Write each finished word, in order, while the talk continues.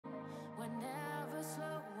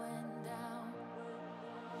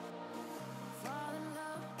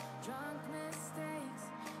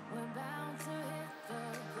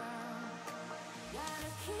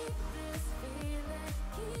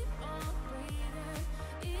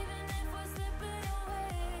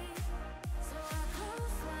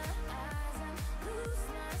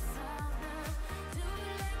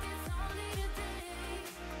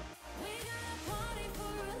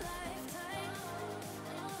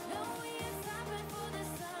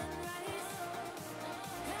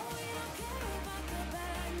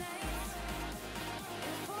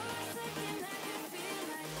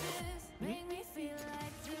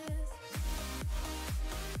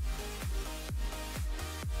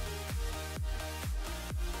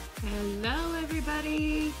Hello,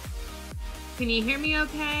 everybody. Can you hear me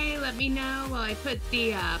okay? Let me know while I put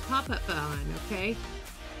the pop-up on, okay?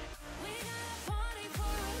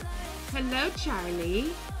 Hello,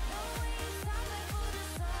 Charlie.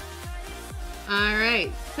 All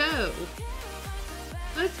right, so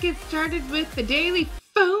let's get started with the daily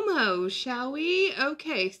FOMO, shall we?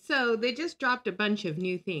 Okay, so they just dropped a bunch of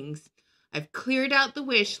new things. I've cleared out the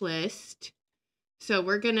wish list. So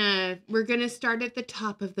we're gonna start at the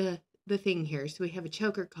top of the thing here. So we have a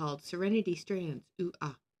choker called Serenity Strands. Ooh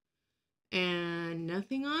ah. And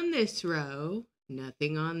nothing on this row.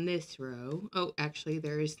 Nothing on this row. Oh, actually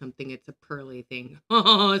there is something. It's a pearly thing.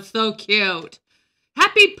 Oh, it's so cute.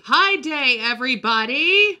 Happy Pie Day,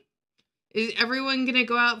 everybody. Is everyone gonna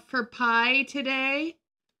go out for pie today?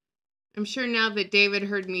 I'm sure now that David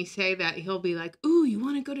heard me say that, he'll be like, ooh, you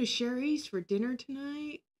want to go to Sherry's for dinner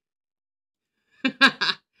tonight?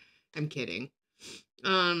 I'm kidding.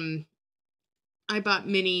 I bought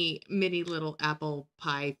mini little apple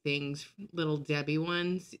pie things, little Debbie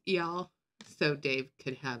ones, y'all, so Dave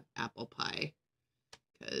could have apple pie,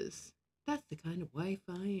 because that's the kind of wife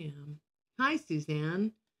I am. Hi,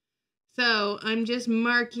 Suzanne. So I'm just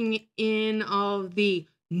marking in all of the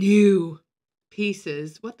new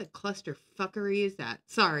pieces. What the cluster fuckery is that?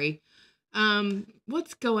 Sorry.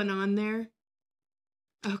 What's going on there?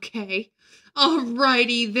 Okay.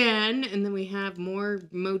 Alrighty then. And then we have more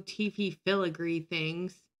motify filigree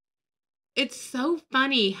things. It's so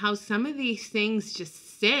funny how some of these things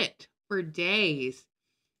just sit for days.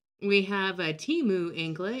 We have a Temu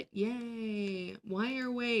anklet. Yay.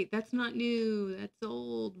 Wire weight. That's not new. That's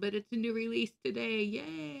old, but it's a new release today.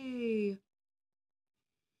 Yay.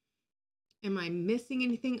 Am I missing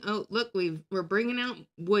anything? Oh, look, we're bringing out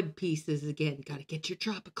wood pieces again. Got to get your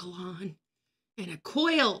tropical on. And a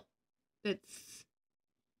coil. That's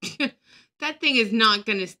that thing is not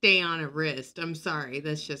going to stay on a wrist. I'm sorry.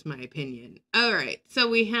 That's just my opinion. All right. So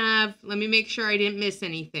we have, let me make sure I didn't miss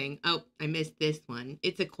anything. Oh, I missed this one.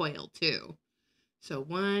 It's a coil too. So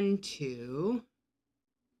 1, 2.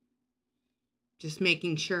 Just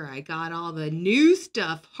making sure I got all the new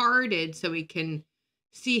stuff hearted so we can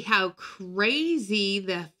see how crazy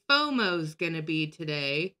the FOMO's going to be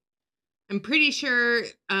today. I'm pretty sure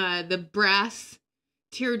the brass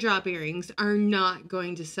teardrop earrings are not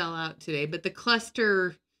going to sell out today, but the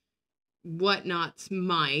cluster whatnots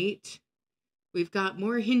might. We've got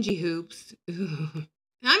more hingy hoops. Ooh.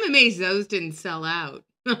 I'm amazed those didn't sell out,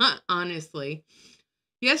 honestly.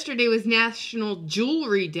 Yesterday was National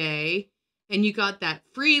Jewelry Day, and you got that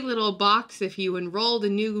free little box if you enrolled a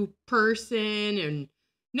new person. And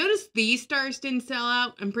notice these stars didn't sell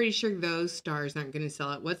out. I'm pretty sure those stars aren't going to sell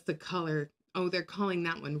out. What's the color? Oh, they're calling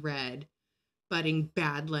that one red. Budding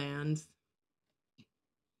Badlands.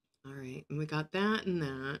 All right, and we got that and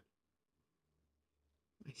that.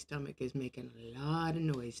 My stomach is making a lot of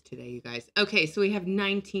noise today, you guys. Okay, so we have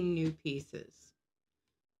 19 new pieces.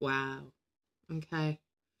 Wow. Okay.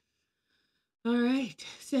 All right,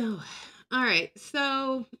 so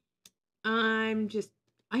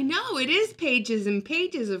I know it is pages and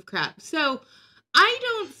pages of crap. So I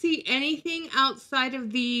don't see anything outside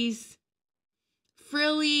of these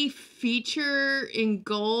frilly feature in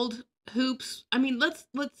gold hoops. I mean, let's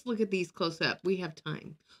look at these close up. We have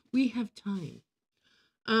time. We have time.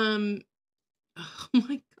 Oh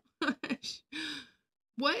my gosh.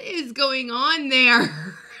 What is going on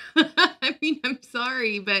there? I mean, I'm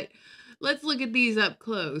sorry, but let's look at these up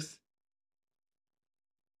close.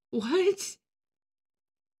 What?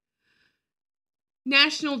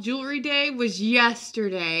 National Jewelry Day was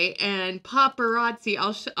yesterday, and paparazzi,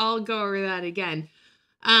 I'll go over that again.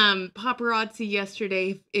 Paparazzi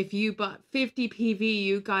yesterday, if you bought 50 PV,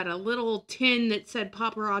 you got a little tin that said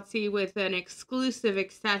paparazzi with an exclusive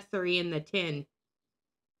accessory in the tin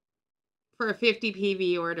for a 50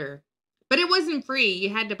 PV order. But it wasn't free. You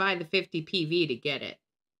had to buy the 50 PV to get it.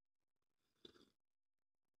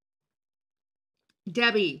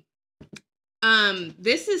 Debbie,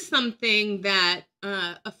 this is something that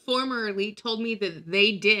a former elite told me that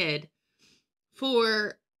they did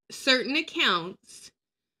for certain accounts.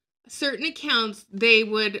 Certain accounts, they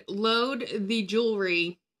would load the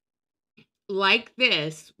jewelry like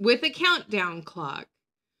this with a countdown clock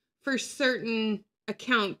for certain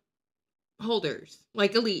account holders,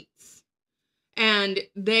 like elites. And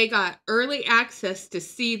they got early access to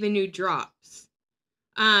see the new drops.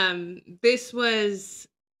 This was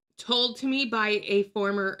told to me by a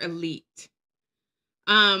former elite.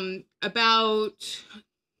 About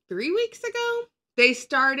 3 weeks ago, they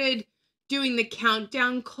started doing the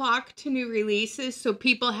countdown clock to new releases, so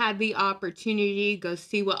people had the opportunity to go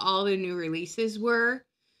see what all the new releases were.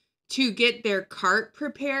 to get their cart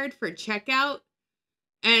prepared for checkout.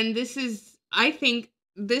 And I think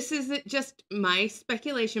this is just my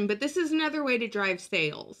speculation, but this is another way to drive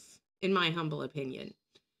sales, in my humble opinion.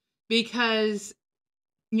 Because,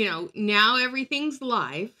 now everything's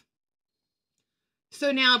live.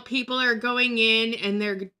 So now people are going in and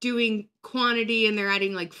they're doing quantity and they're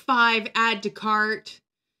adding like 5 add to cart,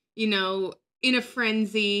 in a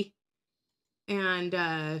frenzy. And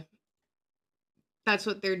that's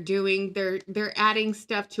what they're doing. They're adding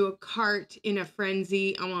stuff to a cart in a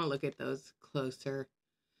frenzy. I want to look at those closer.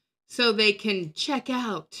 So they can check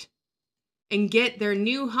out and get their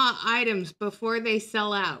new hot items before they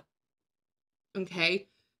sell out. Okay?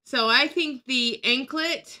 So I think the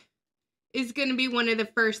anklet is going to be one of the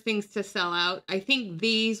first things to sell out. I think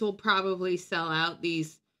these will probably sell out,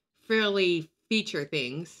 these frilly feature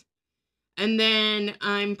things. And then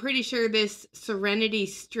I'm pretty sure this Serenity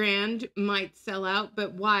strand might sell out,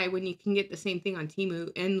 but why when you can get the same thing on Temu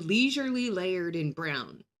and leisurely layered in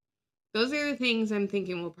brown? Those are the things I'm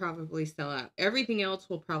thinking will probably sell out. Everything else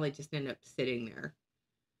will probably just end up sitting there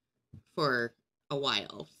for a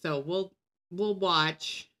while. So we'll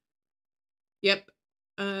watch. Yep.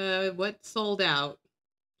 What sold out?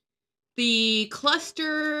 The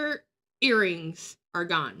cluster earrings are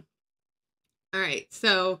gone. All right,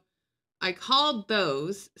 so I called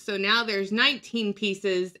those. So now there's 19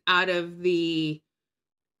 pieces there's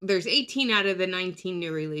 18 out of the 19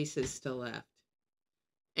 new releases still left.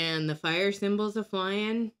 And the fire symbols are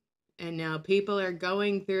flying. And now people are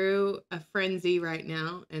going through a frenzy right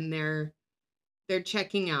now. And they're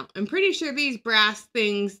checking out. I'm pretty sure these brass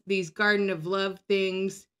things, these Garden of Love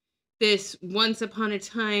things, this Once Upon a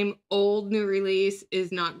Time old new release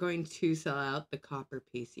is not going to sell out. The copper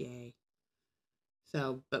piece, yay.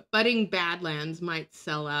 So, but Budding Badlands might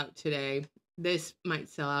sell out today. This might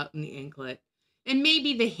sell out in the anklet. And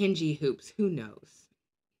maybe the hingy hoops. Who knows?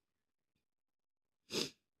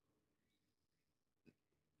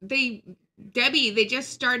 They just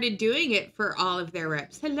started doing it for all of their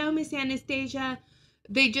reps. Hello, Miss Anastasia.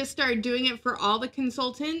 They just started doing it for all the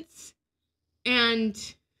consultants. And,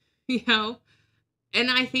 and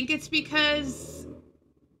I think it's because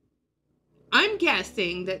I'm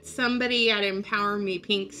guessing that somebody at Empower Me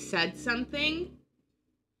Pink said something.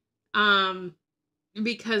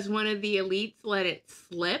 Because one of the elites let it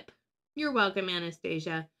slip. You're welcome,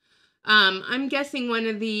 Anastasia. I'm guessing one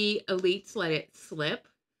of the elites let it slip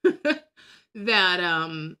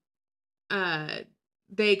that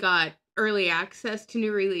they got early access to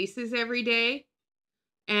new releases every day.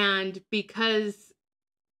 And because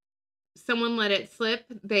someone let it slip,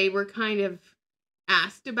 they were kind of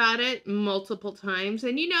asked about it multiple times.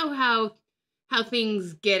 And you know how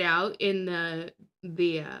things get out in the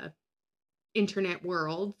internet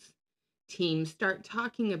worlds. Teams start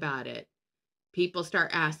talking about it. People start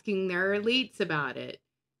asking their elites about it.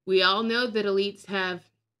 We all know that elites have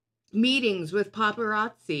meetings with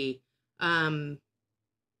paparazzi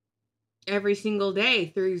every single day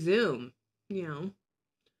through Zoom,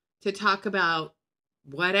 to talk about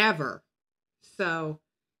whatever. So,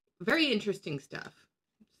 very interesting stuff.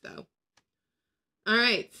 So, all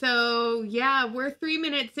right. So, yeah, we're 3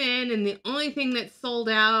 minutes in, and the only thing that sold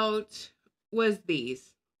out was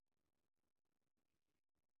these.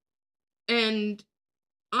 And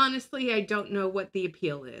honestly, I don't know what the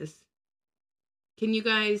appeal is. Can you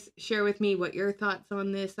guys share with me what your thoughts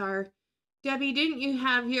on this are? Debbie, didn't you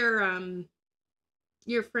have your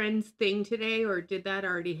friend's thing today, or did that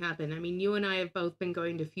already happen? I mean, you and I have both been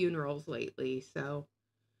going to funerals lately, so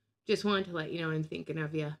just wanted to let you know I'm thinking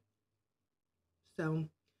of you. So,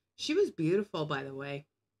 she was beautiful, by the way.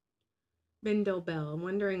 Bindle Bell. I'm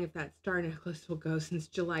wondering if that star necklace will go since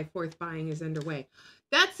July 4th buying is underway.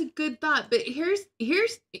 That's a good thought, but here's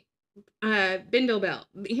Bindle Bell.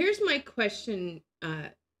 Here's my question.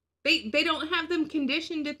 They don't have them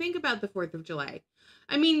conditioned to think about the 4th of July.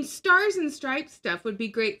 I mean, Stars and Stripes stuff would be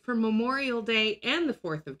great for Memorial Day and the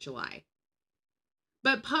 4th of July.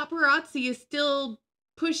 But paparazzi is still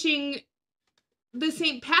pushing the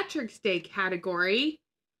St. Patrick's Day category.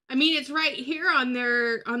 I mean, it's right here on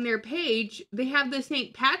their page. They have the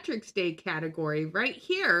St. Patrick's Day category right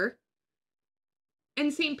here.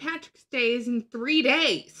 And St. Patrick's Day is in 3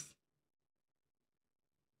 days.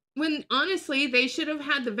 When honestly, they should have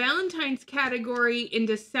had the Valentine's category in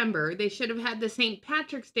December. They should have had the St.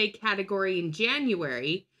 Patrick's Day category in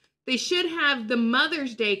January. They should have the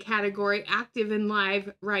Mother's Day category active and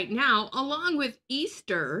live right now, along with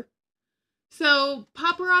Easter. So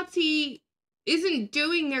paparazzi isn't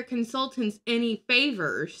doing their consultants any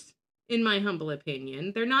favors, in my humble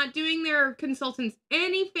opinion. They're not doing their consultants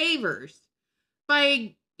any favors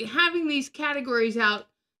by having these categories out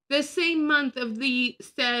the same month of the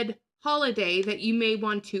said holiday that you may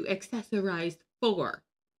want to accessorize for.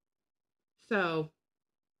 So,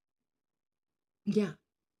 yeah,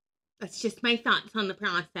 that's just my thoughts on the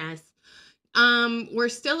process. We're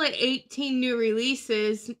still at 18 new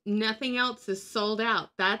releases. Nothing else is sold out.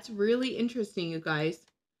 That's really interesting, you guys.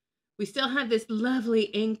 We still have this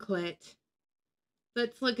lovely anklet.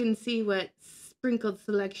 Let's look and see what sprinkled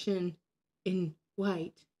selection in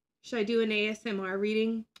white. Should I do an ASMR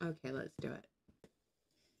reading? Okay, let's do it.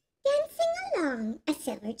 Dancing along a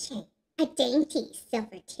silver chain, a dainty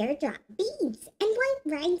silver teardrop beads and white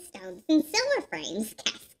rhinestones in silver frames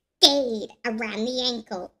cascade around the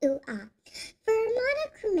ankle. Ooh-ah. For a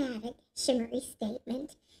monochromatic, shimmery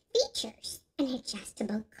statement, features an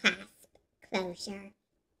adjustable clasp closure.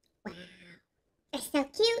 Wow. They're so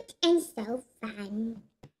cute and so fun.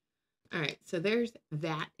 All right, so there's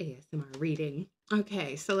that ASMR reading.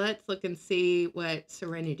 Okay, so let's look and see what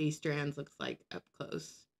Serenity Strands looks like up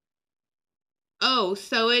close. Oh,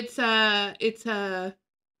 so it's a,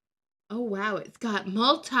 oh wow, it's got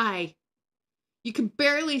multi. You can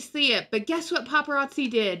barely see it, but guess what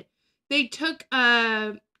paparazzi did? They took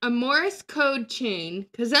a Morse code chain,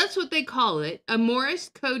 because that's what they call it, a Morse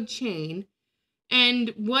code chain,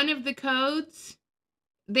 and one of the codes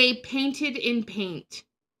they painted in paint.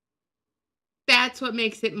 That's what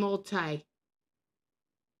makes it multi.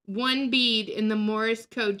 One bead in the Morse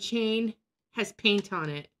code chain has paint on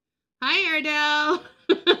it. Hi, Ardell.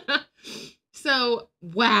 So,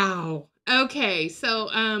 wow. Okay, so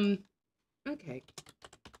okay.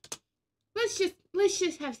 Let's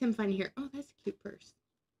just have some fun here. Oh, that's a cute purse.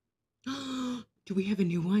 Do we have a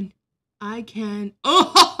new one? I can.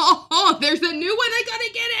 Oh, there's a new one. I gotta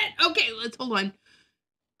get it. Okay, let's hold on.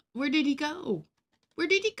 Where did he go? Where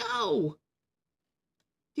did he go?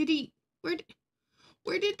 Did he? Where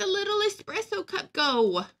did the little espresso cup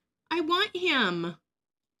go? I want him.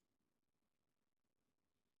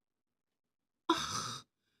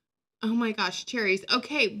 Oh my gosh, cherries.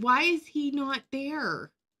 Okay, why is he not there?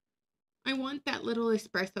 I want that little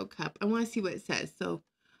espresso cup. I want to see what it says. So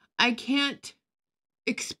I can't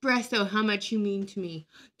espresso how much you mean to me.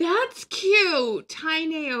 That's cute. Hi,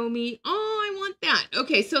 Naomi. Oh, I want that.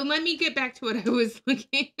 Okay, so let me get back to what I was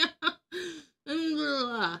looking at.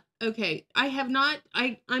 Okay, I have not,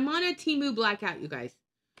 I'm on a Temu blackout, you guys.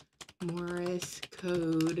 Morse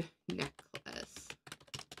code necklace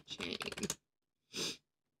chain.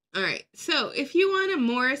 All right, so if you want a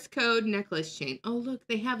Morse code necklace chain, oh look,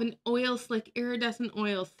 they have an oil slick, iridescent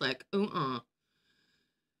oil slick.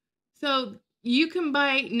 So you can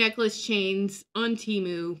buy necklace chains on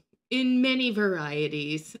Temu in many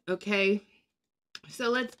varieties, okay? So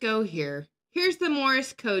let's go here. Here's the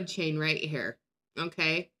Morse code chain right here,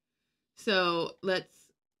 okay? So that's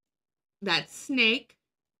snake.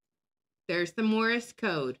 There's the Morse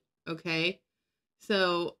code, okay?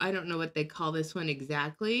 So I don't know what they call this one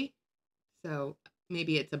exactly. So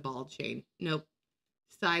maybe it's a ball chain. Nope.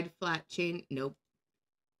 Side flat chain. Nope.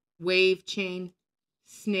 Wave chain.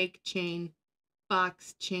 Snake chain.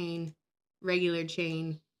 Box chain. Regular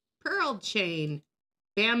chain. Pearl chain.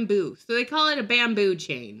 Bamboo. So they call it a bamboo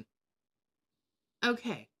chain.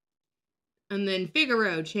 Okay. And then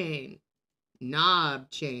Figaro chain.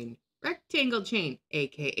 Knob chain. Rectangle chain.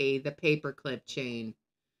 AKA the paperclip chain.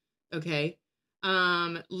 Okay.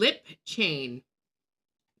 Lip chain.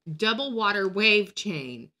 Double water wave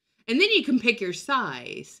chain. And then you can pick your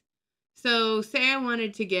size. So say I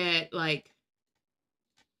wanted to get like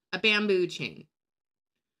a bamboo chain.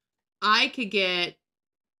 I could get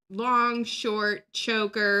long, short,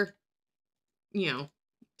 choker,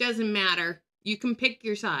 doesn't matter. You can pick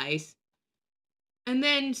your size. And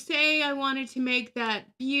then say I wanted to make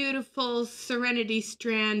that beautiful Serenity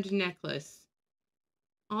Strand necklace.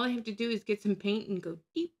 All I have to do is get some paint and go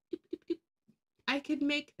deep, deep, deep, deep. I could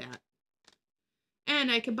make that. And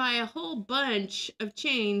I could buy a whole bunch of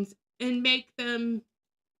chains and make them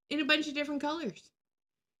in a bunch of different colors.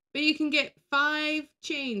 But you can get 5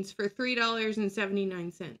 chains for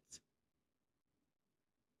 $3.79.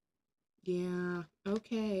 Yeah,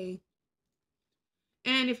 okay.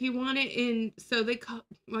 And if you want it in, so they call,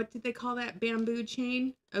 what did they call that? Bamboo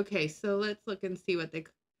chain? Okay, so let's look and see what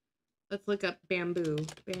let's look up bamboo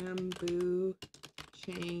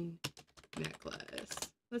chain necklace.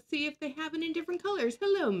 Let's see if they have it in different colors.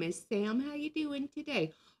 Hello, Miss Sam. How you doing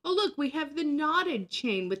today? Oh, look, we have the knotted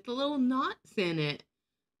chain with the little knots in it.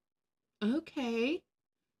 Okay.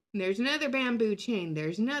 And there's another bamboo chain.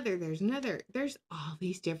 There's another. There's all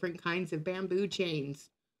these different kinds of bamboo chains.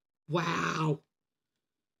 Wow.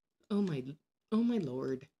 Oh my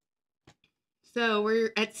Lord. So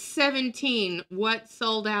we're at 17. What's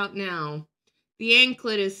sold out now? The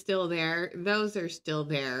anklet is still there. Those are still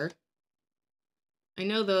there. I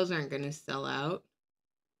know those aren't going to sell out.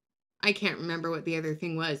 I can't remember what the other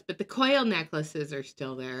thing was, but the coil necklaces are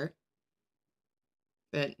still there.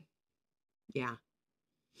 But yeah.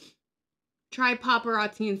 Try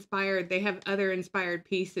paparazzi inspired. They have other inspired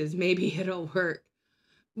pieces. Maybe it'll work.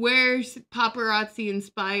 Where's paparazzi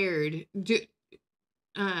inspired?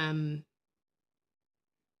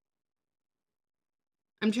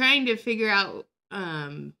 I'm trying to figure out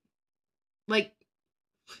like,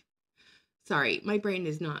 sorry, my brain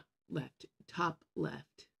is not left. Top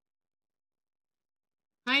left.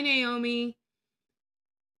 Hi, Naomi.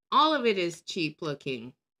 All of it is cheap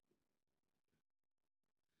looking.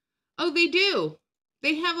 Oh, they do.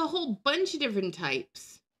 They have a whole bunch of different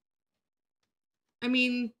types. I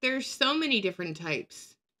mean, there's so many different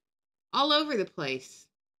types all over the place.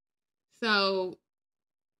 So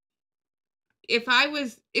if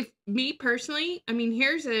me personally, I mean,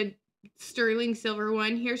 here's a sterling silver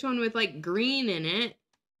one. Here's one with like green in it.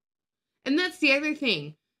 And that's the other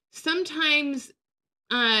thing. Sometimes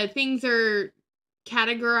things are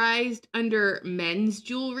categorized under men's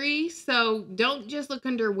jewelry. So don't just look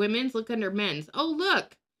under women's, look under men's. Oh,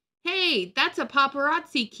 look. Hey, that's a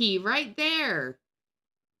paparazzi key right there.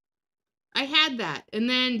 I had that. And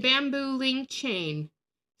then bamboo link chain.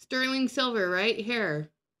 Sterling silver right here.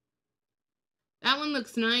 That one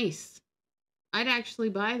looks nice. I'd actually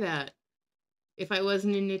buy that if I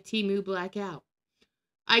wasn't in a Temu blackout.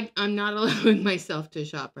 I'm not allowing myself to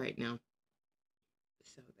shop right now.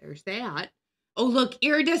 So there's that. Oh, look,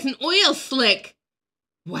 iridescent oil slick.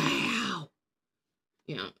 Wow.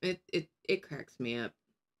 Yeah, it cracks me up.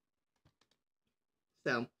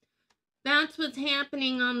 So that's what's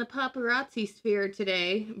happening on the paparazzi sphere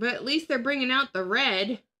today. But at least they're bringing out the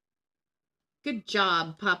red. Good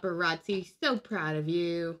job, paparazzi. So proud of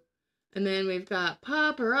you. And then we've got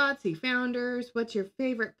paparazzi founders. What's your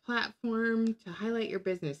favorite platform to highlight your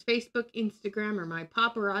business? Facebook, Instagram, or my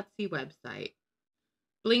paparazzi website?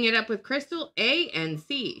 Bling it up with Crystal, A and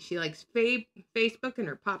C. She likes Facebook and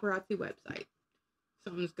her paparazzi website.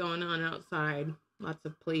 Something's going on outside. Lots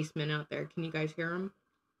of policemen out there. Can you guys hear them?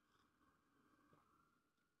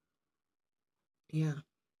 Yeah.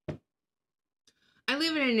 I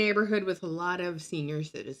live in a neighborhood with a lot of senior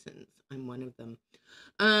citizens. I'm one of them.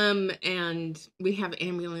 And we have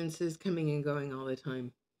ambulances coming and going all the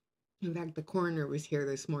time. In fact, the coroner was here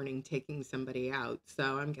this morning taking somebody out.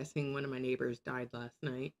 So I'm guessing one of my neighbors died last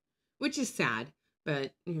night, which is sad,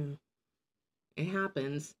 but you know, it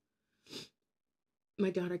happens. My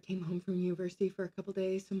daughter came home from university for a couple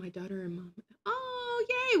days. So my daughter and mom, oh,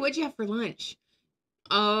 yay. What'd you have for lunch?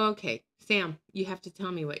 Oh, okay. Sam, you have to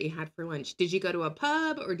tell me what you had for lunch. Did you go to a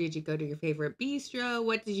pub or did you go to your favorite bistro?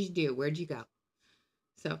 What did you do? Where'd you go?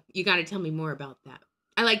 So you got to tell me more about that.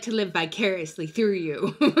 I like to live vicariously through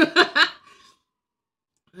you.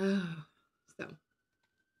 Oh, so.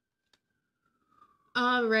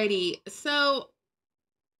 Alrighty. So,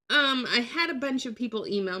 I had a bunch of people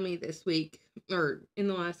email me this week or in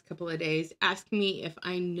the last couple of days asking me if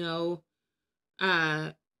I know,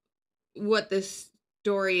 what this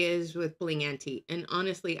story is with Bling Auntie. And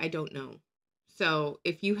honestly, I don't know. So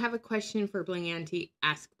if you have a question for Bling Auntie,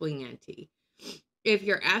 ask Bling Auntie. If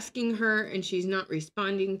you're asking her and she's not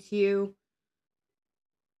responding to you,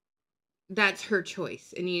 that's her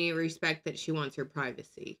choice. And you need to respect that she wants her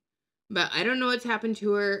privacy. But I don't know what's happened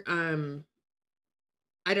to her.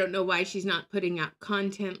 I don't know why she's not putting out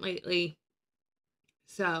content lately.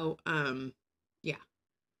 So, yeah.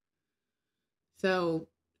 So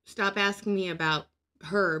stop asking me about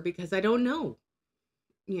her because I don't know.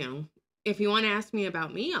 You know, if you want to ask me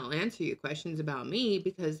about me, I'll answer you questions about me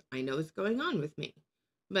because I know what's going on with me.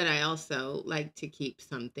 But I also like to keep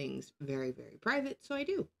some things very, very private, so I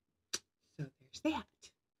do. So there's that.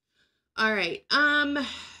 All right.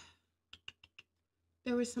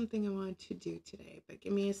 There was something I wanted to do today, but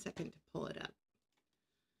give me a second to pull it up.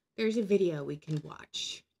 There's a video we can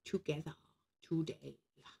watch together today.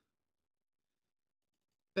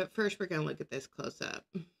 But first, we're going to look at this close up.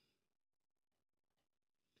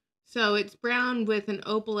 So it's brown with an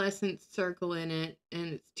opalescent circle in it,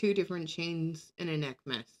 and it's 2 different chains and a neck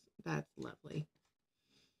mess. That's lovely.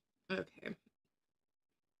 Okay.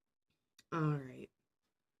 All right.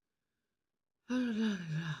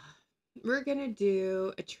 We're going to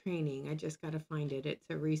do a training. I just got to find it. It's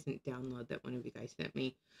a recent download that one of you guys sent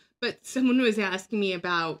me. But someone was asking me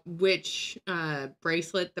about which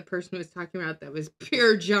bracelet the person was talking about that was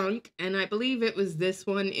pure junk. And I believe it was this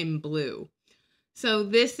one in blue. So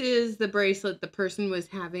this is the bracelet the person was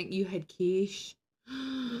having. You had quiche.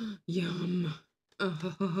 Yum.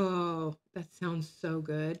 Oh, that sounds so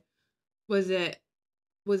good. Was it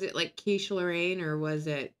like quiche Lorraine, or was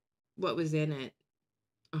it, what was in it?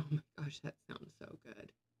 Oh my gosh, that sounds so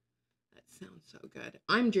good. That sounds so good.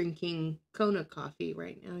 I'm drinking Kona coffee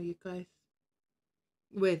right now, you guys.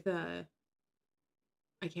 With I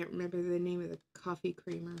can't remember the name of the coffee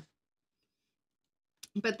creamer.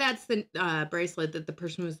 But that's the bracelet that the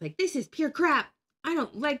person was like, this is pure crap. I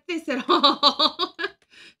don't like this at all.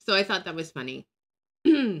 So I thought that was funny.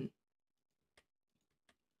 All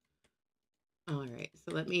right,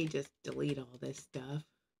 so let me just delete all this stuff.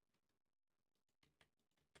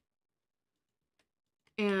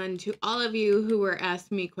 And to all of you who were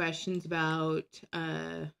asking me questions about,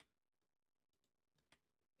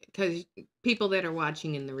 because people that are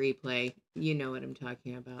watching in the replay, you know what I'm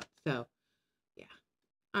talking about. So, yeah.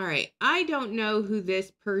 All right. I don't know who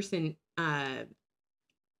this person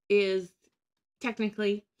is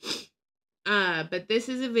technically, but this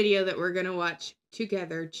is a video that we're going to watch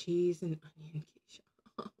together. Cheese and onion quiche.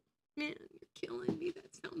 Oh, man, you're killing me.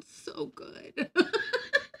 That sounds so good.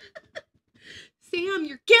 Sam,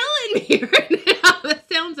 you're killing me right now.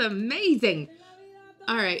 That sounds amazing.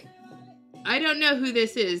 All right. I don't know who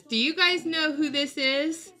this is. Do you guys know who this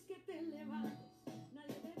is?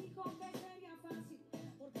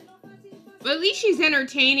 Well, at least she's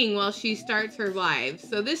entertaining while she starts her live.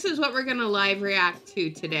 So this is what we're going to live react to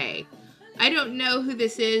today. I don't know who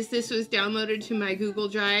this is. This was downloaded to my Google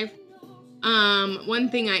Drive. One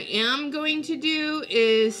thing I am going to do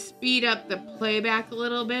is speed up the playback a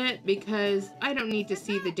little bit because I don't need to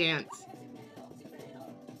see the dance.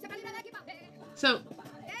 So,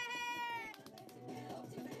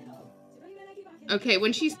 okay,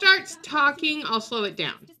 when she starts talking, I'll slow it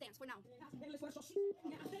down.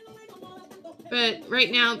 But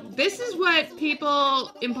right now, this is what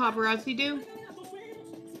people in paparazzi do.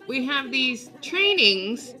 We have these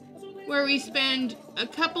trainings where we spend a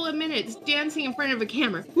couple of minutes dancing in front of a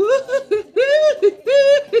camera. Look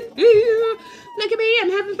at me, I'm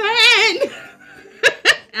having fun.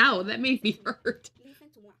 Ow, that made me hurt.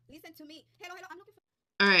 Listen to me. Hello, I'm looking for.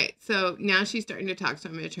 All right, so now she's starting to talk, so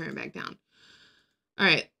I'm going to turn it back down. All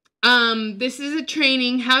right. This is a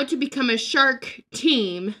training, How to Become a Shark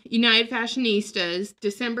Team, United Fashionistas,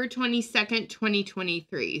 December 22nd,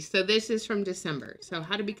 2023. So this is from December. So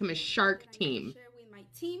how to become a shark team. Share with my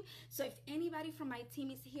team. So if anybody from my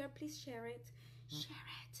team is here, please share it. Share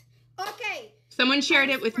it. Okay. Someone shared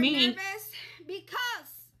it with me. Nervous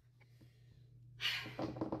because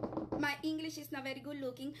my English is not very good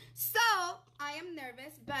looking. So I am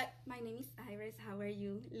nervous, but my name is Iris. How are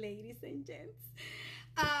you, ladies and gents?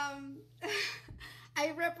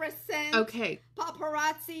 I represent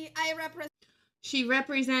paparazzi. She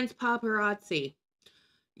represents paparazzi.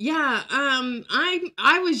 Yeah,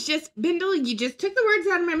 I was just, Bindle, you just took the words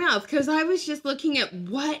out of my mouth because I was just looking at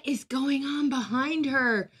what is going on behind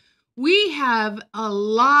her. We have a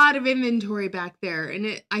lot of inventory back there,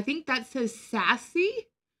 and I think that says sassy.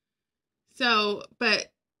 So,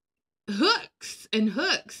 but hooks,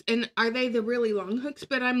 and are they the really long hooks?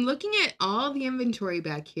 But I'm looking at all the inventory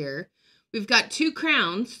back here. We've got 2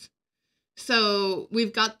 crowns. So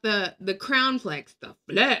we've got the crown flex,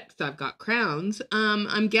 I've got crowns.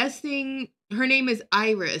 I'm guessing her name is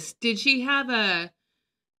Iris. Did she have a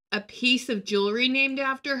piece of jewelry named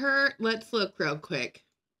after her? Let's look real quick.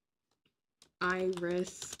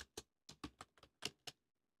 Iris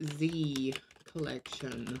Z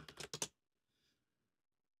collection.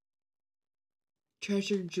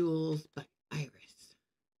 Treasure Jewels by Iris.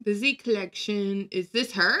 The Z collection, is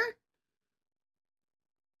this her?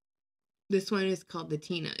 This one is called the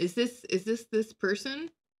Tina. Is this this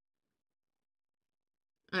person?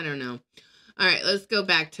 I don't know. All right, let's go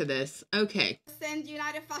back to this. Okay. I represent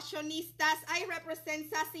United Fashionistas. I represent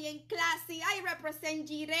Sassy and Classy. I represent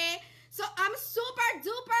Gire. So I'm super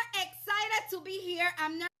duper excited to be here.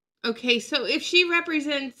 Okay, so if she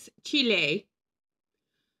represents Chile,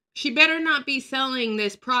 she better not be selling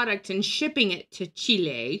this product and shipping it to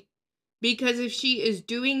Chile, because if she is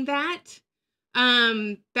doing that,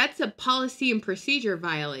 that's a policy and procedure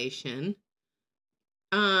violation.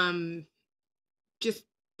 Just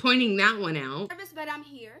pointing that one out. Nervous, but I'm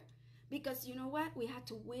here because you know what? We have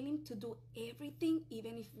to willing to do everything,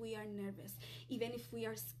 even if we are nervous, even if we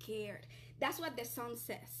are scared. That's what the song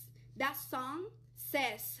says. That song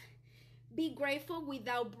says, "Be grateful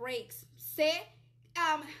without breaks."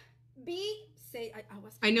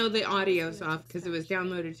 I know the audio's off because it was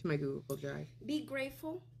downloaded to my Google Drive. Be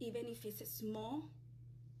grateful, even if it's a small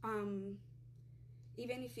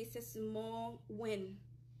even if it's a small win.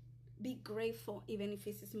 Be grateful, even if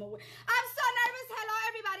it's a small win. I'm so nervous. Hello,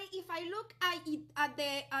 everybody. If I look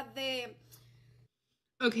at the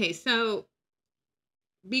Okay, so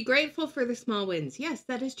be grateful for the small wins. Yes,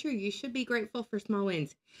 that is true. You should be grateful for small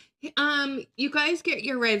wins. You guys get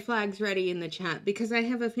your red flags ready in the chat because I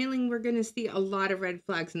have a feeling we're going to see a lot of red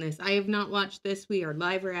flags in this. I have not watched this. We are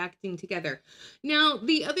live reacting together. Now,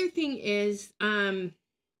 the other thing is,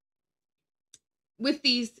 with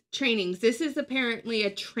these trainings, this is apparently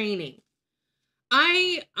a training.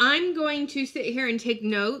 I'm going to sit here and take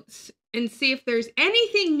notes and see if there's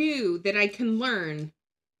anything new that I can learn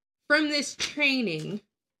from this training.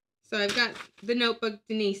 So I've got the notebook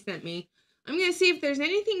Denise sent me. I'm going to see if there's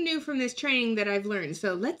anything new from this training that I've learned.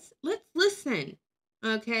 So let's listen,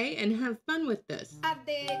 okay, and have fun with this. At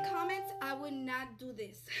the comments, I would not do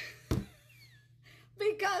this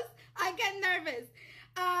because I get nervous.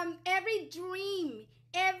 Every dream,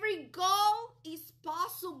 every goal is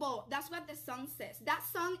possible. That's what the song says. That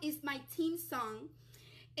song is my team song,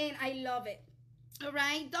 and I love it. All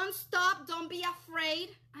right, don't stop. Don't be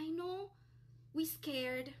afraid. I know we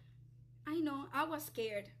scared. I know I was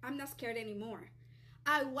scared. I'm not scared anymore.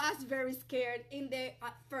 I was very scared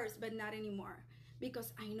at first, but not anymore,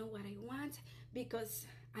 because I know what I want, because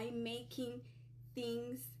I'm making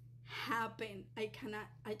things happen.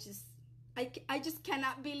 I just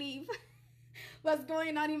cannot believe what's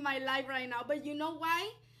going on in my life right now. But you know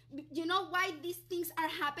why? You know why these things are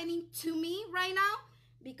happening to me right now?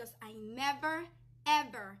 Because I never,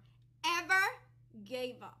 ever, ever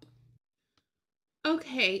gave up.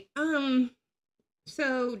 Okay,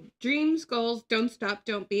 so dreams, goals, don't stop,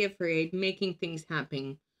 don't be afraid, making things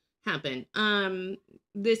happen.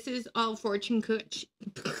 This is all fortune cookie.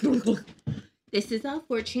 This is all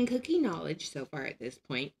fortune cookie knowledge so far at this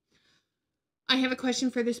point. I have a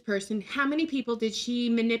question for this person. How many people did she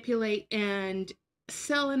manipulate and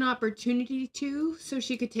sell an opportunity to so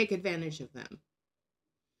she could take advantage of them?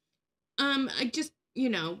 I just,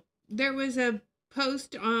 there was a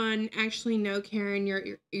post on Actually No Karen,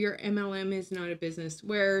 your MLM is not a business,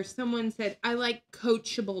 where someone said, I like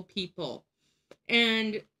coachable people.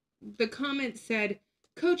 And the comment said,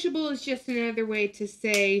 coachable is just another way to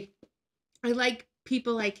say, I like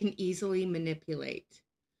people I can easily manipulate.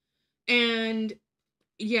 And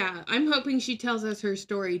yeah, I'm hoping she tells us her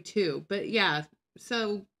story too. But yeah,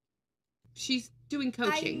 so she's doing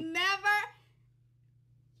coaching.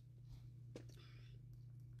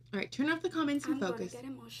 All right, turn off the comments and focus. I'm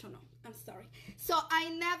gonna get emotional. I'm sorry. So I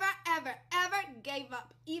never, ever, ever gave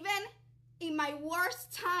up. Even in my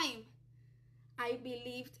worst time, I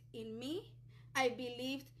believed in me. I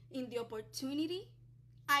believed in the opportunity.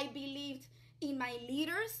 I believed in my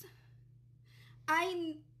leaders.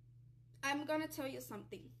 I'm gonna tell you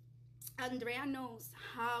something. Andrea knows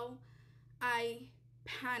how I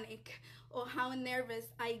panic or how nervous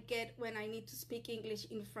I get when I need to speak English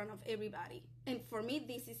in front of everybody. And for me,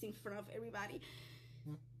 this is in front of everybody.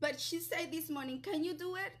 But she said this morning, can you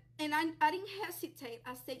do it? And I didn't hesitate.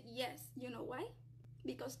 I said yes. You know why?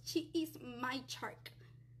 Because she is my shark.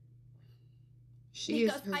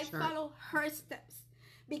 Because I follow her steps.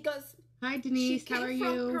 Because hi Denise, how are you? She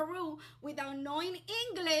came from Peru without knowing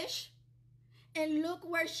English, and look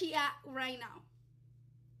where she at right now.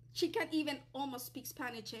 She can't even almost speak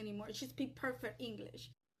Spanish anymore. She speaks perfect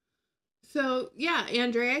English. So yeah,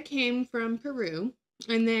 Andrea came from Peru,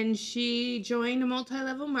 and then she joined a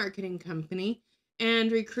multi-level marketing company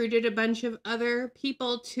and recruited a bunch of other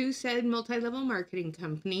people to said multi-level marketing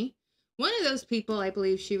company. One of those people I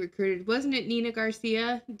believe she recruited, wasn't it Nina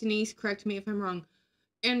Garcia? Denise, correct me if I'm wrong.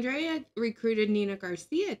 Andrea recruited Nina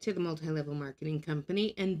Garcia to the multi-level marketing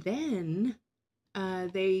company, and then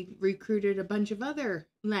they recruited a bunch of other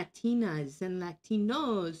Latinas and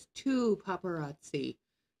Latinos to paparazzi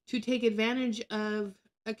to take advantage of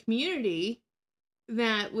a community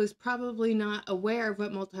that was probably not aware of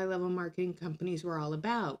what multi-level marketing companies were all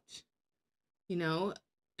about, and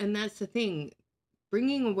that's the thing.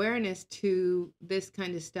 Bringing awareness to this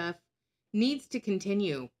kind of stuff needs to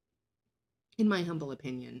continue, in my humble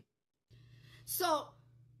opinion. So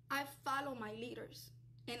I follow my leaders,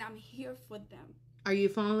 and I'm here for them. Are you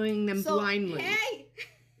following them blindly? Hey,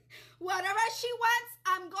 whatever she wants,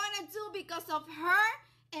 I'm going to do because of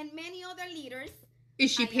her and many other leaders.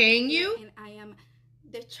 Is she paying you? And I am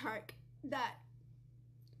the shark that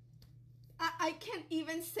I can't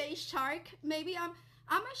even say shark. Maybe I'm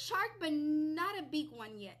a shark, but not a big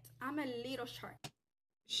one yet. I'm a little shark.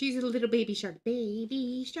 She's a little baby shark.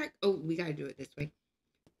 Baby shark. Oh, we got to do it this way.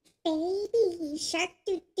 Baby shark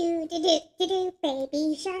do do do do do do.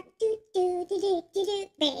 Baby shark do do do do do do.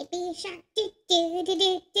 Baby shark do do do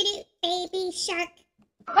do do do. Baby shark.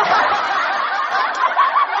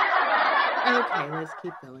 Okay, let's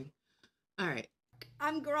keep going. All right.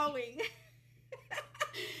 I'm growing.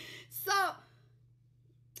 So,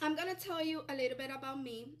 I'm gonna tell you a little bit about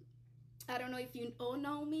me. I don't know if you all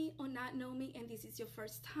know me or not know me, and this is your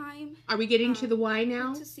first time. Are we getting to the why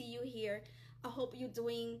now? Good to see you here. I hope you're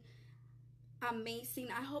doing amazing.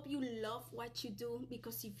 I hope you love what you do,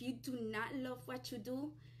 because if you do not love what you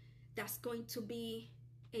do, that's going to be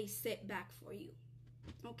a setback for you.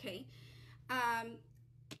 Okay.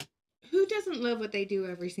 Who doesn't love what they do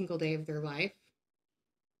every single day of their life?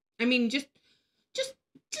 I mean, just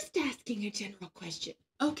asking a general question.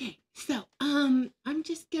 Okay, so I'm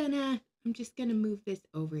just gonna move this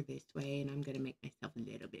over this way, and I'm gonna make myself a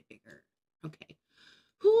little bit bigger. Okay,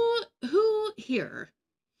 who here?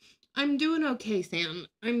 I'm doing okay, Sam.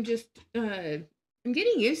 I'm just I'm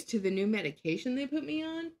getting used to the new medication they put me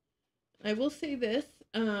on. I will say this.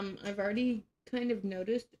 I've already kind of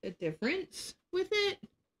noticed a difference with it.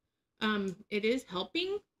 It is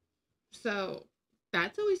helping, so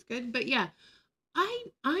that's always good. But yeah,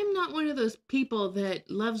 I'm not one of those people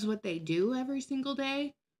that loves what they do every single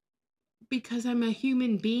day, because I'm a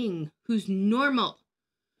human being who's normal.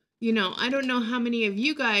 You know, I don't know how many of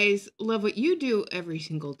you guys love what you do every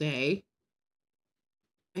single day.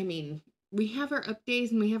 I mean, we have our up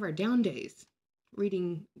days and we have our down days.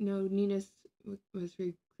 Reading, Nina was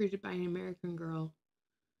recruited by an American Girl.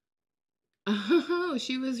 Oh,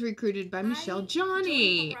 she was recruited by Michelle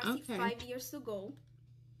Johnny. Okay. 5 years ago.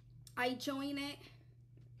 I joined it.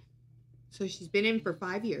 So she's been in for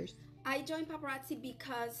 5 years. I joined paparazzi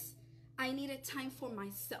because I needed time for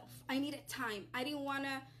myself. I needed time. I didn't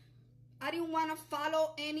wanna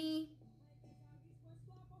follow any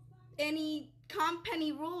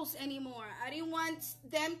company rules anymore. I didn't want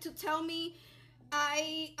them to tell me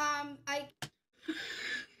I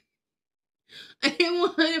didn't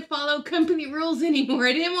want to follow company rules anymore.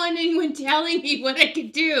 I didn't want anyone telling me what I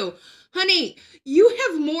could do. Honey, you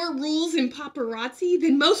have more rules in paparazzi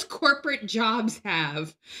than most corporate jobs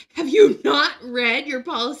have. Have you not read your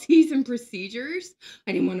policies and procedures?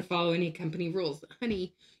 I didn't want to follow any company rules.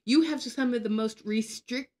 Honey, you have some of the most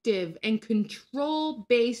restrictive and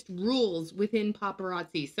control-based rules within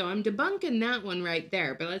paparazzi. So I'm debunking that one right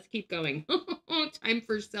there, but let's keep going. Time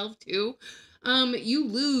for self too. You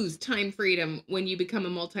lose time freedom when you become a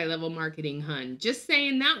multi-level marketing hun. Just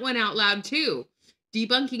saying that one out loud too.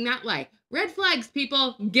 Debunking that lie. Red flags,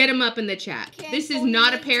 people. Get them up in the chat. This is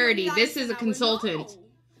not a parody. This is a consultant.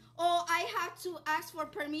 Oh, I had to ask for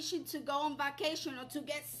permission to go on vacation or to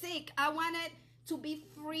get sick. I wanted to be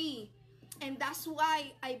free. And that's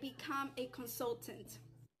why I become a consultant.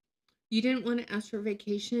 You didn't want to ask for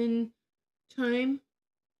vacation time?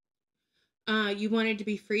 You wanted to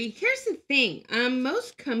be free? Here's the thing.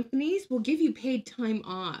 Most companies will give you paid time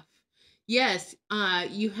off. Yes,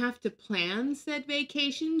 you have to plan said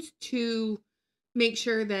vacations to make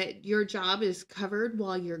sure that your job is covered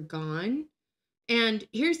while you're gone. And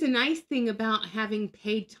here's the nice thing about having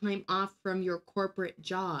paid time off from your corporate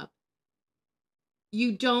job.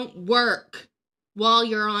 You don't work while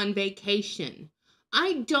you're on vacation.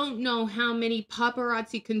 I don't know how many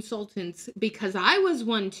paparazzi consultants, because I was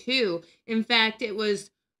one too. In fact, it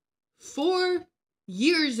was 4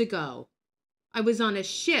 years ago. I was on a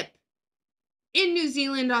ship in New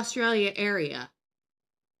Zealand, Australia area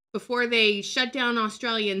before they shut down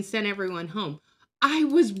Australia and sent everyone home. I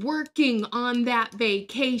was working on that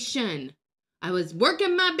vacation. I was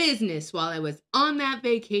working my business while I was on that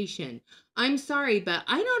vacation. I'm sorry, but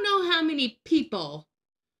I don't know how many people,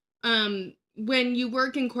 when you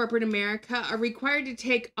work in corporate America, are required to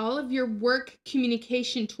take all of your work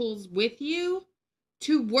communication tools with you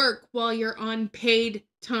to work while you're on paid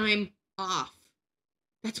time off.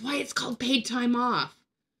 That's why it's called paid time off.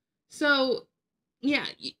 So, yeah,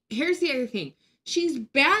 here's the other thing. She's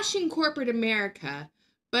bashing corporate America,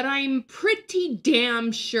 but I'm pretty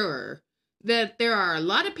damn sure that there are a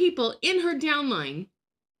lot of people in her downline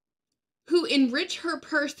who enrich her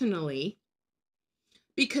personally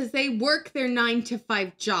because they work their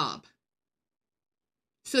 9-to-5 job.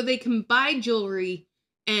 So they can buy jewelry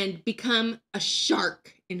and become a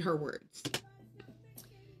shark, in her words.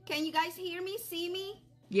 Can you guys hear me, see me?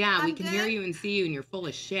 Yeah, we can hear you and see you, and you're full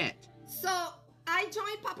of shit. So I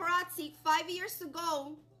joined paparazzi 5 years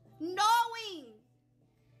ago, knowing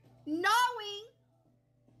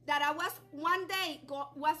that I was one day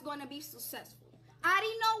was going to be successful. I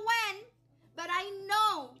didn't know when, but I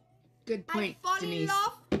know. Good point, I fall Denise. in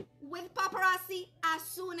love with paparazzi. paparazzi as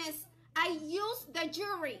soon as I used the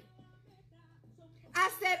jury. I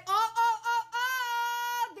said, oh,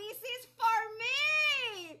 this is for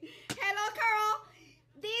me. Hello, Carol.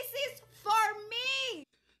 This is for me.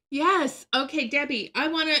 Yes. Okay, Debbie, I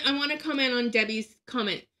want to comment on Debbie's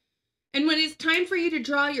comment. And when it's time for you to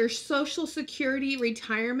draw your Social Security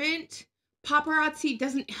retirement, paparazzi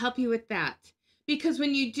doesn't help you with that. Because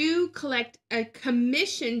when you do collect a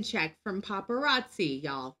commission check from paparazzi,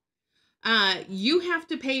 y'all, you have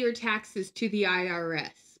to pay your taxes to the IRS.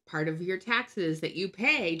 Part of your taxes that you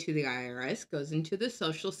pay to the IRS goes into the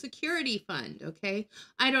Social Security fund, okay?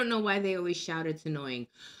 I don't know why they always shout, it's annoying.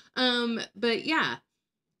 But yeah,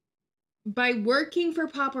 by working for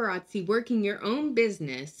paparazzi, working your own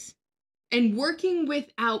business, and working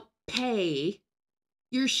without pay,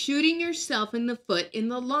 you're shooting yourself in the foot in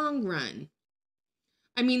the long run.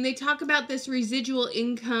 I mean, they talk about this residual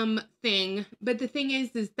income thing, but the thing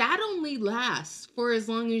is that only lasts for as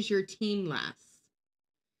long as your team lasts.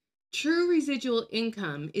 True residual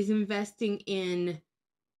income is investing in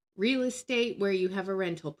real estate where you have a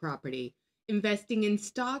rental property, investing in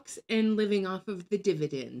stocks and living off of the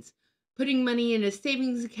dividends, putting money in a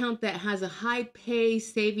savings account that has a high pay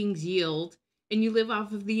savings yield, and you live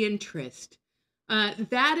off of the interest.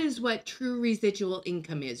 That is what true residual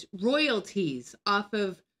income is. Royalties off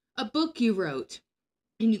of a book you wrote,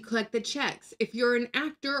 and you collect the checks. If you're an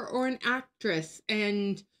actor or an actress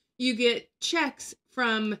and you get checks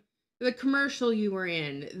from the commercial you were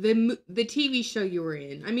in, the TV show you were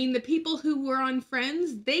in. I mean, the people who were on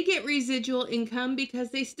Friends, they get residual income because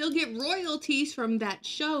they still get royalties from that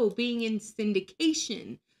show being in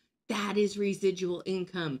syndication. That is residual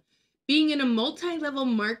income. Being in a multi-level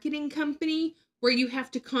marketing company where you have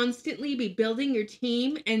to constantly be building your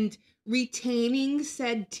team and retaining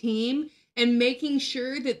said team and making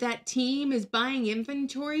sure that that team is buying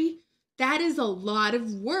inventory, that is a lot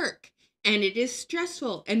of work. And it is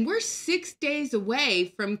stressful. And we're 6 days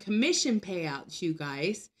away from commission payouts, you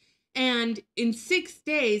guys. And in 6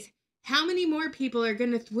 days, how many more people are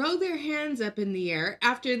going to throw their hands up in the air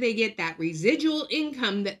after they get that residual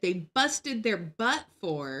income that they busted their butt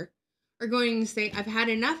for, are going to say, I've had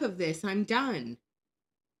enough of this, I'm done?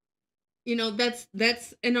 You know,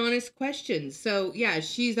 that's an honest question. So yeah,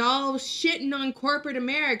 she's all shitting on corporate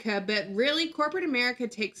America, but really corporate America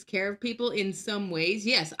takes care of people in some ways.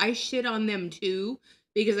 Yes, I shit on them too,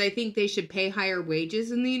 because I think they should pay higher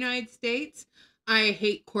wages in the United States. I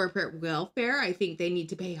hate corporate welfare. I think they need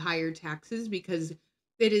to pay higher taxes because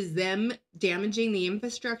it is them damaging the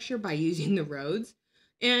infrastructure by using the roads.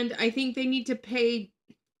 And I think they need to pay,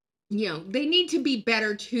 they need to be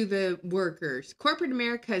better to the workers. Corporate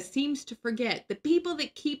America seems to forget the people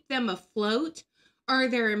that keep them afloat are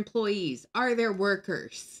their employees, are their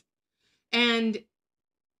workers. And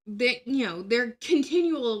their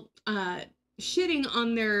continual shitting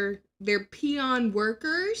on their peon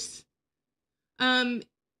workers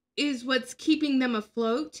is what's keeping them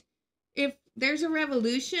afloat. If there's a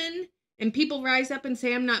revolution and people rise up and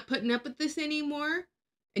say, I'm not putting up with this anymore,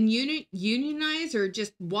 and unionize or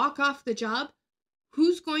just walk off the job,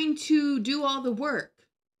 who's going to do all the work?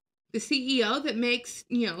 The CEO that makes,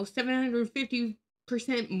 750%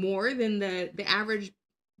 more than the average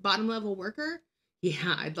bottom level worker?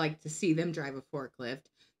 Yeah, I'd like to see them drive a forklift.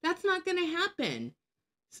 That's not going to happen.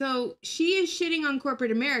 So she is shitting on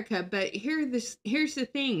corporate America, but here's the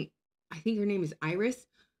thing. I think her name is Iris.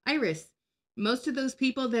 Iris, most of those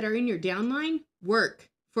people that are in your downline work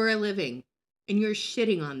for a living, and you're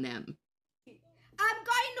shitting on them.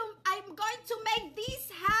 I'm going to make this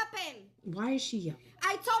happen. Why is she yelling?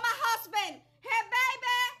 I told my husband, hey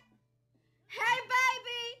baby,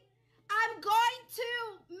 I'm going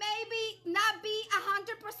to maybe not be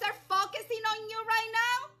 100% focusing on you right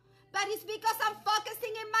now, but it's because I'm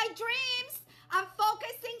focusing in my dreams. I'm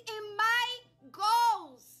focusing in my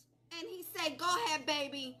goals. And he said, go ahead,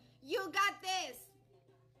 baby. You got this.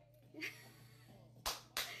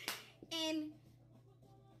 And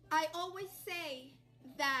I always say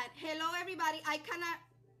that, hello, everybody. I cannot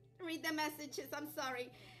read the messages. I'm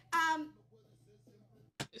sorry.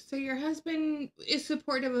 So your husband is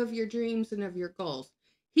supportive of your dreams and of your goals.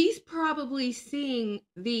 He's probably seeing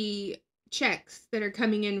the checks that are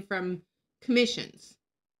coming in from commissions.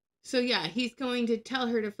 So yeah, he's going to tell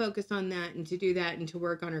her to focus on that and to do that and to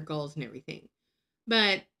work on her goals and everything.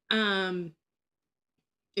 But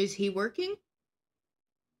is he working?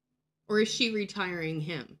 Or is she retiring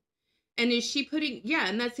him? And is she putting,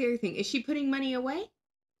 and that's the other thing. Is she putting money away?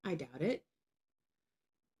 I doubt it.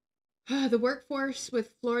 The workforce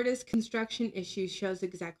with Florida's construction issues shows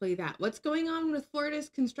exactly that. What's going on with Florida's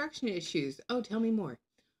construction issues? Oh, tell me more.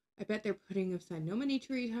 I bet they're putting aside no money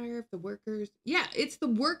to retire if the workers. Yeah, it's the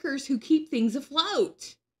workers who keep things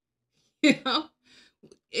afloat. You know,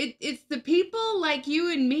 it's the people like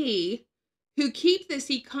you and me who keep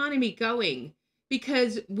this economy going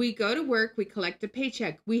because we go to work, we collect a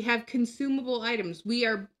paycheck, we have consumable items. We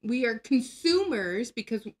are consumers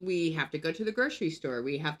because we have to go to the grocery store,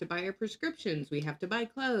 we have to buy our prescriptions, we have to buy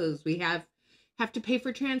clothes, we have to pay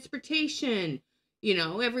for transportation. You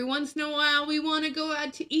know, every once in a while we want to go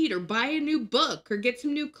out to eat or buy a new book or get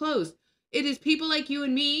some new clothes. It is people like you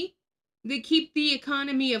and me that keep the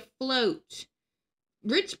economy afloat.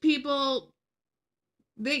 Rich people,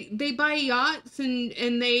 they buy yachts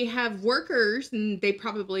and they have workers and they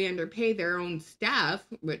probably underpay their own staff,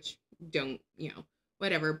 which don't,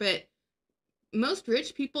 whatever. But most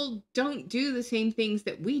rich people don't do the same things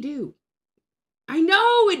that we do. I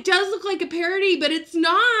know it does look like a parody, but it's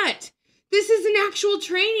not. This is an actual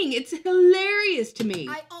training. It's hilarious to me.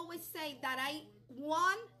 I always say that I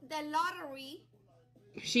won the lottery.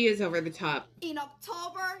 She is over the top. In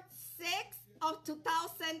October 6th of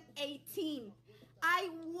 2018. I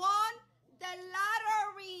won the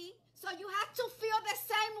lottery. So you have to feel the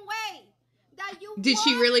same way that you Did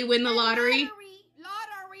she really win the lottery?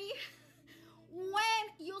 Lottery when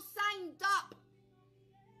you signed up.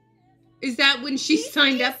 Is that when she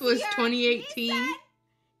signed up was 2018? He said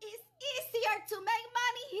it's easier to make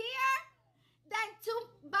money here than to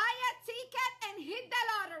buy a ticket and hit the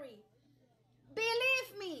lottery.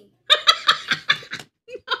 Believe me.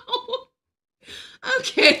 No.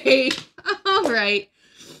 Okay. All right.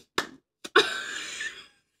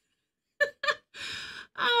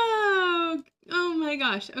 Oh my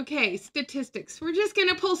gosh. Okay, statistics. We're just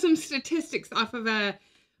gonna pull some statistics off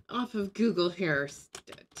of Google here.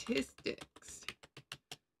 Statistics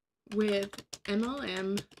with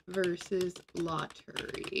MLM versus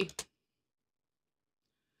lottery.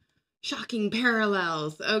 Shocking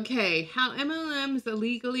parallels. Okay, how MLMs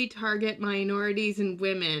illegally target minorities and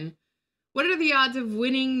women. What are the odds of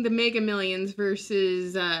winning the Mega Millions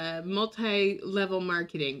versus multi-level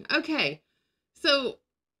marketing? Okay, so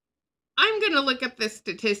I'm going to look up the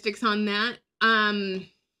statistics on that.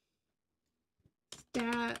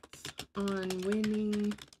 Stats on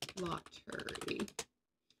winning lottery.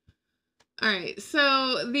 All right,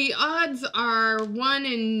 so the odds are 1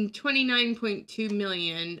 in 29.2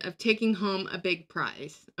 million of taking home a big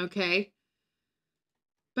prize, okay?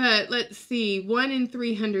 But let's see, 1 in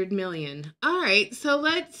 300 million. All right, so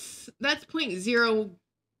that's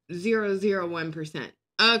 0.0001%.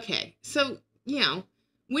 Okay, so,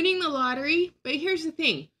 winning the lottery, but here's the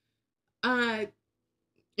thing. And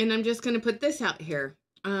I'm just going to put this out here.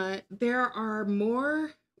 There are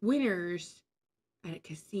more winners at a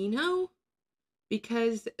casino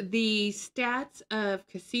because the stats of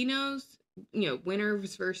casinos,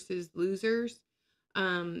 winners versus losers,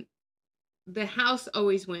 the house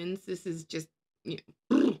always wins. This is just,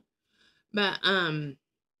 but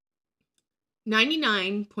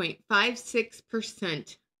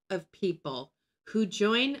 99.56% of people who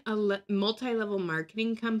join a multi-level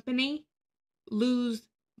marketing company lose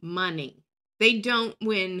money. They don't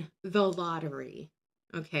win the lottery.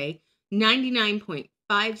 Okay?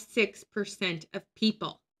 99.56% of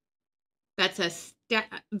people.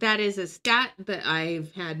 That is a stat that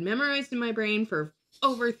I've had memorized in my brain for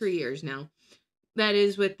over 3 years now. That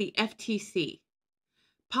is with the FTC.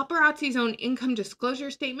 Paparazzi's own income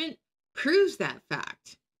disclosure statement proves that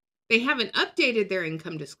fact. They haven't updated their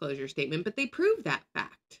income disclosure statement, but they prove that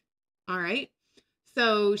fact. All right?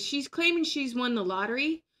 So she's claiming she's won the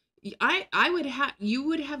lottery. You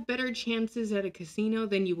would have better chances at a casino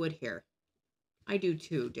than you would here. I do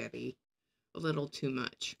too, Debbie. A little too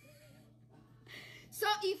much. So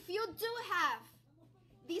if you do have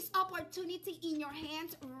this opportunity in your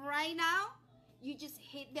hands right now, you just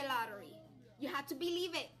hit the lottery. You have to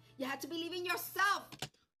believe it. You have to believe in yourself.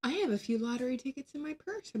 I have a few lottery tickets in my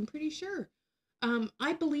purse, I'm pretty sure.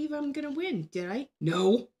 I believe I'm gonna win. Did I?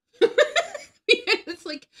 No. It's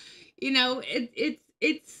like,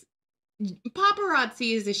 it's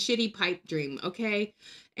paparazzi is a shitty pipe dream, okay?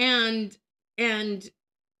 And it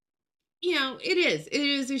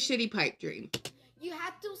is a shitty pipe dream. You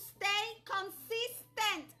have to stay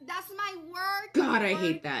consistent. That's my word. God, I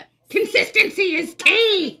hate that. Consistency is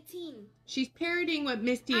key. She's parodying what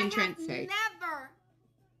Misty and Trent say. Never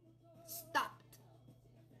stopped.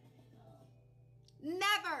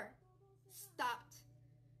 Never stopped.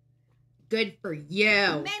 Good for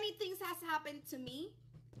you. Many things has happened to me.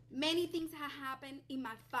 Many things have happened in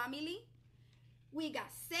my family. We got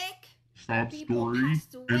sick. People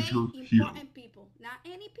passed away. Important people. Not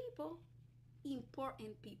any people.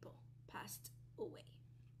 Important people passed away.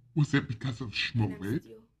 Was it because of and I'm Schmoid?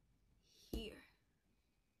 still here.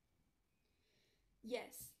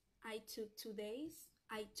 Yes, I took 2 days.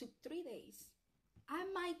 I took 3 days. I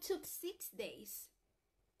might took 6 days.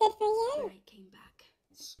 Good for But you. I came back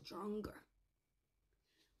stronger.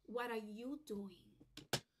 What are you doing?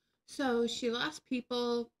 So she lost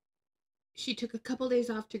people. She took a couple days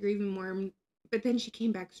off to grieve and mourn, but then she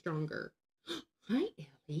came back stronger. Hi,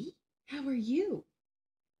 Ellie. How are you?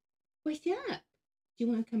 What's up? Do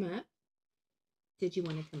you want to come up? Did you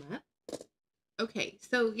want to come up? Okay,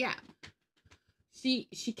 so yeah, she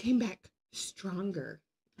came back stronger.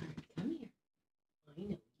 All right, come here. I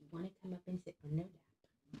know you want to come up and sit on no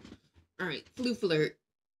lap. All right, floof alert.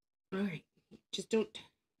 All right, just don't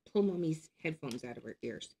pull mommy's headphones out of her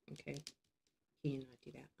ears, okay? Can you not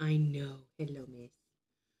do that? I know. Hello, miss.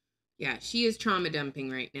 Yeah, she is trauma dumping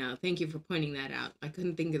right now. Thank you for pointing that out. I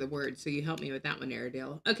couldn't think of the word, so you helped me with that one,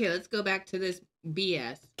 Airedale. Okay, let's go back to this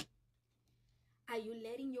BS. Are you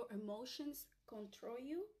letting your emotions control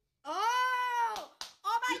you? Oh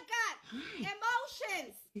my God! Hi.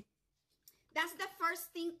 Emotions! That's the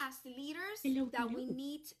first thing as leaders that we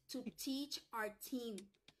need to teach our team.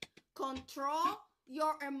 Control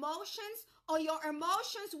your emotions, or your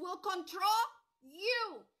emotions will control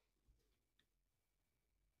you.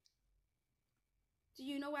 Do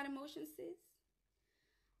you know what emotions is?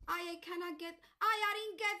 I didn't get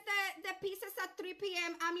the pieces at 3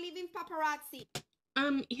 p.m. I'm leaving paparazzi.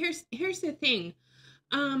 Here's the thing.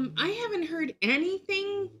 I haven't heard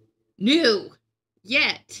anything new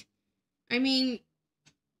yet. I mean,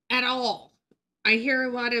 at all. I hear a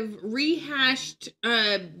lot of rehashed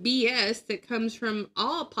BS that comes from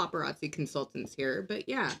all paparazzi consultants here, but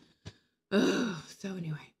yeah. Oh, so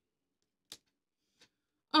anyway.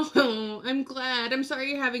 Oh, I'm glad. I'm sorry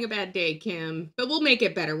you're having a bad day, Kim, but we'll make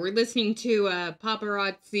it better. We're listening to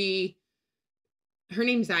paparazzi. Her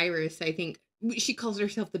name's Iris, I think. She calls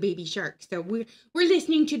herself the baby shark. So we're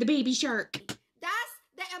listening to the baby shark. That's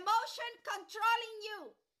the emotion controlling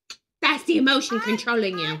you. That's the emotion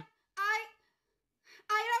controlling you.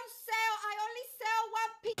 I don't sell. I only sell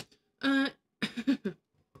one piece.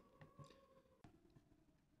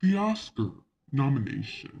 The Oscar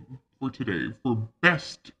nomination for today for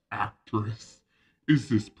Best Actress is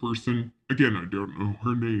this person. Again, I don't know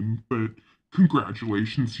her name, but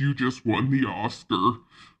congratulations, you just won the Oscar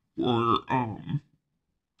for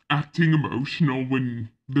acting emotional when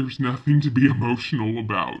there's nothing to be emotional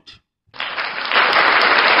about.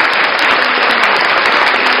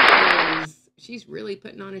 She's really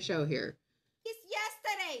putting on a show here. It's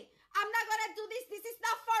yesterday. I'm not gonna do this. This is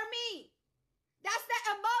not for me. That's the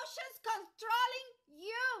emotions controlling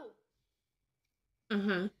you.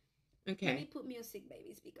 Okay. Let me put music,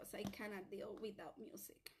 babies, because I cannot deal without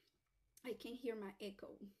music. I can hear my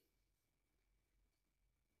echo.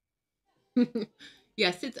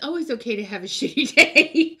 Yes, it's always okay to have a shitty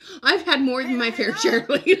day. I've had more than my fair share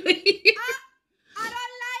lately. I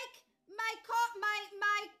don't like my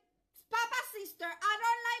papa sister. I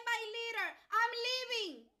don't like my leader. I'm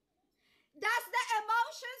leaving. That's the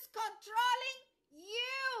emotions controlling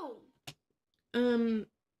you.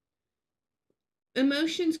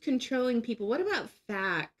 Emotions controlling people. What about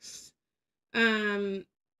facts?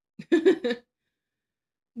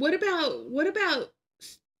 What about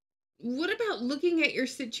looking at your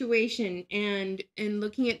situation and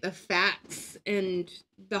looking at the facts and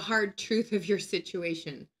the hard truth of your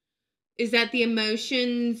situation? Is that the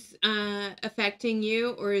emotions affecting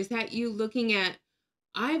you, or is that you looking at,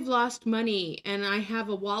 I've lost money and I have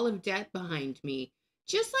a wall of debt behind me,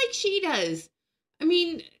 just like she does? I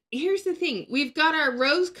mean, here's the thing. We've got our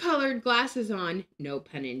rose-colored glasses on, no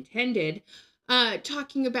pun intended,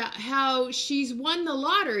 talking about how she's won the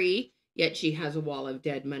lottery, yet she has a wall of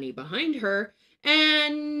dead money behind her,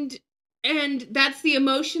 and that's the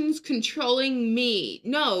emotions controlling me.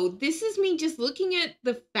 No, this is me just looking at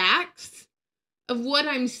the facts of what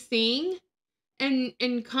I'm seeing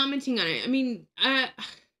and commenting on it. I mean, I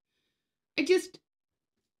just,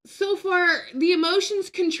 so far, the emotions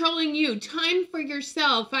controlling you. Time for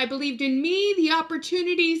yourself. I believed in me, the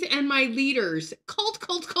opportunities, and my leaders. Cult.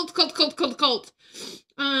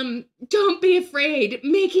 Don't be afraid.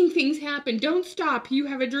 Making things happen. Don't stop. You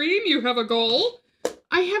have a dream. You have a goal.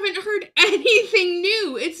 I haven't heard anything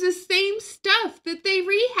new. It's the same stuff that they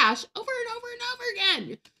rehash over and over and over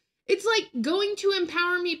again. It's like going to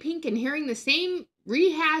Empower Me Pink and hearing the same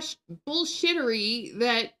rehashed bullshittery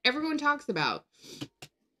that everyone talks about.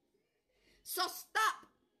 So stop.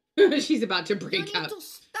 She's about to break up. You need up. to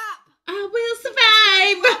stop. I will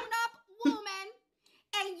survive. You're a grown-up woman,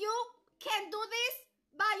 and you can do this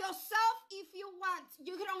by yourself if you want.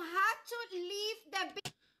 You don't have to leave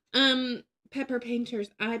the Pepper Painters,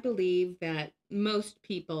 I believe that most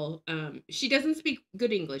people, she doesn't speak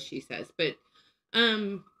good English, she says, but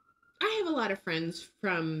I have a lot of friends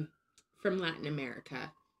from Latin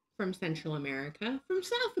America, from Central America, from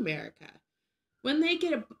South America. When they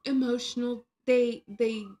get emotional, they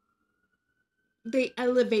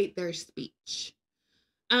elevate their speech.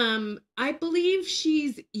 I believe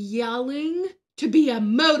she's yelling to be a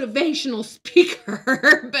motivational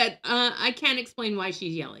speaker, but I can't explain why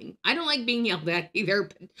she's yelling. I don't like being yelled at either,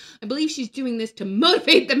 but I believe she's doing this to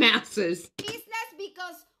motivate the masses. Business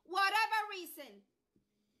because whatever reason.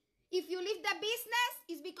 If you leave the business,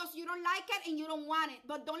 it's because you don't like it and you don't want it.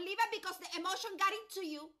 But don't leave it because the emotion got into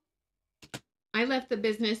you. I left the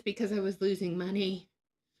business because I was losing money.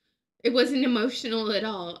 It wasn't emotional at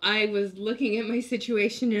all. I was looking at my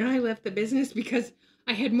situation and I left the business because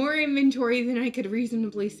I had more inventory than I could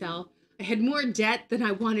reasonably sell. I had more debt than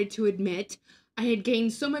I wanted to admit. I had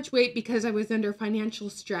gained so much weight because I was under financial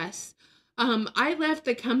stress. I left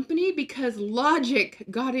the company because logic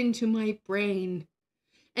got into my brain.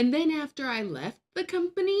 And then after I left the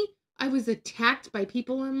company, I was attacked by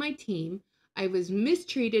people on my team. I was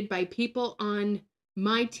mistreated by people on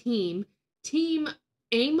my team. Team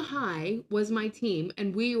Aim High was my team,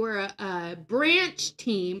 and we were a branch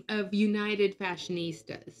team of United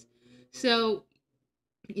Fashionistas. So,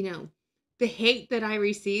 the hate that I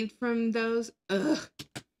received from those, ugh.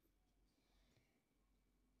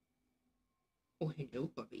 Oh, hello,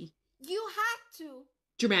 Bubby. You have to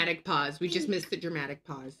Dramatic pause. We just missed the dramatic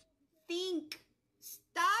pause. think.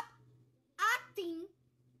 Stop acting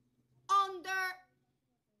under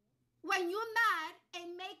when you're mad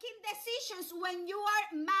and making decisions when you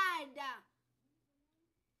are mad.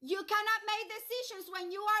 You cannot make decisions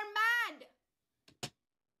when you are mad.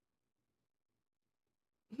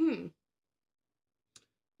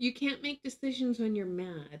 You can't make decisions when you're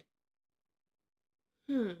mad.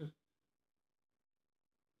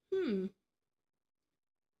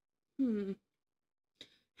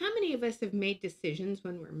 How many of us have made decisions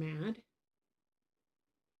when we're mad?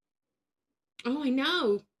 Oh, I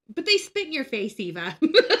know. But they spit in your face, Eva.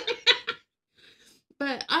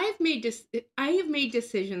 But I have made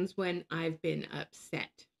decisions when I've been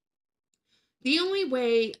upset. The only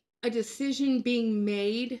way a decision being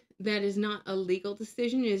made that is not a legal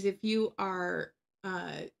decision is if you are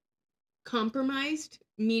compromised,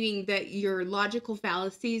 meaning that your logical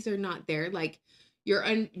fallacies are not there, like you're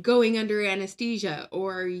going under anesthesia,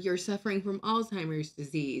 or you're suffering from Alzheimer's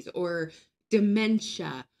disease or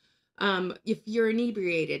dementia. If you're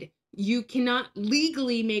inebriated, you cannot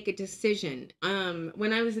legally make a decision.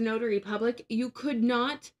 When I was a notary public, you could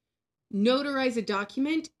not notarize a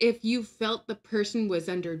document if you felt the person was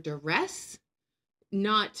under duress,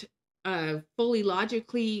 not fully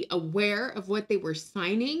logically aware of what they were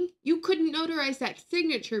signing. You couldn't notarize that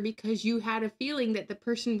signature because you had a feeling that the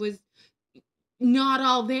person was not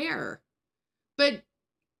all there. But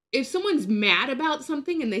if someone's mad about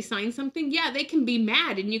something and they sign something, yeah, they can be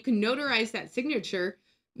mad and you can notarize that signature.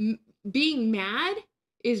 Being mad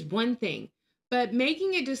is one thing, but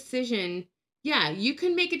making a decision, yeah, you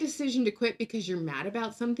can make a decision to quit because you're mad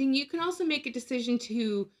about something. You can also make a decision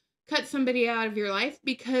to cut somebody out of your life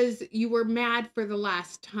because you were mad for the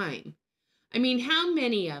last time. I mean, how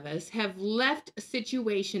many of us have left a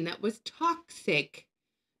situation that was toxic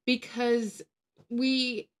because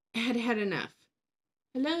we had had enough?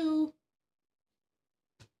 Hello?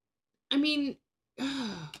 I mean,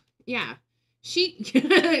 yeah. She,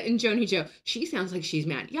 and Joni Joe, she sounds like she's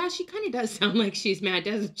mad. Yeah, she kind of does sound like she's mad,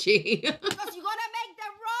 doesn't she? Because you're going to make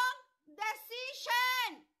the wrong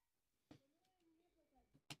decision.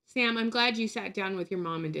 Sam, I'm glad you sat down with your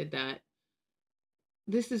mom and did that.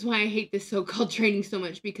 This is why I hate this so-called training so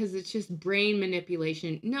much, because it's just brain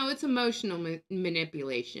manipulation. No, it's emotional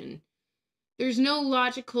manipulation. There's no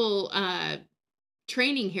logical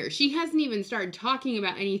training here. She hasn't even started talking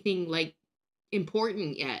about anything like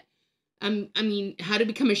important yet. I mean, how to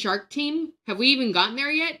become a shark team? Have we even gotten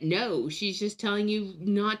there yet? No, she's just telling you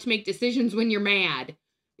not to make decisions when you're mad.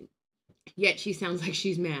 Yet she sounds like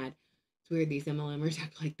she's mad. It's weird, these MLMers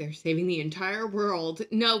act like they're saving the entire world.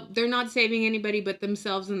 No, they're not saving anybody but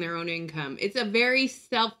themselves and their own income. It's a very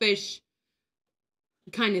selfish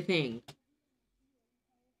kind of thing.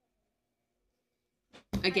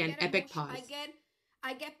 Again, epic pause.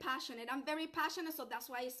 I get passionate. I'm very passionate, so that's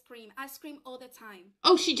why I scream. I scream all the time.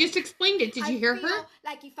 Oh, she just explained it. Did you hear her?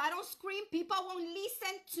 Like if I don't scream, people won't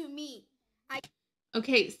listen to me.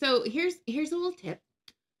 Okay, so here's a little tip.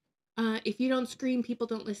 If you don't scream, people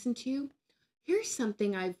don't listen to you. Here's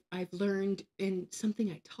something I've learned and something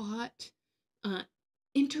I taught.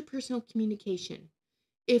 Interpersonal communication.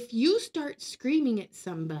 if you start screaming at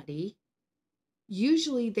somebody,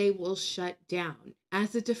 usually they will shut down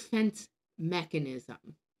as a defense mechanism.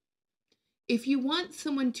 If you want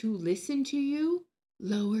someone to listen to you,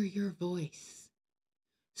 lower your voice.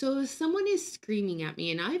 So if someone is screaming at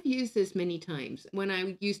me, and I've used this many times when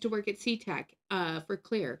I used to work at SeaTac for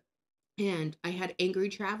Clear, and I had angry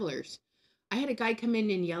travelers. I had a guy come in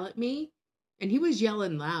and yell at me, and he was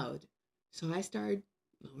yelling loud. So I started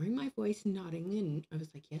lowering my voice and nodding, and I was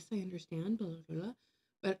like, yes, I understand, blah, blah, blah.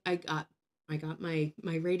 But I got my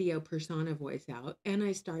radio persona voice out, and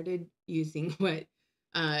I started using what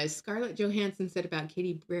Scarlett Johansson said about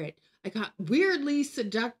Katie Britt. I got weirdly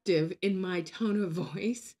seductive in my tone of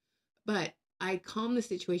voice, but I calmed the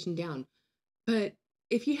situation down. But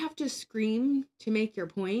if you have to scream to make your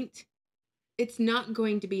point, it's not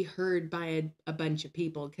going to be heard by a bunch of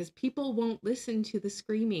people because people won't listen to the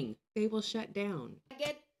screaming. They will shut down. I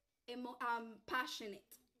get passionate.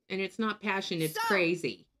 And it's not passion, it's So,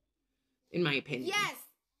 crazy, in my opinion. Yes.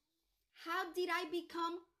 How did I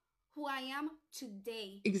become who I am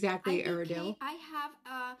today? Exactly, Aradale.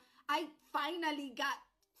 I finally got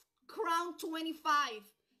crown 25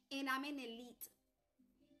 and I'm an elite.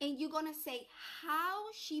 And you're gonna say how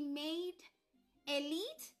she made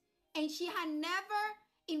elite, and she had never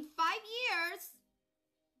in 5 years.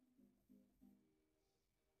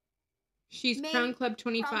 She's Crown Club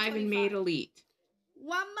 25 and made elite. 1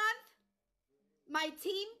 month, my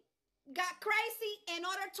team got crazy and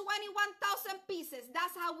ordered 21,000 pieces.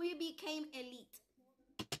 That's how we became elite.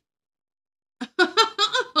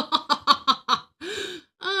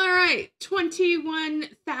 All right,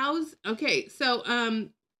 21,000. Okay, so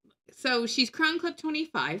she's Crown Club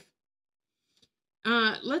 25.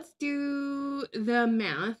 Let's do the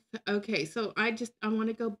math. Okay, so I want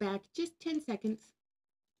to go back just 10 seconds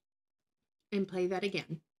and play that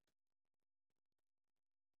again.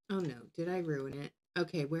 Oh no, did I ruin it?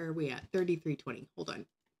 Okay, where are we at? 3320. Hold on.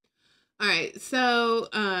 All right, so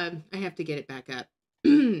I have to get it back up.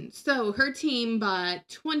 So her team bought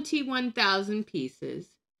 21,000 pieces.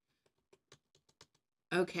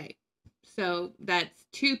 Okay, so that's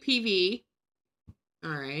 2 PV.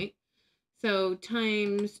 All right. So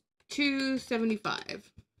times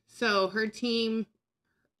 275. So her team,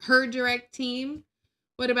 her direct team,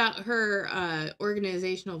 what about her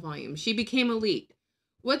organizational volume? She became elite.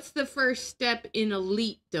 What's the first step in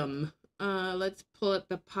elitedom? Let's pull up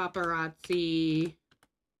the paparazzi.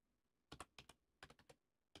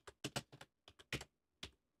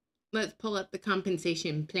 Let's pull up the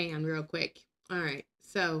compensation plan real quick. All right.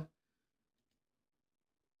 So,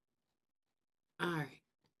 all right.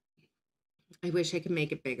 I wish I could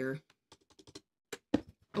make it bigger.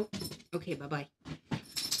 Oh, okay. Bye-bye.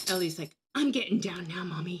 Ellie's like, I'm getting down now,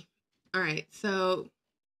 mommy. All right. So,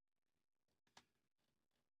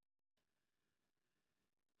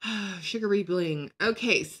 sugary bling.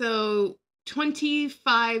 Okay. So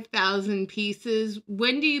 25,000 pieces.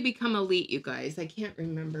 When do you become elite, you guys? I can't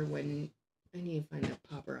remember when. I need to find a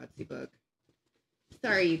paparazzi book.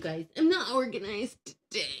 Sorry, you guys. I'm not organized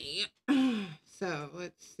today. So,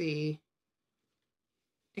 let's see.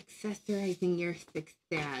 Accessorizing your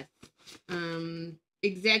success.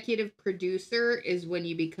 Executive producer is when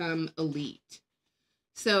you become elite.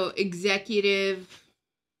 So, executive,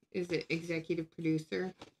 is it executive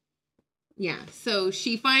producer? Yeah, so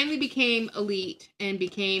she finally became elite and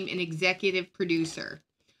became an executive producer.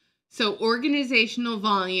 So, organizational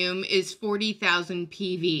volume is 40,000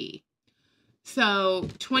 PV. So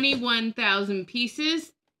 21,000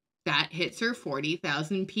 pieces, that hits her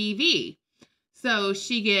 40,000 PV. So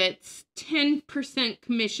she gets 10%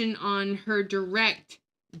 commission on her direct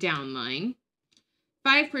downline,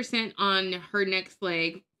 5% on her next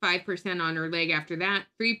leg, 5% on her leg after that,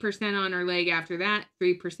 3% on her leg after that,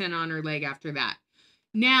 3% on her leg after that.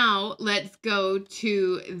 Now let's go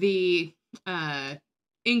to the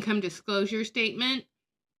income disclosure statement.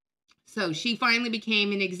 So she finally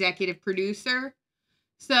became an executive producer.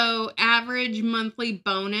 So average monthly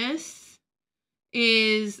bonus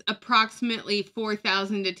is approximately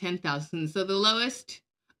 4,000 to 10,000. So the lowest,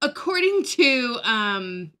 according to,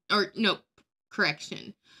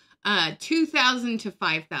 $2,000 to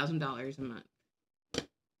 $5,000 a month.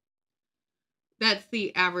 That's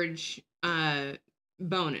the average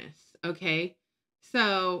bonus. Okay.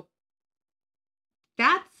 So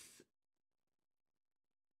that's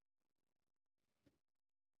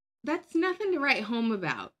nothing to write home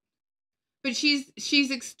about. But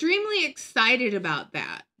she's extremely excited about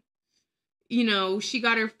that. You know, she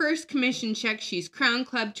got her first commission check. She's Crown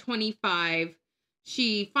Club 25.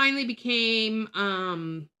 She finally became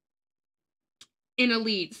in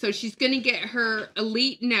Elite. So she's going to get her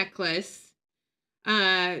Elite necklace.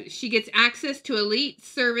 She gets access to Elite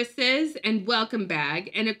services and welcome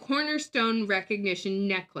bag and a Cornerstone recognition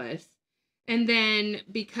necklace. And then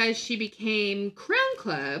because she became Crown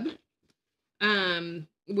Club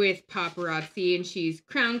with paparazzi and she's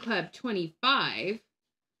Crown Club 25,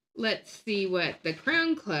 let's see what the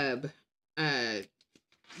Crown Club,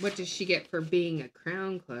 what does she get for being a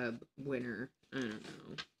Crown Club winner? I don't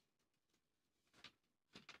know.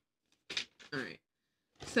 All right.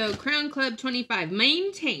 So Crown Club 25,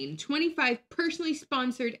 maintain 25 personally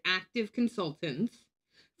sponsored active consultants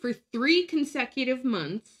for 3 consecutive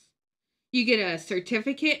months. You get a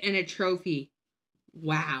certificate and a trophy.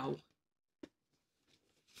 Wow.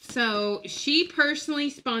 So she personally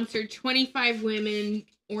sponsored 25 women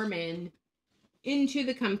or men into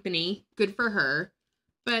the company. Good for her.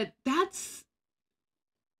 But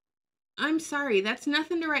I'm sorry, that's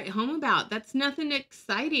nothing to write home about. That's nothing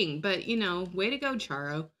exciting. But, you know, way to go,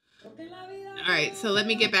 Charo. All right, so let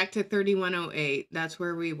me get back to 3108. That's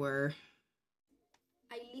where we were.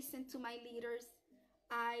 I listen to my leaders.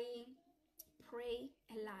 I pray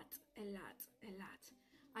a lot.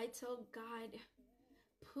 I tell God,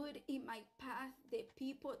 put in my path the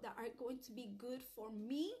people that are going to be good for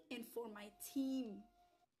me and for my team.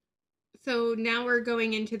 So now we're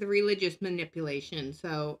going into the religious manipulation.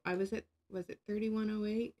 So was it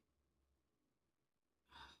 3108?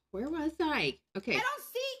 Where was I? Okay. I don't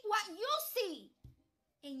see what you see.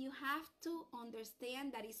 And you have to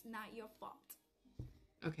understand that it's not your fault.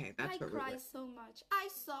 Okay, that's I where we were. cry so much. I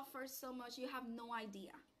suffer so much. You have no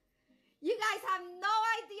idea. You guys have no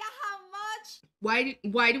idea how much.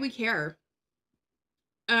 Why do we care?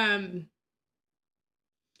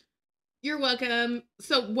 You're welcome.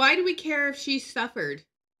 So why do we care if she suffered?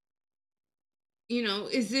 You know,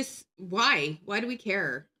 is this why? Why do we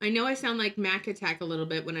care? I know I sound like Mac Attack a little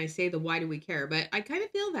bit when I say the why do we care, but I kind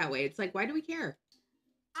of feel that way. It's like, why do we care?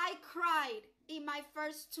 I cried in my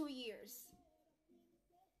first 2 years.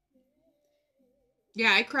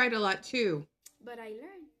 Yeah, I cried a lot too. But I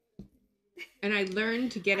learned. And I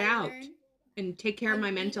learned to get out and take care of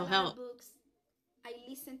my mental health. Books. I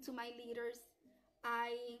listened to my leaders.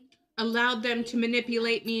 I allowed them to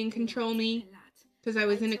manipulate me and control me because I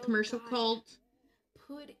was in a commercial cult.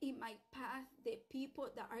 Put in my path the people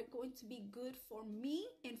that are going to be good for me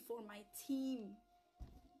and for my team.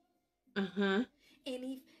 Uh-huh.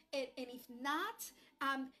 And if not,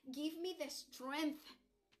 give me the strength.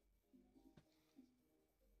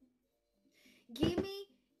 Give me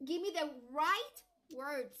the right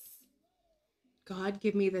words. God,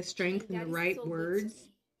 give me the strength and the right words.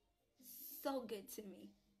 So good to me.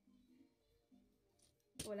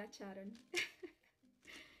 Hola, Sharon.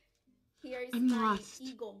 Here is my lost.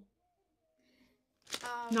 ego.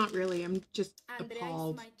 Not really. I'm just Andrea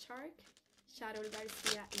appalled. Is my shark. Sharon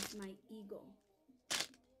Garcia is my ego.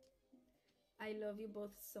 I love you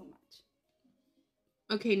both so much.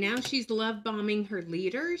 Okay, now she's love bombing her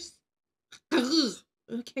leaders.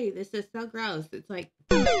 Okay, this is so gross. It's like,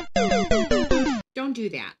 don't do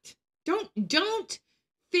that. Don't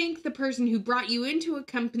think the person who brought you into a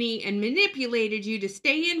company and manipulated you to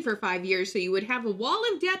stay in for 5 years so you would have a wall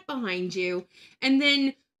of debt behind you, and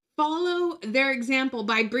then follow their example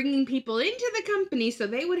by bringing people into the company so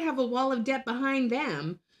they would have a wall of debt behind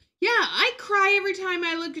them. Yeah, I cry every time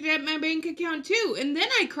I looked at my bank account too. And then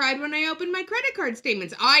I cried when I opened my credit card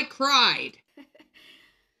statements. I cried.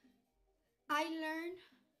 I learned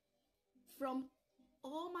from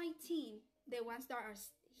all my team, the ones that are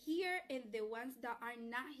here and the ones that are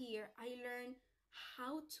not here. I learned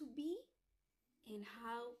how to be and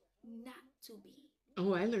how not to be.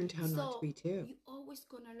 Oh, I learned how not to be too. You're always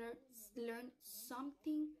gonna learn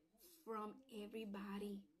something from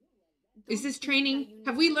everybody. Is this training?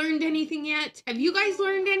 Have we learned anything yet? Have you guys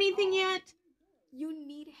learned anything yet? You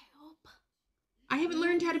need help. I haven't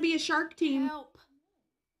learned how to be a shark team. Help.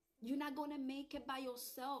 You're not gonna make it by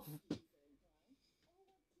yourself.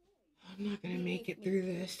 I'm not gonna make it through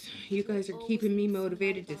this. You guys are keeping me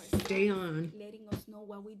motivated to stay on. Letting us know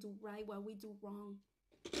what we do right, what we do wrong.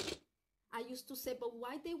 I used to say, but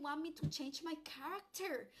why they want me to change my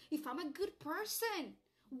character? If I'm a good person,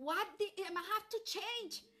 what am I have to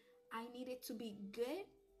change? I needed to be good,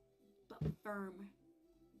 but firm.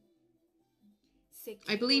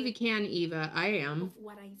 Secure. I believe you can, Eva. I am.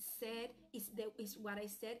 What I said is what I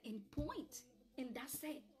said in point, and that's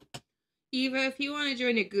it. Eva, if you want to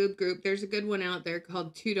join a good group, there's a good one out there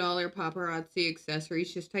called $2 Paparazzi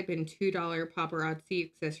Accessories. Just type in $2 Paparazzi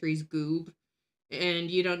Accessories Goob. And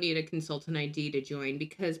you don't need a consultant ID to join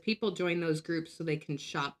because people join those groups so they can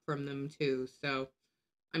shop from them too. So,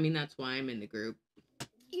 I mean, that's why I'm in the group.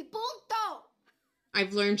 Y punto.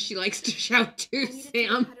 I've learned she likes to shout too, I needed to learn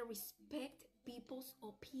Sam. how to respect people's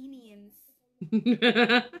opinions.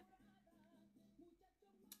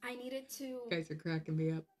 I needed to You guys are cracking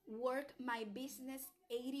me up. work my business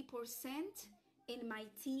 80% and my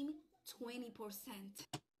team 20%.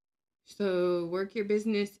 So work your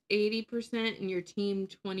business 80% and your team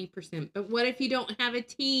 20%. But what if you don't have a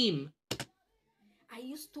team? I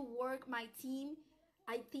used to work my team,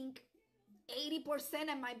 I think 80%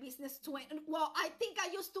 and my business 20. Well, I think I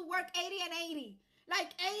used to work 80 and 80.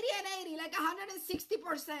 Like 80 and 80, like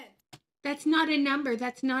 160%. That's not a number.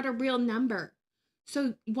 That's not a real number.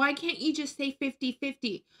 So why can't you just say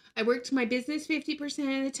 50-50? I worked my business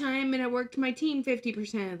 50% of the time and I worked my team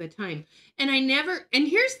 50% of the time. And I never, and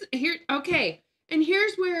okay. And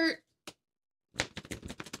here's where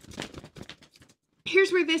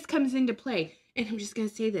this comes into play. And I'm just going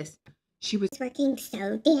to say this. She was working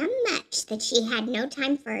so damn much that she had no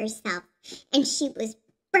time for herself, and she was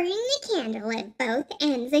burning the candle at both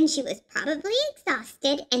ends, and she was probably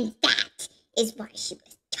exhausted, and that is why she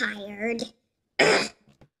was tired.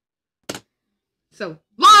 So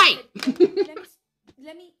lie.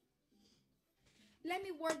 let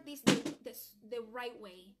me work this the right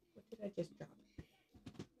way. What did I just drop?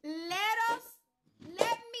 Let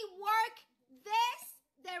me work this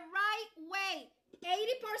the right way. 80%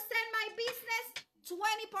 my business,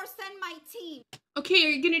 20% my team. Okay, are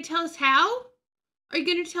you going to tell us how? Are you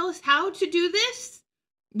going to tell us how to do this?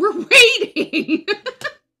 We're waiting.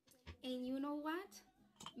 And you know what?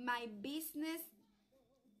 My business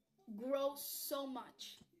grows so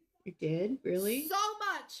much. You did? Really? So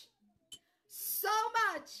much. So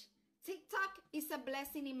much. TikTok is a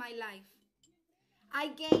blessing in my life. I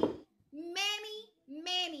gain many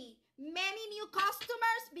new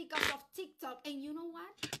customers because of TikTok. And you know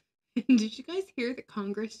what? Did you guys hear that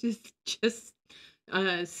Congress just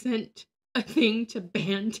sent a thing to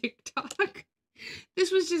ban TikTok?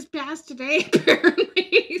 This was just passed today,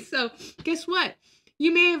 apparently. So guess what?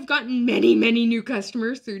 You may have gotten many new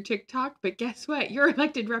customers through TikTok, but guess what? Your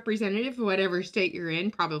elected representative, whatever state you're in,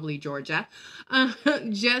 probably Georgia,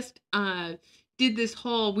 just did this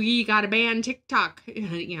whole "we gotta ban TikTok,"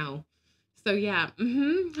 So yeah,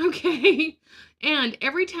 okay. And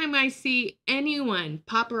every time I see anyone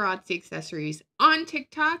paparazzi accessories on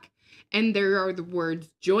TikTok, and there are the words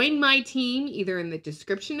 "join my team" either in the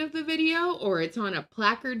description of the video, or it's on a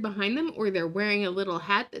placard behind them, or they're wearing a little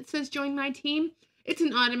hat that says "join my team," it's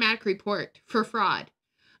an automatic report for fraud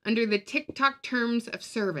under the TikTok terms of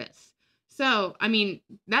service. So, I mean,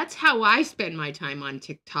 that's how I spend my time on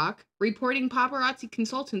TikTok, reporting paparazzi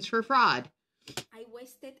consultants for fraud. I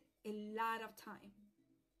wasted a lot of time.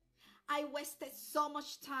 I wasted so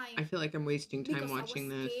much time. I feel like I'm wasting time watching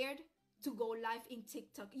this. I was scared to go live in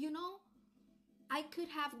TikTok. You know, I could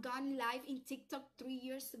have gone live in TikTok 3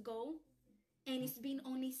 years ago, and it's been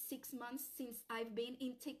only 6 months since I've been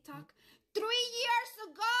in TikTok. 3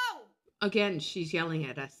 years ago! Again, she's yelling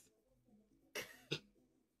at us.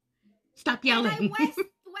 Stop yelling. And I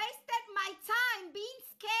wasted my time being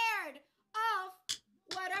scared of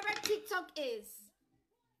whatever TikTok is.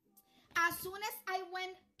 As soon as I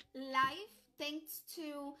went live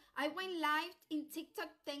in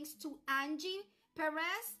TikTok thanks to Angie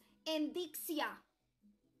Perez and Dixia.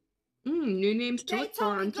 New names to look for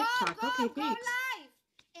on TikTok. Go Okay, thanks. live.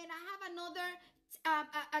 And I have another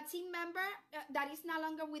a team member that is no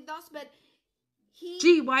longer with us, but he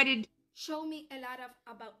showed me a lot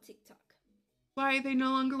about TikTok. Why are they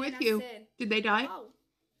no longer with you? Said, did they die?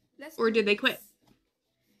 Let's or did they quit?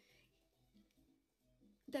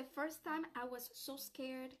 The first time I was so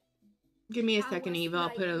scared. Give me a second, Eva. I'll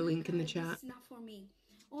put a link in the chat. It's not for me.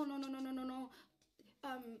 Oh no. Oh no.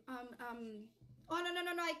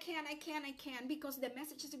 I can't because the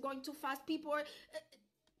messages are going too fast. People are,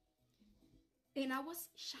 and I was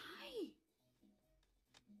shy.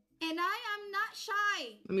 And I am not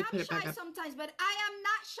shy. Let me put it back up. Sometimes, but I am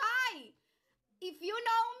not shy. If you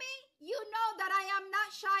know me, you know that I am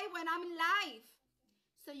not shy when I'm live.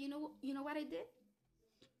 So you know what I did?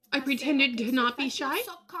 I pretended to not be shy. I feel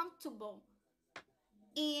so comfortable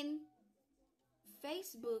in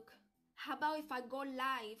Facebook. How about if I go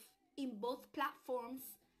live in both platforms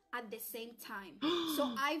at the same time? So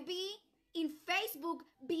I be in Facebook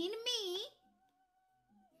being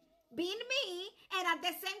me, and at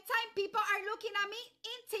the same time people are looking at me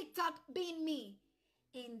in TikTok being me.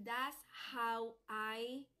 And that's how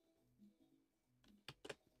I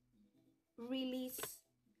release,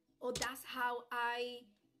 or that's how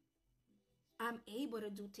I'm able to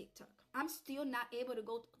do TikTok. I'm still not able to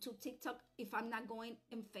go to TikTok if I'm not going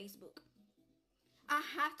in Facebook. I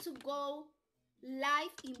have to go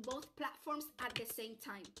live in both platforms at the same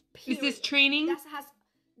time. Is this Period. training?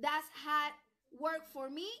 That's how worked for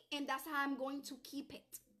me, and that's how I'm going to keep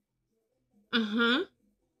it. Uh-huh.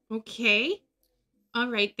 Okay. All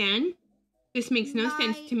right then. This makes no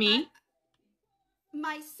sense to me.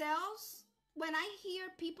 Myself, when I hear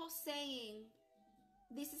people saying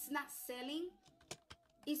this is not selling,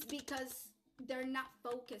 it's because they're not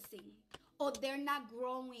focusing or they're not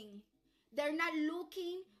growing. They're not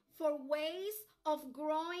looking for ways of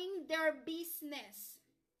growing their business.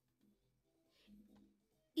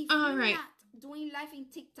 If All you're right. not doing live in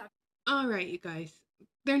TikTok. All right, you guys.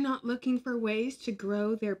 They're not looking for ways to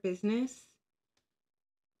grow their business.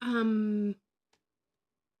 I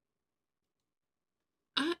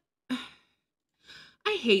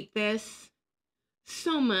hate this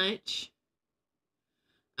so much.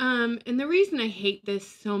 And the reason I hate this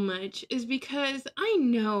so much is because I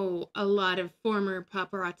know a lot of former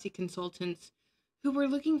paparazzi consultants who were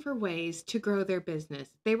looking for ways to grow their business.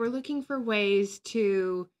 They were looking for ways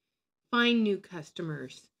to find new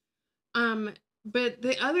customers. But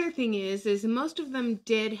the other thing is most of them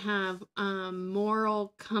did have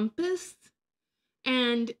moral compass,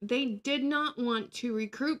 and they did not want to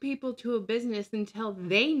recruit people to a business until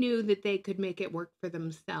they knew that they could make it work for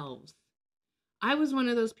themselves. I was one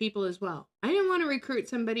of those people as well. I didn't want to recruit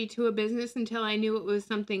somebody to a business until I knew it was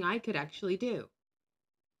something I could actually do.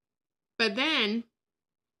 But then,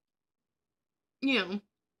 you know,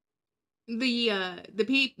 the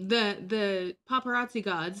paparazzi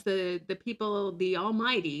gods, the people, the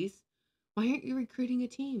almighties, why aren't you recruiting a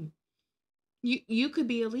team? You could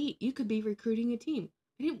be elite. You could be recruiting a team.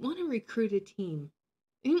 I didn't want to recruit a team.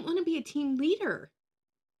 I didn't want to be a team leader.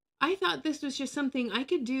 I thought this was just something I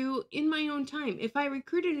could do in my own time. If I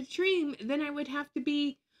recruited a team, then I would have to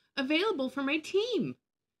be available for my team.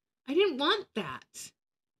 I didn't want that.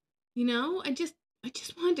 You know, I just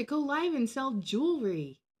wanted to go live and sell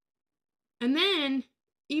jewelry. And then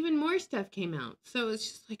even more stuff came out. So it's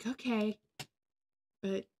just like, okay.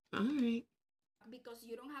 But all right. Because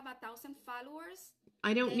you don't have 1,000 followers.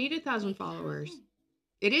 I don't need 1,000 followers.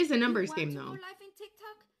 It is a numbers game, though. You want to go live in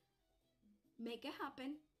TikTok? Make it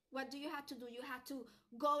happen. What do you have to do? You have to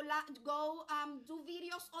go do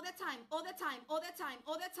videos all the time.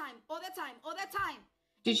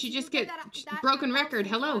 Did she just get broken record?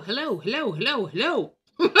 Hello.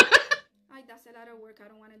 That's a lot of work. I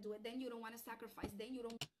don't want to do it. Then you don't want to sacrifice.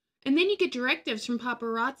 And then you get directives from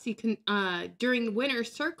paparazzi during the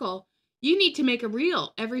winner's circle. You need to make a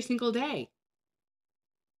reel every single day.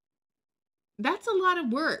 That's a lot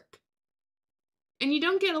of work. And you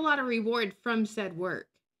don't get a lot of reward from said work.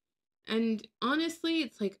 And honestly,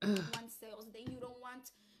 it's like, ugh. Sales, then you don't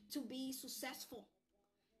want to be successful.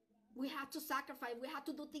 We have to sacrifice. We have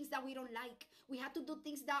to do things that we don't like. We have to do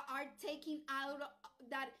things that are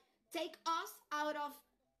that take us out of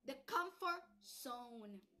the comfort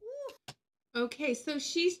zone. Woo. Okay, so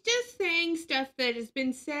she's just saying stuff that has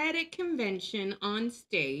been said at convention on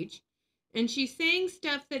stage. And she's saying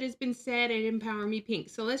stuff that has been said at Empower Me Pink.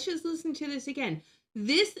 So let's just listen to this again.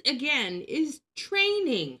 This, again, is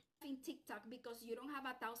training. In TikTok, because you don't have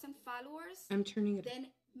 1,000 followers. I'm turning it. Then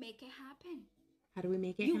make it happen. How do we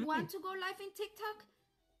make it happen? You want to go live in TikTok?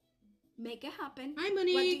 Make it happen. Hi,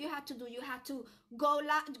 Monique. What do you have to do? You have to go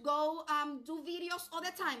do videos all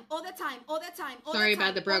the time. Sorry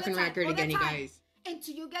about the broken record again, you guys.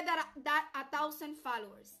 Until you get that 1,000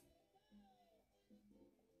 followers.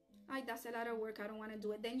 That's a lot of work. I don't want to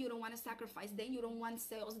do it. Then you don't want to sacrifice. Then you don't want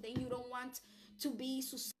sales. Then you don't want to be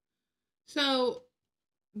so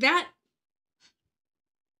that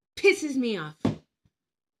pisses me off.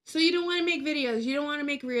 So you don't want to make videos. You don't want to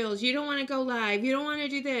make reels. You don't want to go live. You don't want to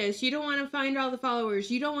do this. You don't want to find all the followers.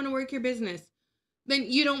 You don't want to work your business. Then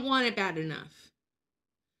you don't want it bad enough.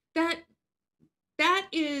 That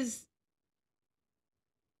is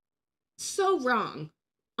so wrong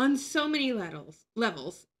on so many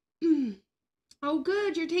levels. Oh,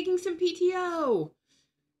 good. You're taking some PTO.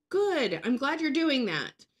 Good. I'm glad you're doing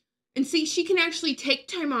that. And see, she can actually take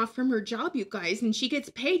time off from her job, you guys, and she gets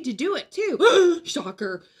paid to do it too.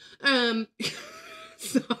 Shocker.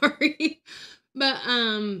 Sorry. But,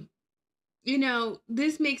 you know,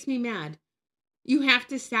 this makes me mad. You have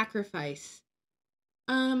to sacrifice.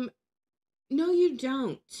 No, you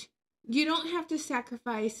don't. You don't have to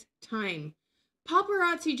sacrifice time.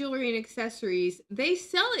 Paparazzi jewelry and accessories, they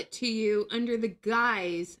sell it to you under the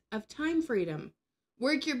guise of time freedom.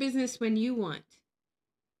 Work your business when you want.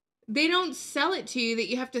 They don't sell it to you that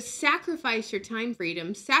you have to sacrifice your time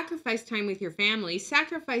freedom, sacrifice time with your family,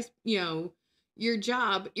 sacrifice, you know, your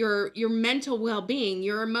job, your mental well-being,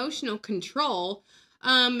 your emotional control.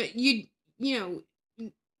 You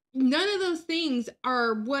none of those things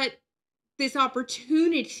are what this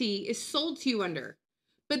opportunity is sold to you under.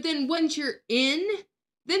 But then once you're in,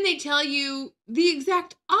 then they tell you the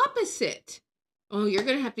exact opposite. Oh, you're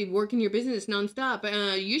going to have to be working your business nonstop.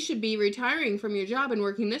 You should be retiring from your job and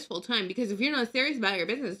working this full time, because if you're not serious about your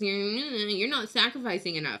business, you're not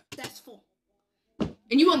sacrificing enough. Successful.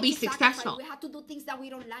 And you won't be successful. We have to do things that we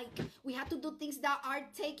don't like. We have to do things that are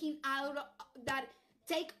that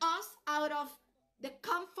take us out of the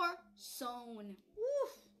comfort zone.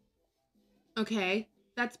 Woof. Okay,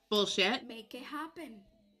 that's bullshit. Make it happen.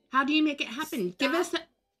 How do you make it happen? Give us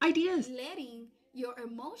ideas. Letting your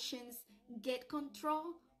emotions get control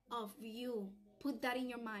of you. Put that in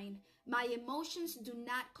your mind. My emotions do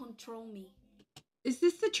not control me. Is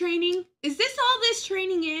this the training? Is this all this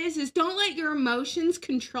training is don't let your emotions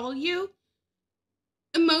control you?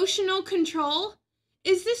 Emotional control?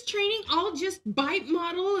 Is this training all just bite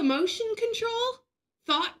model emotion control?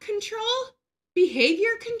 Thought control?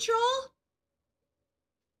 Behavior control?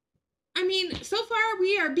 I mean, so far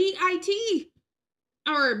we are BIT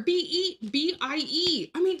or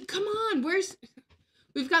BIE. I mean, come on,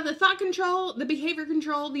 we've got the thought control, the behavior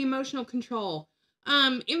control, the emotional control,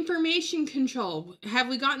 information control. Have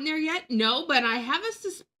we gotten there yet? No, but I have a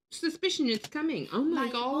suspicion it's coming. Oh my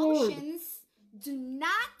God. Emotions do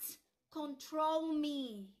not control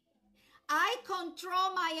me. I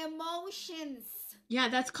control my emotions. Yeah,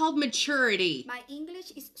 that's called maturity. My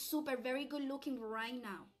English is super, very good looking right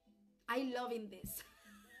now. I loving this.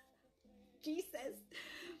 Jesus.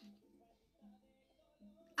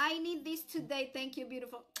 I need this today. Thank you,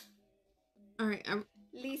 beautiful. All right.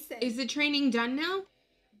 Listen. Is the training done now?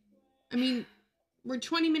 I mean, we're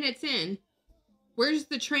 20 minutes in. Where's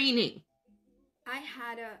the training? I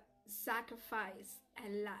had to sacrifice a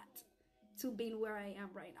lot to be where I am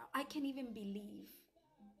right now. I can't even believe.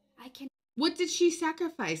 What did she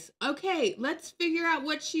sacrifice? Okay, let's figure out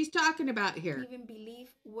what she's talking about here. I can't even believe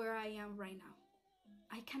where I am right now.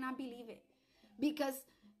 I cannot believe it. Because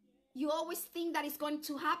you always think that it's going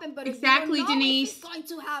to happen, but exactly, you don't know Denise. if it's going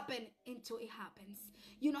to happen until it happens.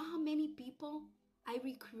 You know how many people I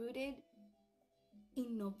recruited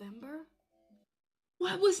in November?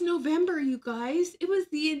 What was November, you guys? It was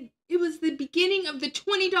the beginning of the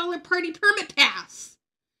 $20 party permit pass.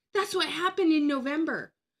 That's what happened in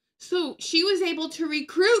November. So she was able to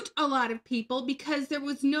recruit a lot of people because there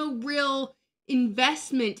was no real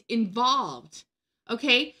investment involved.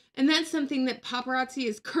 Okay? And that's something that paparazzi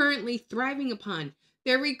is currently thriving upon.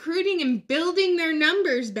 They're recruiting and building their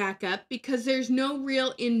numbers back up because there's no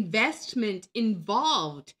real investment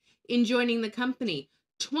involved in joining the company.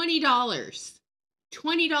 $20.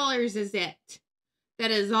 $20 is it.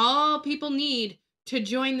 That is all people need to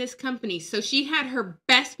join this company. So she had her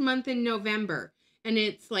best month in November, and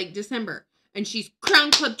it's like December, and she's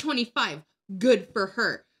Crown Club 25. Good for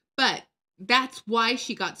her. But that's why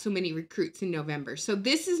she got so many recruits in November. So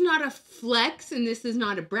this is not a flex, and this is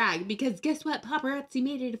not a brag, because guess what? Paparazzi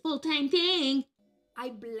made it a full-time thing. I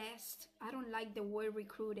blessed. I don't like the word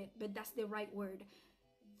recruited, but that's the right word.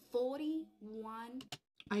 41.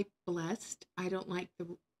 I blessed. I don't like the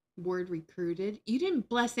word recruited. You didn't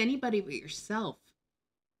bless anybody but yourself.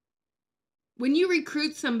 When you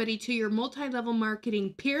recruit somebody to your multi-level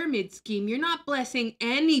marketing pyramid scheme, you're not blessing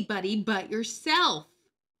anybody but yourself.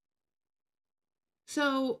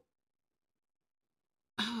 So,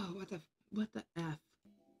 oh, what the F?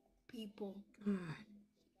 People. God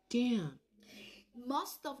damn.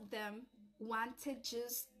 Most of them wanted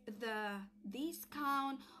just the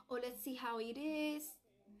discount, or let's see how it is.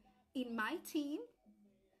 In my team,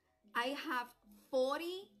 I have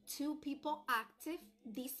 42 people active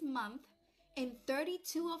this month, and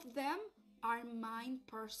 32 of them are mine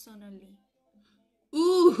personally.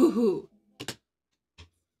 Ooh,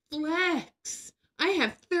 flex. I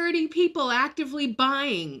have 30 people actively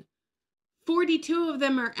buying. 42 of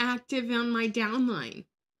them are active on my downline.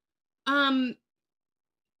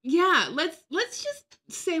 Yeah, let's just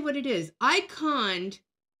say what it is. I conned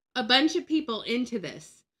a bunch of people into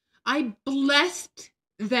this. I blessed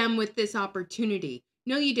them with this opportunity.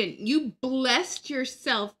 No, you didn't. You blessed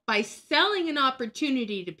yourself by selling an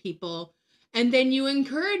opportunity to people, and then you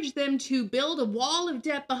encouraged them to build a wall of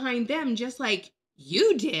debt behind them, just like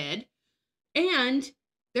you did. And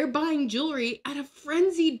they're buying jewelry at a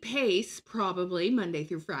frenzied pace, probably Monday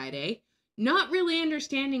through Friday, not really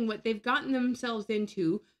understanding what they've gotten themselves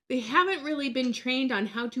into. They haven't really been trained on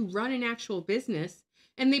how to run an actual business,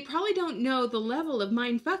 and they probably don't know the level of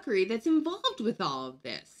mindfuckery that's involved with all of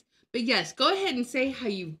this. But yes, go ahead and say how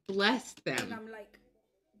you blessed them. And I'm like,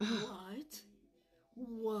 what?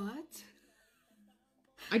 What?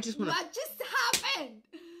 I just want to. What just happened?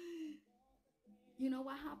 You know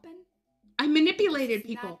what happened? I manipulated It's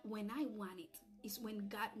people. not when I want it. It's when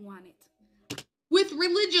God want it. With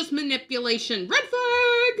religious manipulation. Red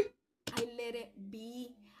flag! I let it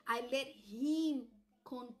be. I let him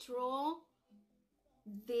control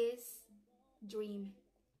this dream.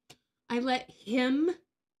 I let him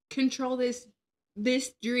control this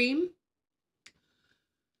dream.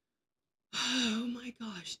 Oh my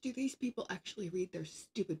gosh. Do these people actually read their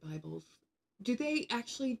stupid Bibles? Do they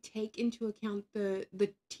actually take into account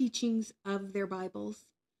the teachings of their Bibles?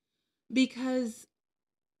 Because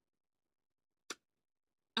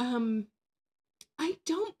I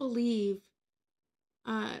don't believe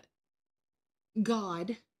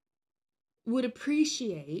God would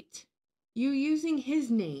appreciate you using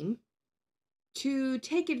his name to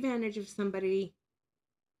take advantage of somebody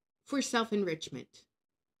for self-enrichment.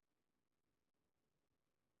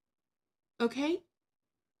 Okay?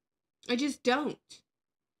 I just don't.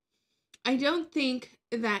 I don't think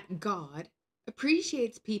that God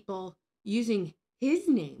appreciates people using his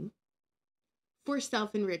name for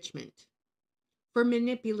self-enrichment, for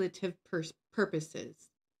manipulative purposes.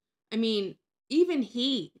 I mean, even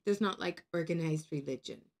he does not like organized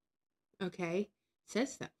religion. Okay?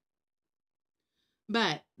 Says so.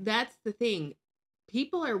 But that's the thing.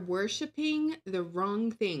 People are worshiping the wrong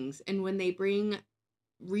things. And when they bring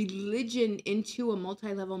religion into a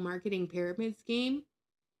multi-level marketing pyramid scheme,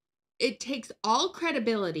 it takes all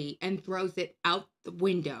credibility and throws it out the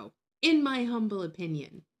window, in my humble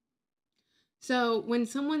opinion. So when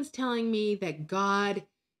someone's telling me that God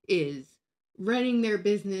is running their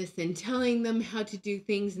business and telling them how to do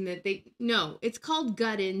things and that no, it's called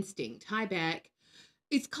gut instinct. Hi, Beck.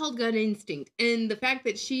 It's called gut instinct. And the fact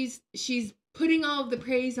that she's putting all of the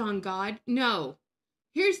praise on God, no.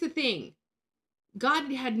 Here's the thing.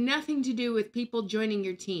 God had nothing to do with people joining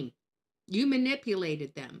your team. You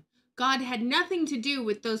manipulated them. God had nothing to do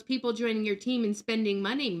with those people joining your team and spending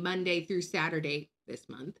money Monday through Saturday this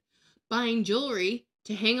month, buying jewelry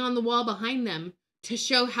to hang on the wall behind them to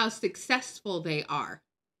show how successful they are.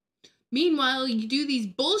 Meanwhile, you do these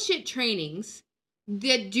bullshit trainings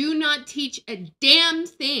that do not teach a damn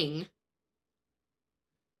thing.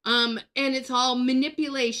 And it's all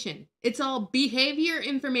manipulation. It's all behavior,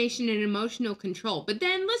 information, and emotional control. But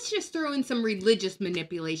then let's just throw in some religious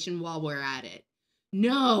manipulation while we're at it.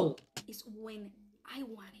 No. It's when I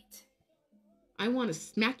want it. I want to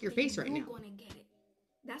smack your face right now. You're gonna get it.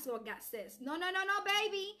 That's what God says. No,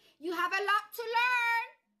 baby. You have a lot to learn.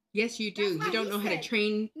 Yes, you do. You don't know how to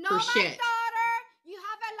train no, for my shit. daughter, you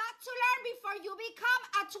have a lot to learn before you become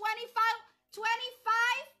a 25.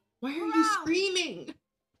 Why are you screaming?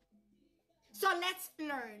 So let's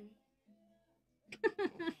learn.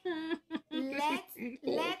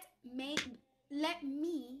 let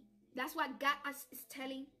me. That's what God is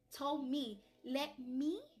told me. Let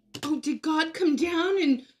me. Oh, did God come down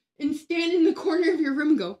and stand in the corner of your room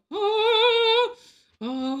and go, oh,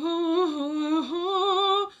 oh,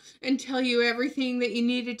 oh, and tell you everything that you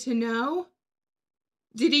needed to know?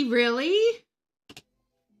 Did he really?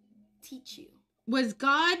 Teach you. Was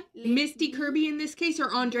God Misty Kirby in this case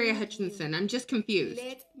or Andrea Hutchinson? I'm just confused.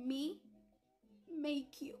 Let me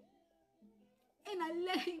make you. And I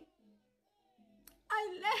let him.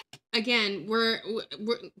 Again, we're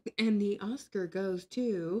and the Oscar goes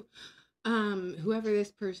to whoever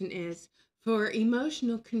this person is for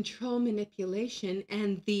emotional control manipulation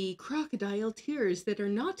and the crocodile tears that are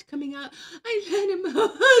not coming out. I let him.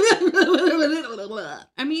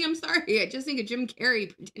 I mean, I'm sorry. I just think of Jim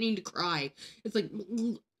Carrey pretending to cry. It's like,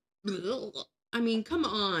 I mean, come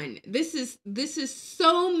on. This is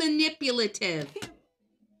so manipulative.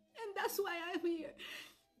 And that's why I'm here.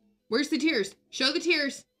 Where's the tears? Show the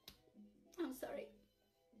tears. I'm sorry.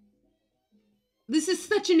 This is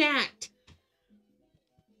such an act.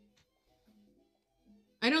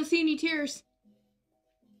 I don't see any tears.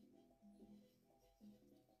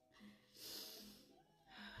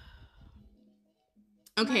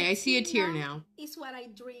 Okay, I see a tear now. It's what I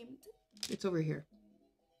dreamed. It's over here.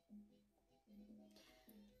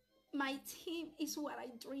 My team is what I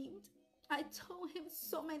dreamed. I told him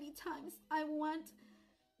so many times, I want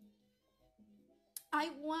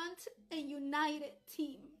a united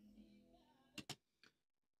team.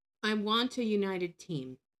 I want a united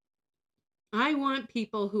team. I want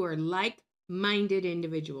people who are like-minded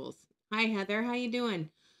individuals. Hi, Heather. How you doing?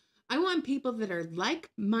 I want people that are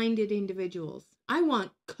like-minded individuals. I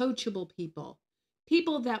want coachable people.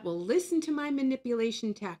 People that will listen to my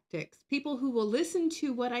manipulation tactics. People who will listen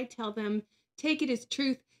to what I tell them, take it as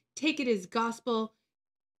truth, take it as gospel,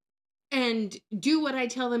 and do what I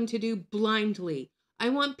tell them to do blindly. I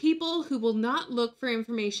want people who will not look for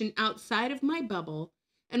information outside of my bubble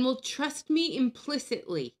and will trust me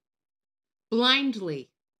implicitly, blindly,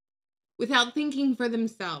 without thinking for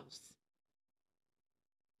themselves.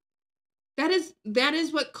 That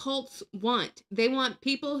is what cults want. They want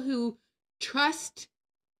people who trust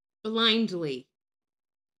blindly.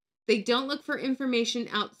 They don't look for information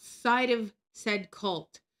outside of said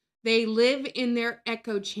cult. They live in their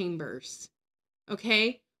echo chambers.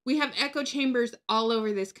 Okay? We have echo chambers all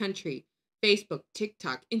over this country. Facebook,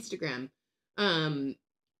 TikTok, Instagram,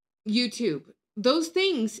 YouTube. Those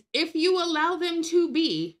things, if you allow them to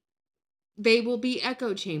be, they will be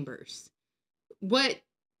echo chambers. What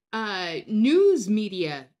news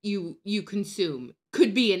media you consume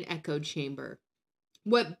could be an echo chamber.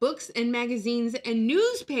 What books and magazines and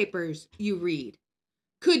newspapers you read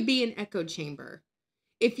could be an echo chamber.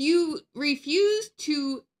 If you refuse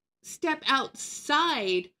to step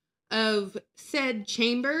outside of said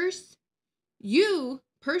chambers, you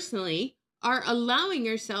personally are allowing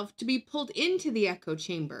yourself to be pulled into the echo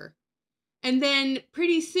chamber. And then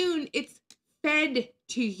pretty soon it's fed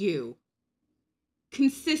to you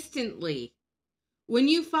consistently. When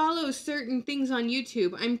you follow certain things on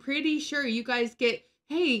YouTube, I'm pretty sure you guys get,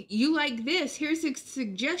 hey, you like this? Here's a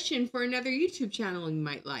suggestion for another YouTube channel you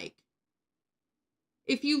might like.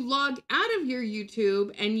 If you log out of your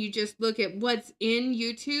YouTube and you just look at what's in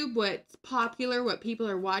YouTube, what's popular, what people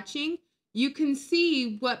are watching, you can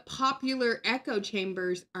see what popular echo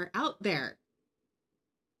chambers are out there.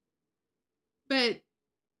 But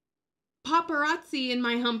paparazzi, in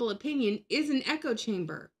my humble opinion, is an echo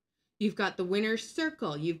chamber. You've got the winner's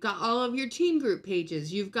circle. You've got all of your team group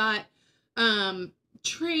pages. You've got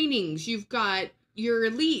trainings. You've got your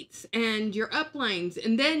elites and your uplines.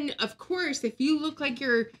 And then, of course, if you look like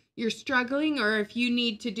you're struggling or if you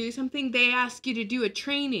need to do something, they ask you to do a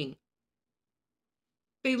training.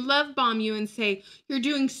 They love bomb you and say, you're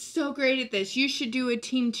doing so great at this. You should do a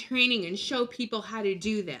team training and show people how to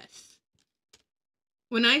do this.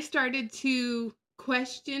 When I started to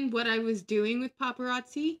question what I was doing with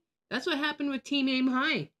paparazzi, that's what happened with Team Aim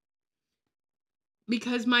High.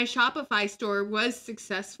 Because my Shopify store was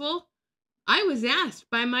successful, I was asked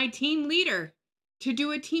by my team leader to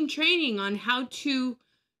do a team training on how to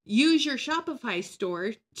use your Shopify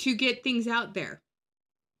store to get things out there.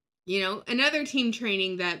 You know, another team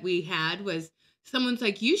training that we had was someone's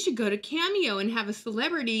like, you should go to Cameo and have a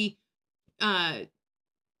celebrity tout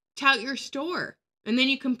your store. And then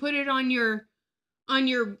you can put it on your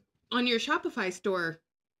Shopify store.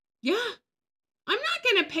 Yeah. I'm not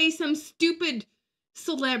going to pay some stupid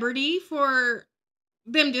celebrity for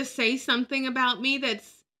them to say something about me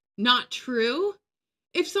that's not true.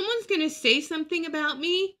 If someone's going to say something about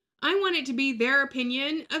me, I want it to be their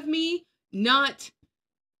opinion of me, not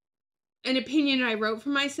an opinion I wrote for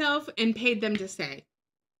myself and paid them to say.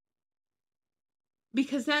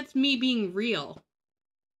 Because that's me being real.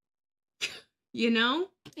 You know?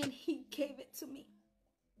 And he gave it to me.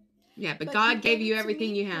 Yeah, but God gave you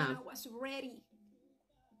everything you have. When I was ready.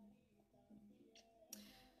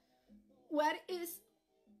 What is...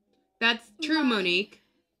 That's true, Monique.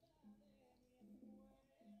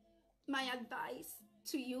 My advice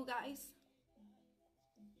to you guys.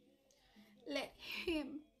 Let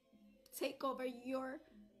him take over your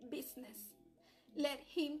business. Let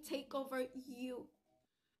him take over you.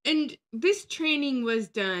 And this training was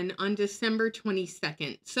done on December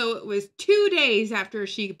 22nd. So it was 2 days after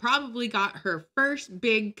she probably got her first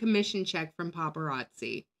big commission check from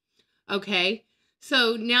paparazzi. Okay?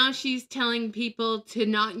 So now she's telling people to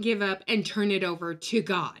not give up and turn it over to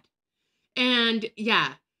God. And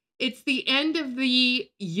yeah, it's the end of the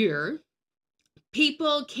year.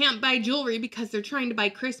 People can't buy jewelry because they're trying to buy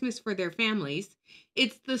Christmas for their families.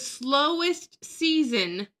 It's the slowest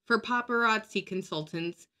season for paparazzi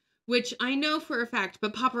consultants, which I know for a fact,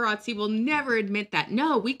 but paparazzi will never admit that.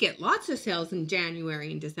 No, we get lots of sales in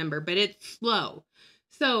January and December, but it's slow.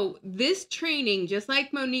 So this training, just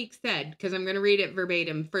like Monique said, because I'm going to read it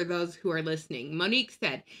verbatim for those who are listening. Monique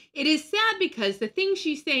said, it is sad because the thing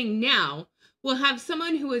she's saying now will have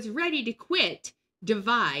someone who is ready to quit,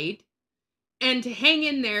 divide, and to hang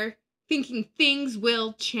in there thinking things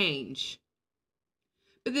will change.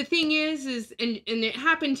 But the thing is and it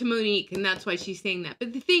happened to Monique, and that's why she's saying that.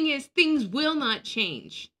 But the thing is, things will not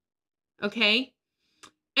change. Okay?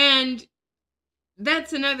 And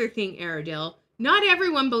that's another thing, Aradil. Not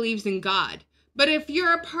everyone believes in God. But if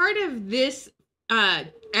you're a part of this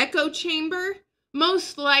echo chamber,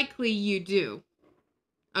 most likely you do.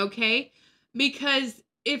 Okay? Because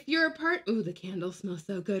if you're a part, ooh, the candle smells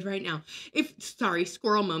so good right now. Sorry,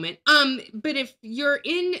 squirrel moment. But if you're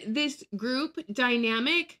in this group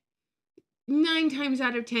dynamic, 9 times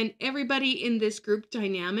out of 10, everybody in this group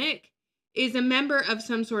dynamic is a member of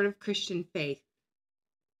some sort of Christian faith.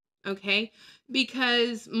 Okay?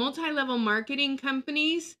 Because multi-level marketing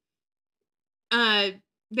companies,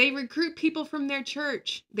 they recruit people from their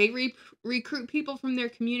church. They recruit people from their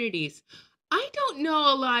communities. I don't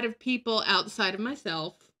know a lot of people outside of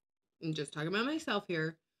myself, I'm just talking about myself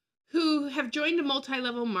here, who have joined a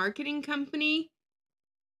multi-level marketing company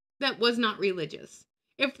that was not religious.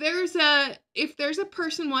 If there's a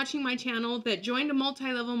person watching my channel that joined a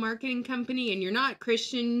multi-level marketing company and you're not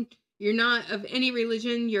Christian, you're not of any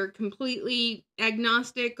religion, you're completely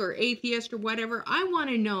agnostic or atheist or whatever, I want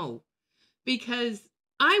to know, because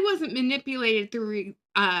I wasn't manipulated through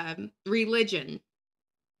religion.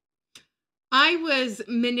 I was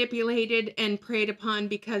manipulated and preyed upon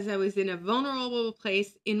because I was in a vulnerable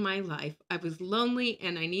place in my life. I was lonely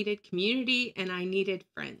and I needed community and I needed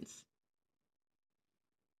friends.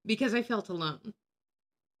 Because I felt alone.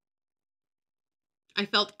 I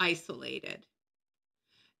felt isolated.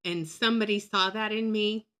 And somebody saw that in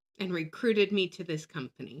me and recruited me to this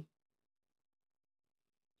company.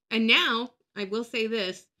 And now, I will say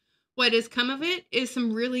this, what has come of it is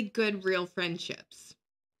some really good, real friendships.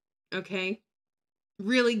 Okay?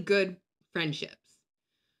 Really good friendships.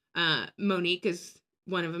 Monique is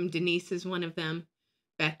one of them. Denise is one of them.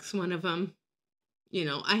 Beck's one of them. You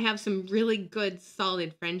know, I have some really good,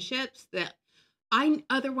 solid friendships that I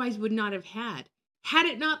otherwise would not have had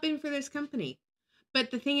it not been for this company. But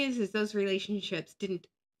the thing is those relationships didn't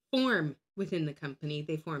form within the company.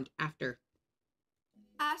 They formed after.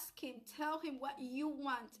 Ask him, tell him what you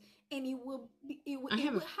want, and I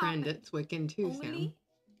have a friend that's Wiccan too, Sam. Only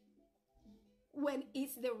when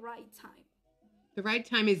it's the right time. The right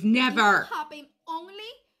time is never. It will happen only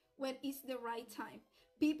when it's the right time.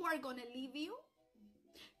 People are going to leave you.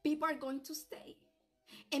 People are going to stay.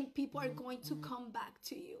 And people are going to come back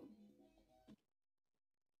to you.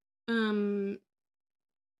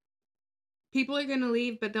 People are going to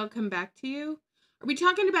leave, but they'll come back to you? Are we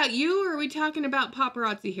talking about you, or are we talking about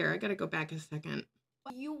paparazzi here? I got to go back a second.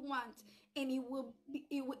 What you want, and it will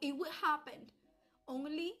happen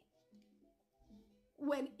only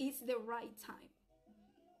when it's the right time.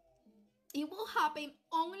 It will happen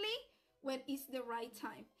only when it's the right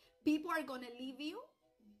time. People are going to leave you.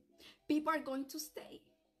 People are going to stay.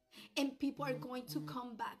 And people are going to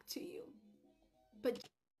come back to you. But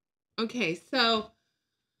okay, so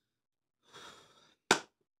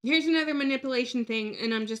here's another manipulation thing,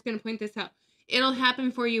 and I'm just going to point this out. It'll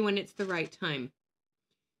happen for you when it's the right time.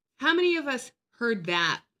 How many of us heard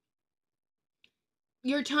that?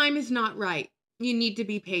 Your time is not right. You need to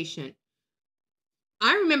be patient.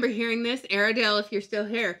 I remember hearing this, Aradale, if you're still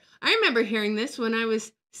here. I remember hearing this when I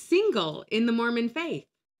was single in the Mormon faith.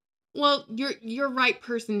 Well, your right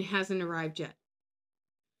person hasn't arrived yet.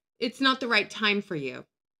 It's not the right time for you.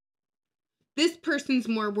 This person's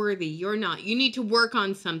more worthy. You're not. You need to work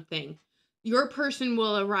on something. Your person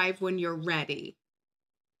will arrive when you're ready.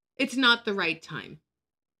 It's not the right time.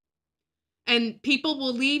 And people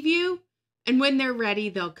will leave you, and when they're ready,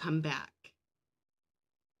 they'll come back.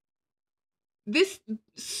 This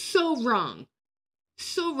so wrong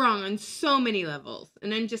on so many levels.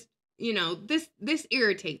 And I'm just, this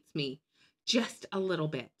irritates me just a little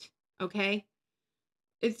bit. Okay.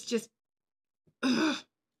 It's just,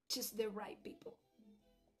 just the right people.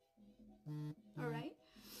 All right.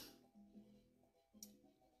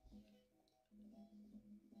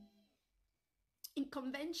 In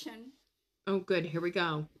convention. Oh, good. Here we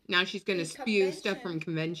go. Now she's going to spew stuff from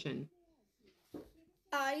convention.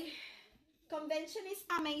 Convention is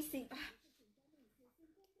amazing.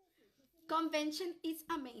 Convention is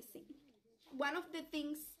amazing. One of the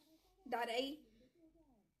things that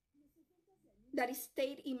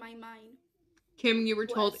stayed in my mind. Kim, you were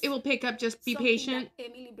told it will pick up, just be patient.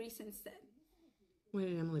 Emily Brisson said. What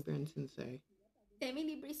did Emily Brisson say?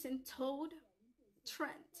 Emily Brisson told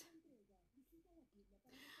Trent,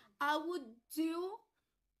 I would do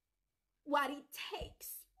what it takes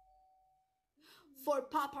for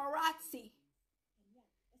paparazzi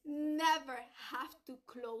never have to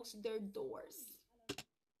close their doors.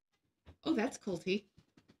 Oh, that's culty.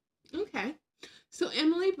 Okay. So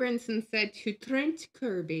Emily Brinson said to Trent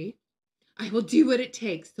Kirby, I will do what it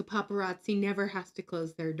takes so paparazzi never has to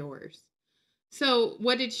close their doors. So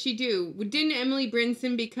what did she do? Didn't Emily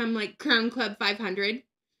Brinson become like Crown Club 500?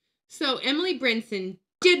 So Emily Brinson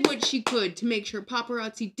did what she could to make sure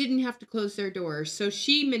paparazzi didn't have to close their doors. So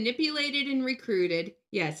she manipulated and recruited,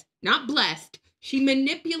 yes, not blessed, She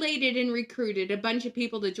manipulated and recruited a bunch of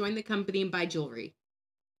people to join the company and buy jewelry.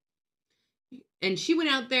 And she went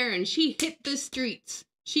out there and she hit the streets.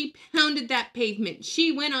 She pounded that pavement.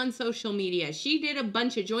 She went on social media. She did a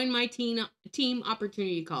bunch of join my team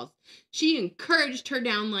opportunity calls. She encouraged her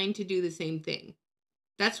downline to do the same thing.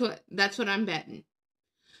 That's what I'm betting.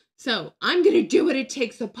 So I'm going to do what it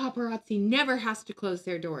takes so paparazzi never has to close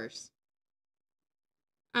their doors.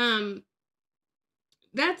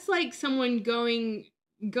 That's like someone going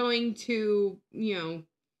to,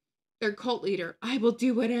 their cult leader. I will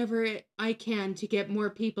do whatever I can to get more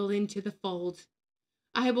people into the fold.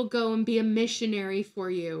 I will go and be a missionary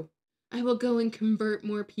for you. I will go and convert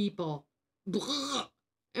more people. Blah.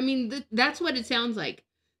 I mean, that's what it sounds like.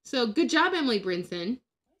 So good job, Emily Brinson.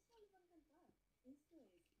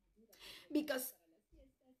 Because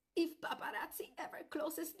if paparazzi ever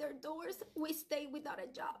closes their doors, we stay without a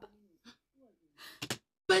job.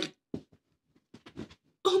 But,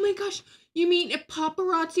 oh my gosh, you mean if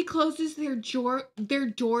paparazzi closes their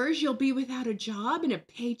doors, you'll be without a job and a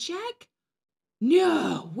paycheck?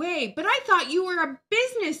 No way, but I thought you were a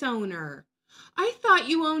business owner. I thought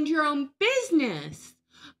you owned your own business.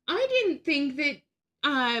 I didn't think that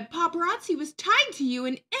paparazzi was tied to you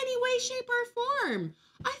in any way, shape, or form.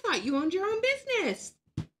 I thought you owned your own business.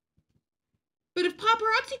 But if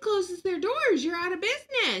paparazzi closes their doors, you're out of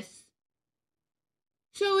business.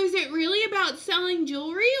 So is it really about selling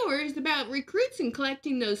jewelry, or is it about recruits and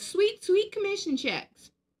collecting those sweet, sweet commission checks?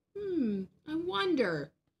 I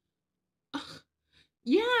wonder. Ugh.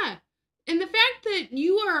 Yeah, and the fact that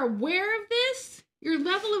you are aware of this, your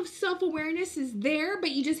level of self-awareness is there, but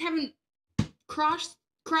you just haven't crossed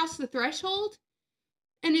the threshold.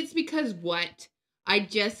 And it's because what? I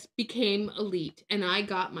just became elite, and I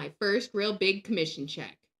got my first real big commission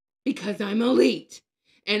check. Because I'm elite.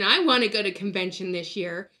 And I want to go to convention this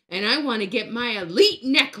year, and I want to get my elite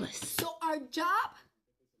necklace. So our job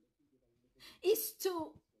is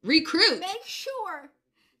to recruit. Make sure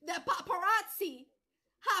the paparazzi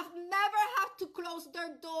never have to close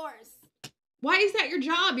their doors. Why is that your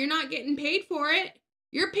job? You're not getting paid for it.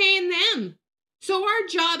 You're paying them. So our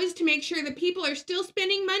job is to make sure that people are still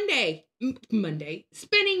spending Monday through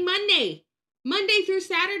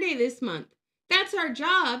Saturday this month. That's our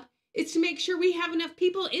job. It's to make sure we have enough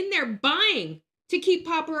people in there buying to keep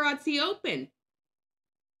paparazzi open.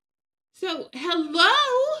 So, hello?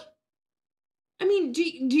 I mean, do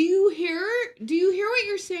you hear what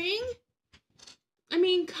you're saying? I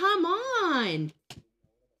mean, come on.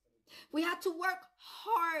 We had to work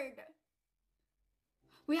hard.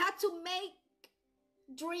 We had to make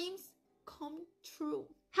dreams come true.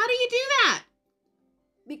 How do you do that?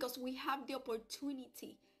 Because we have the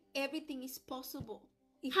opportunity. Everything is possible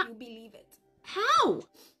if you believe it. How?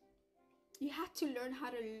 You have to learn how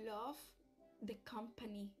to love the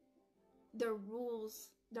company, their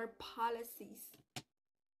rules, their policies.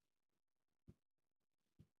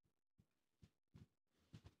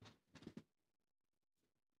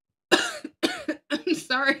 I'm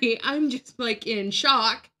sorry. I'm just like in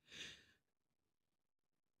shock.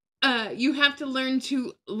 You have to learn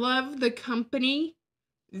to love the company,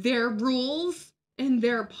 their rules, and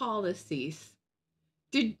their policies.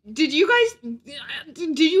 Did you guys,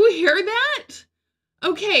 did you hear that?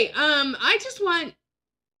 Okay, I just want,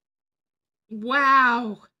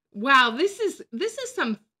 wow, this is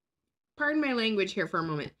some, pardon my language here for a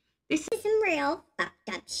moment. This is some real fucked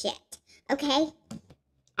up shit, okay?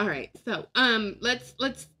 All right, so, let's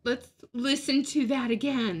listen to that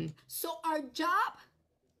again. So our job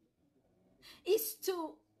is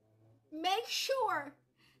to make sure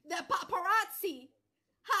the paparazzi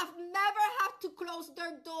never have to close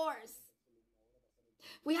their doors.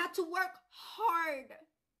 We had to work hard.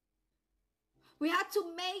 We had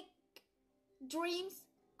to make dreams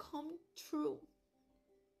come true.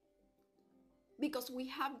 Because we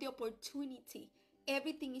have the opportunity.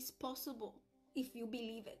 Everything is possible if you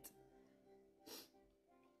believe it.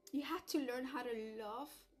 You have to learn how to love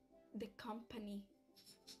the company.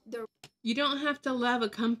 You don't have to love a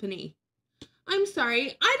company. I'm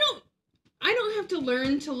sorry. I don't have to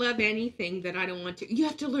learn to love anything that I don't want to. You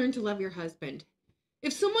have to learn to love your husband.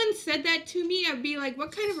 If someone said that to me, I'd be like,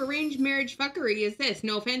 what kind of arranged marriage fuckery is this?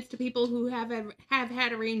 No offense to people who have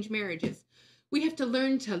had arranged marriages. We have to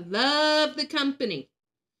learn to love the company.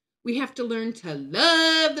 We have to learn to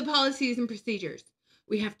love the policies and procedures.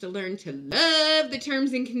 We have to learn to love the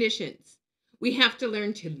terms and conditions. We have to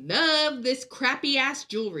learn to love this crappy ass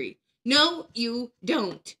jewelry. No, you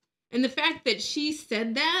don't. And the fact that she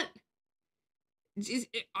said that,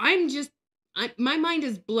 my mind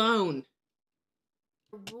is blown.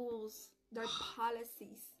 Rules, their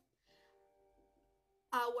policies.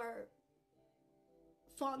 our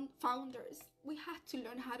founders. We have to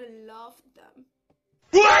learn how to love them.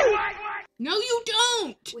 No, you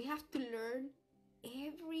don't. We have to learn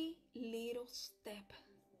every little step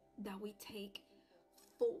that we take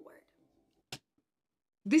forward.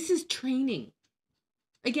 This is training.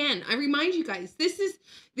 Again, I remind you guys, this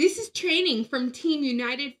is training from Team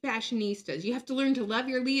United Fashionistas. You have to learn to love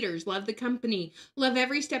your leaders, love the company, love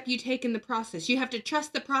every step you take in the process. You have to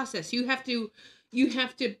trust the process. You have to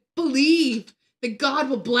believe that God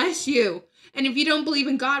will bless you. And if you don't believe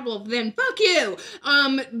in God, well, then fuck you.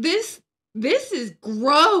 This is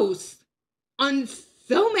gross on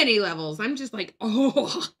so many levels. I'm just like,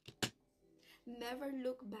 oh. Never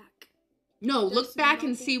look back. No, There's look back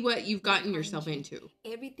and nothing see what you've gotten behind yourself you. into.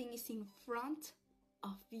 Everything is in front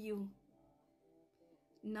of you.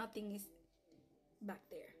 Nothing is back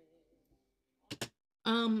there.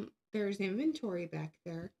 There's inventory back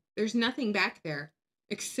there. There's nothing back there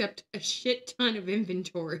except a shit ton of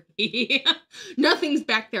inventory. Nothing's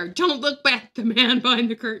back there. Don't look back, the man behind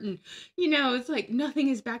the curtain. You know, it's like nothing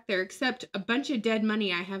is back there except a bunch of dead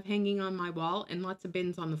money I have hanging on my wall and lots of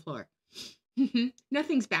bins on the floor.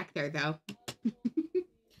 Nothing's back there, though.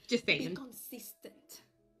 Just saying. Be consistent.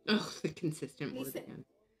 Oh, the consistent word Listen, again.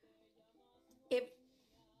 if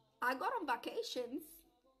I go on vacations,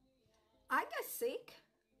 I get sick.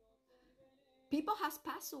 People has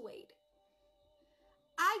passed away.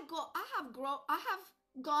 I have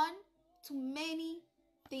gone to many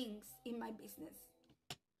things in my business.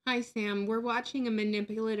 Hi, Sam. We're watching a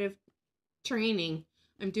manipulative training.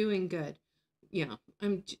 I'm doing good. Yeah,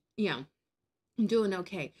 I'm doing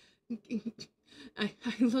okay. I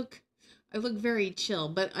look very chill,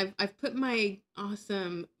 but I've put my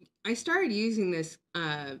awesome. I started using this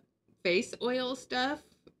face oil stuff.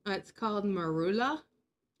 It's called Marula,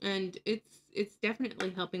 and it's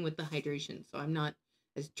definitely helping with the hydration, so I'm not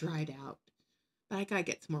as dried out. But I gotta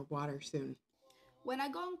get some more water soon. When I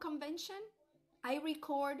go on convention, I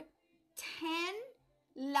record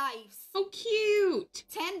 10 lives. Oh, cute!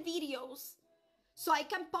 10 videos. So I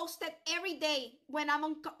can post it every day when I'm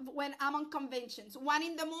on conventions. One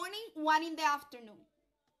in the morning, one in the afternoon.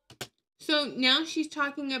 So now she's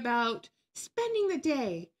talking about spending the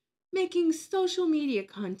day making social media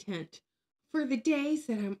content for the days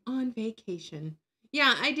that I'm on vacation.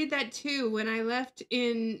 Yeah, I did that too. When I left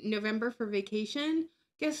in November for vacation,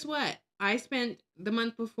 guess what? I spent the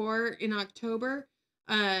month before in October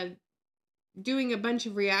doing a bunch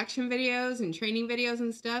of reaction videos and training videos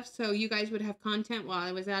and stuff, so you guys would have content while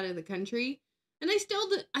I was out of the country. And I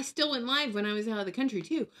still went live when I was out of the country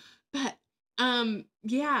too. But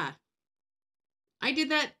yeah. I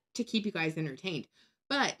did that to keep you guys entertained.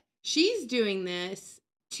 But she's doing this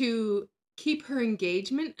to keep her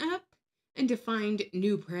engagement up and to find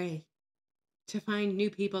new prey, to find new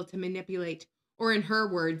people to manipulate, or in her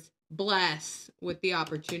words, bless with the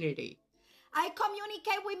opportunity. I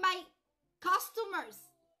communicate with my customers.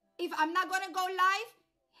 If I'm not going to go live,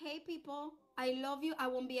 hey people, I love you. I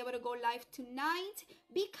won't be able to go live tonight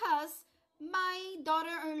because my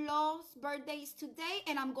daughter-in-law's birthday is today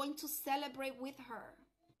and I'm going to celebrate with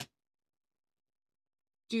her.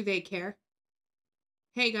 Do they care?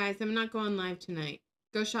 Hey guys, I'm not going live tonight.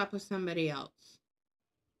 Go shop with somebody else.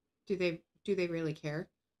 Do they really care?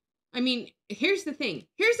 I mean, here's the thing.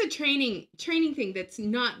 Here's a training thing that's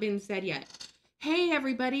not been said yet. Hey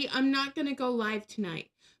everybody, I'm not going to go live tonight.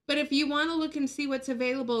 But if you want to look and see what's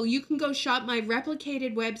available, you can go shop my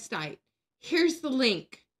replicated website. Here's the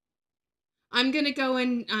link. I'm going to go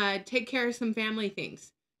and take care of some family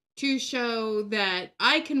things to show that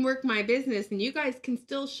I can work my business and you guys can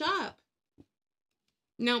still shop.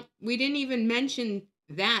 No, we didn't even mention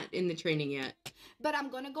that in the training yet. But I'm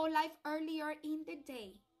going to go live earlier in the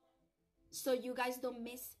day so you guys don't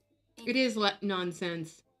miss anything. It is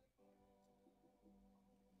nonsense.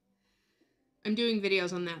 I'm doing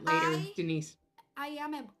videos on that later, Denise. I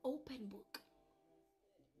am an open book.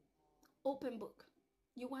 Open book.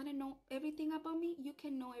 You want to know everything about me? You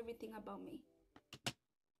can know everything about me.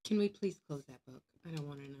 Can we please close that book? I don't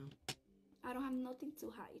want to know. I don't have nothing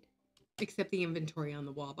to hide. Except the inventory on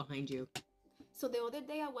the wall behind you. So the other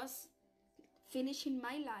day I was finishing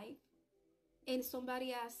my life and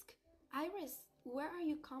somebody asked, Iris, where are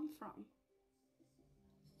you come from?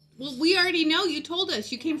 Well, we already know. You told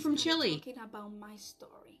us. You came from Chile. Talking about my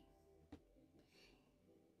story.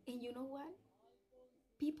 And you know what?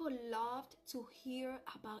 People loved to hear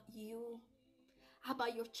about you,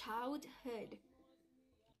 about your childhood.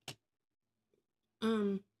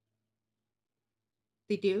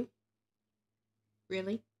 They do?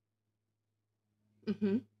 Really?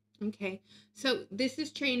 Okay. So this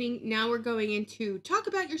is training. Now we're going into talk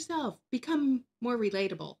about yourself. Become more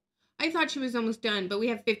relatable. I thought she was almost done, but we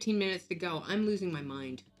have 15 minutes to go. I'm losing my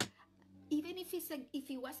mind. Even if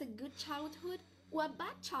it was a good childhood or a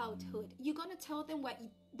bad childhood, you're gonna tell them what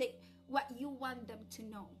you want them to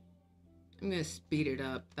know. I'm going to speed it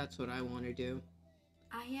up. That's what I want to do.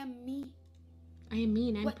 I am me. I am me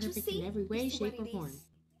and I'm What you perfect see in every way, is what shape, or it form. is.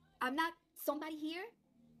 I'm not somebody here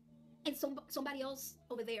and somebody else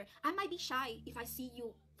over there. I might be shy if I see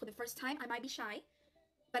you for the first time. I might be shy,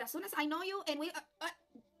 but as soon as I know you and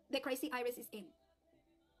the crazy Iris is in.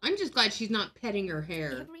 I'm just glad she's not petting her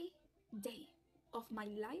hair. Every day of my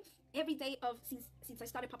life, every day of since I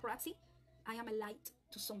started paparazzi, I am a light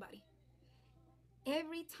to somebody.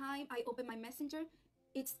 Every time I open my messenger,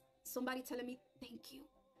 it's somebody telling me, thank you.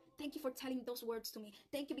 Thank you for telling those words to me.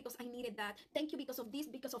 Thank you because I needed that. Thank you because of this,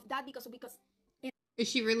 because of that, because. Is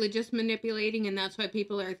she religious manipulating and that's why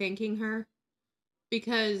people are thanking her?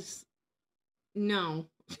 Because, no.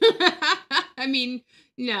 I mean,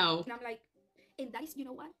 no. And I'm like, and that is, you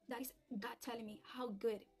know what? That is God telling me how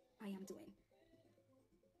good I am doing.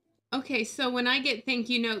 Okay, so when I get thank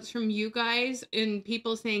you notes from you guys and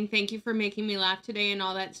people saying thank you for making me laugh today and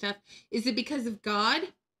all that stuff, is it because of God?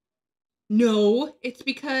 No, it's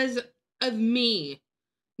because of me.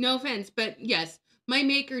 No offense, but yes, my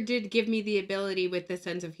maker did give me the ability with the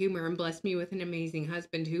sense of humor and blessed me with an amazing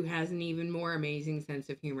husband who has an even more amazing sense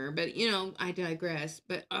of humor. But, I digress.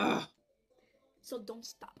 But, ugh. So don't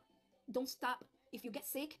stop. Don't stop. If you get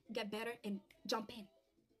sick, get better and jump in.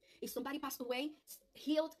 If somebody passed away,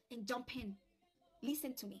 healed and jump in.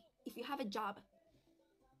 Listen to me. If you have a job,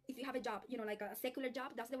 like a secular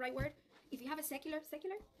job, that's the right word. If you have a secular,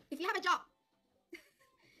 if you have a job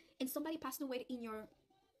and somebody passed away in your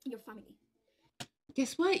family,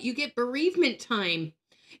 guess what? You get bereavement time.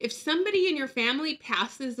 If somebody in your family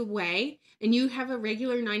passes away and you have a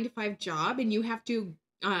regular 9-to-5 job and you have to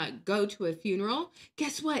go to a funeral,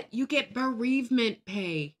 guess what? You get bereavement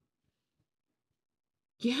pay.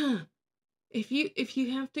 Yeah. If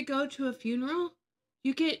you have to go to a funeral,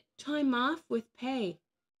 you get time off with pay.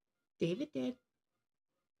 David did.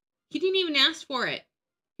 He didn't even ask for it.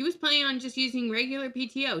 He was planning on just using regular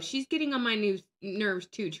PTO. She's getting on my nerves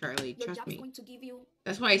too, Charlie. your Trust job me. is going to give you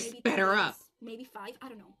That's why I sped her up. Maybe 5, I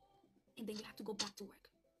don't know. And then you have to go back to work,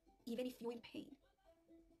 even if you're in pain.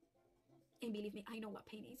 And believe me, I know what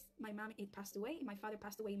pain is. My mom passed away. My father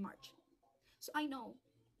passed away in March. So I know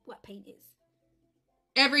what pain is.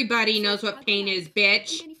 Everybody knows what pain is,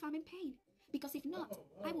 bitch. Even if I'm in pain. Because if not,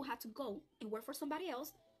 I will have to go and work for somebody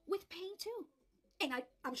else with pain too. And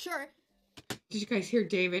I'm sure. Did you guys hear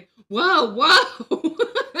David? Whoa.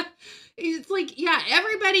 It's like, yeah,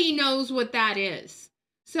 everybody knows what that is.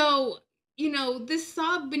 So, this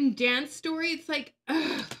sob and dance story, it's like,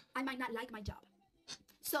 ugh. I might not like my job.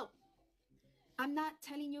 So, I'm not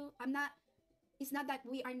telling you, it's not that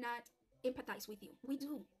we are not empathize with you. We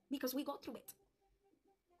do, because we go through it.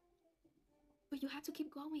 But you have to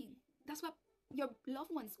keep going. That's what your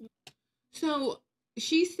loved ones want. So,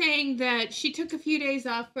 she's saying that she took a few days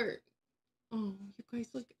off for... Oh, you guys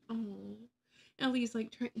look... Oh. Ellie's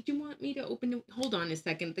like, do you want me to open the... Hold on a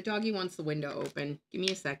second. The doggy wants the window open. Give me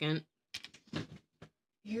a second.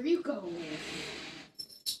 Here you go.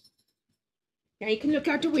 Now you can look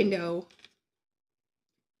out the window.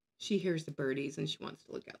 She hears the birdies and she wants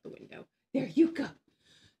to look out the window. There you go.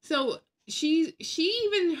 So she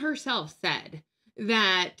even herself said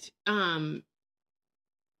that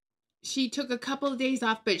she took a couple of days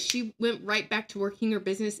off, but she went right back to working her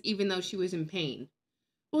business even though she was in pain.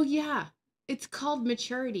 Well, yeah, it's called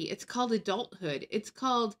maturity. It's called adulthood. It's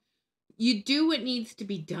called you do what needs to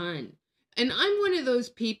be done. And I'm one of those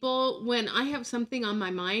people, when I have something on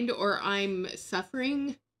my mind or I'm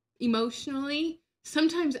suffering emotionally,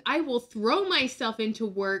 sometimes I will throw myself into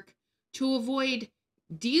work to avoid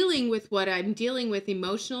dealing with what I'm dealing with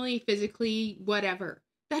emotionally, physically, whatever.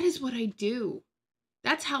 That is what I do.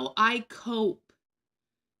 That's how I cope.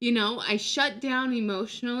 I shut down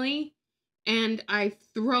emotionally and I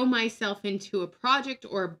throw myself into a project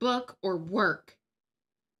or a book or work.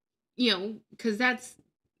 Because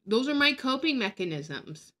those are my coping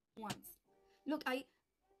mechanisms. Look, I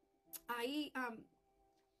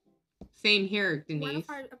Same here, Denise. one of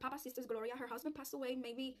our Papa sisters, Gloria, her husband passed away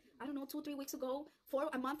maybe, I don't know, 2-3 weeks ago, for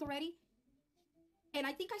a month already. And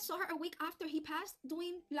I think I saw her a week after he passed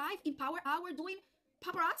doing live in Power Hour, doing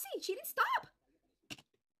paparazzi. She didn't stop.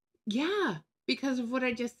 Yeah, because of what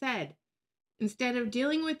I just said. Instead of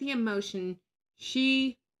dealing with the emotion,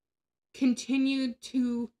 she continued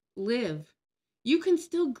to live. You can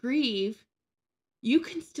still grieve.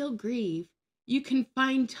 you can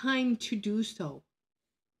find time to do so.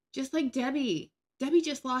 Just like Debbie. Debbie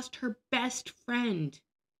just lost her best friend.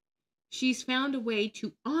 She's found a way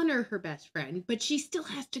to honor her best friend, but she still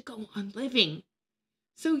has to go on living.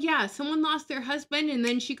 So yeah, someone lost their husband and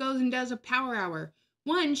then she goes and does a power hour.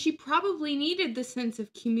 One, she probably needed the sense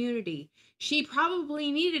of community. She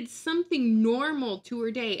probably needed something normal to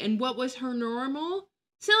her day. And what was her normal?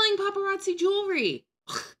 Selling paparazzi jewelry.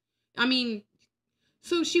 I mean,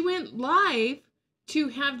 so she went live to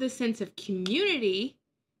have the sense of community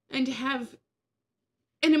and to have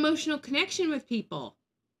an emotional connection with people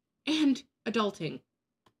and adulting.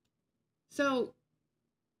 So,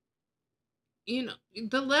 you know,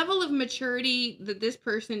 the level of maturity that this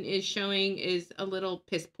person is showing is a little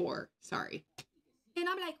piss poor. Sorry. And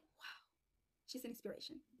I'm like, wow, she's an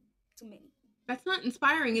inspiration to many. That's not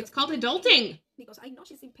inspiring. It's called adulting. Because I know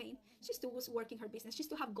she's in pain. She still was working her business. She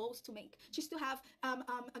still have goals to make. She still have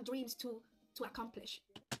dreams to accomplish.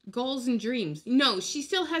 Goals and dreams. No, she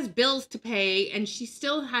still has bills to pay and she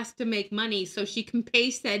still has to make money so she can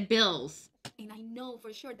pay said bills. And I know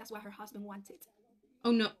for sure that's what her husband wanted.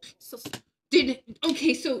 Oh no. So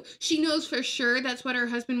she knows for sure that's what her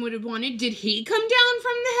husband would have wanted. Did he come down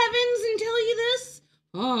from the heavens and tell you this?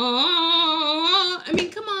 Oh, I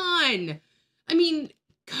mean, come on. I mean,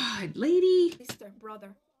 God, lady. Sister,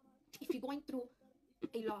 brother, if you're going through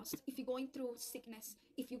a loss, if you're going through sickness,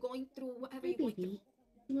 if you're going through whatever you're going through.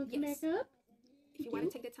 You want to come back up? If you want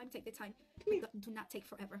to take the time, take the time. Do not take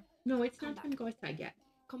forever. No, it's not time to go outside yet.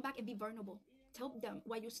 Come back and be vulnerable. Tell them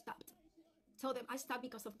why you stopped. Tell them I stopped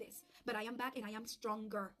because of this, but I am back and I am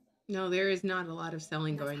stronger. No, there is not a lot of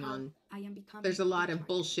selling going on. I am becoming. There's a lot of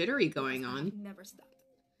bullshittery going on. Never stopped.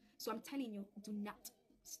 So I'm telling you, do not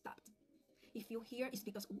stop. If you're here, it's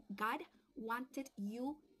because God wanted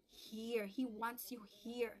you here. He wants you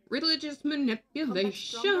here. Religious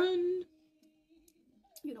manipulation.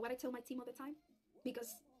 You know what I tell my team all the time?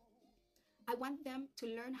 Because I want them to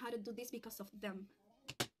learn how to do this because of them.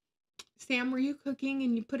 Sam, were you cooking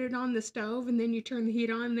and you put it on the stove and then you turn the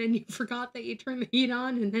heat on and then you forgot that you turned the heat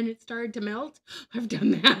on and then it started to melt? I've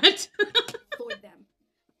done that. For them.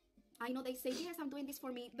 I know they say, yes, I'm doing this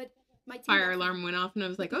for me, but my team fire alarm went off and I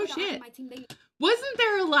was like, oh shit. My team, Wasn't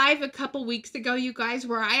there a live a couple weeks ago, you guys,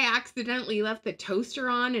 where I accidentally left the toaster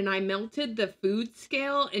on and I melted the food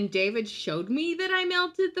scale and David showed me that I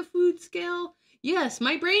melted the food scale? Yes,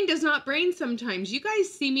 my brain does not brain sometimes. You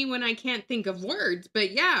guys see me when I can't think of words, but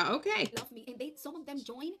yeah, okay. They love me, and some of them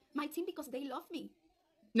join my team because they love me.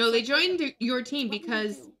 No, they joined your team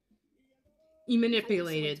because you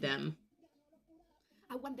manipulated them.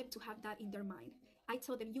 I want them to have that in their mind. I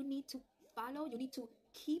tell them, you need to follow, you need to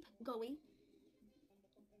keep going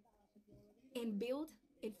and build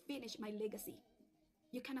and finish my legacy.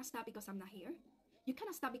 You cannot stop because I'm not here. You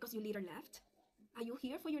cannot stop because your leader left. Are you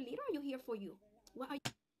here for your leader or are you here for you? What are you?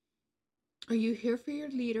 Are you here for your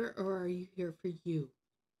leader or are you here for you?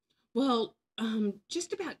 Well,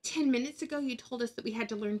 just about 10 minutes ago, you told us that we had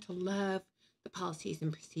to learn to love the policies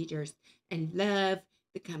and procedures and love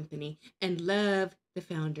the company and love the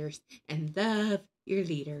founders and love your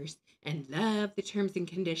leaders and love the terms and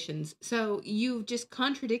conditions. So you've just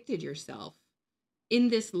contradicted yourself in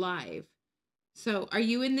this live. So are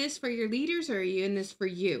you in this for your leaders or are you in this for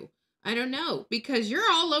you? I don't know, because you're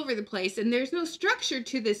all over the place and there's no structure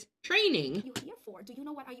to this training. What are you here for? Do you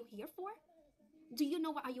know what are you here for? Do you know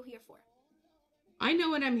what are you here for? I know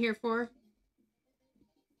what I'm here for.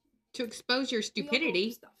 To expose your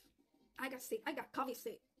stupidity. I got sick. I got COVID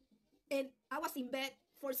sick. And I was in bed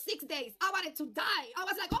for 6 days. I wanted to die. I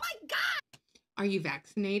was like, oh my God. Are you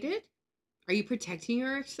vaccinated? Are you protecting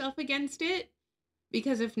yourself against it?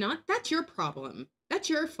 Because if not, that's your problem. That's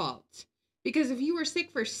your fault. Because if you were sick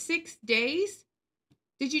for 6 days,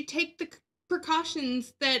 did you take the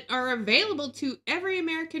precautions that are available to every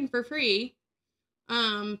American for free?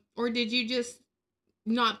 Or did you just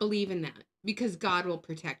not believe in that? Because God will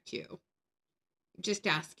protect you. Just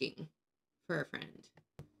asking for a friend.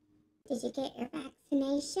 Did you get your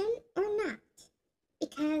vaccination or not?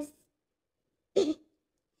 Because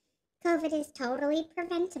COVID is totally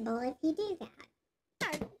preventable if you do that.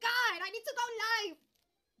 God, I need to go live.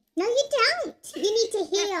 No, you don't. You need to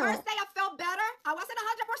heal. The first day I felt better. I wasn't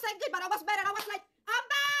 100% good, but I was better. I was like, I'm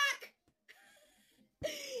back.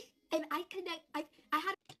 And I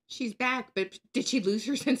had. She's back, but did she lose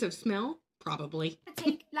her sense of smell? Probably.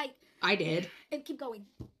 Take like. I did. And keep going.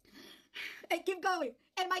 And keep going.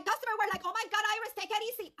 And my customers were like, oh my God, Iris, take it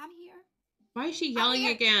easy. I'm here. Why is she yelling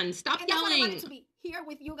again? Stop yelling. That's what I wanted to be here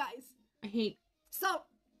with you guys. I hate. So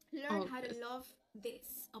learn how to love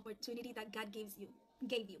this opportunity that God gave you.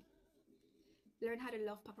 Learn how to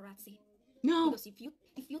love paparazzi. No. Because if you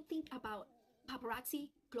think about paparazzi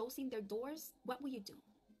closing their doors, what will you do?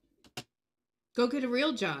 Go get a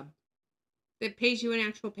real job that pays you an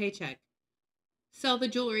actual paycheck. Sell the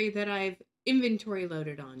jewelry that I've inventory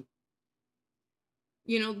loaded on.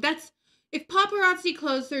 You know, that's if paparazzi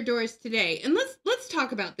closed their doors today. And let's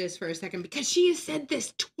talk about this for a second, because she has said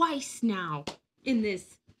this twice now in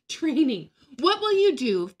this training. What will you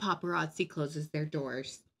do if paparazzi closes their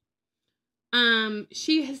doors?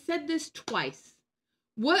 She has said this twice.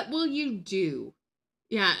 What will you do?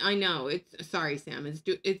 Yeah, I know. Sorry, Sam. It's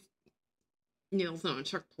nails on a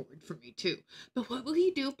chalkboard for me too. But what will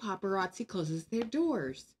you do if paparazzi closes their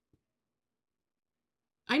doors?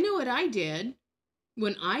 I know what I did.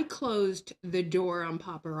 When I closed the door on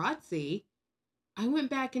paparazzi, I went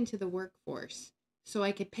back into the workforce so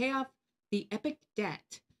I could pay off the epic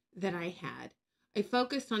debt that I had. I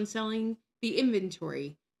focused on selling the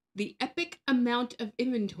inventory, the epic amount of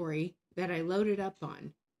inventory that I loaded up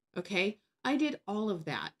on. Okay? I did all of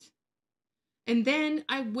that. And then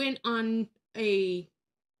I went on a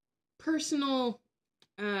personal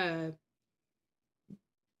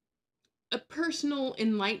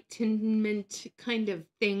enlightenment kind of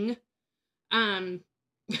thing.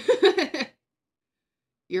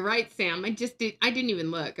 You're right, Sam. I didn't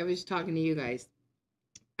even look. I was talking to you guys.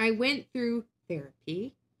 I went through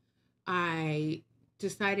therapy. I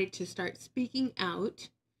decided to start speaking out,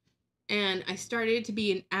 and I started to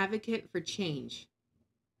be an advocate for change.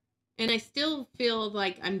 And I still feel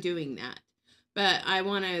like I'm doing that. But I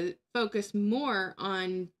want to focus more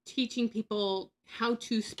on teaching people how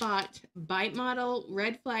to spot bite model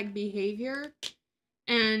red flag behavior,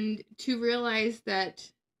 and to realize that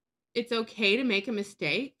it's okay to make a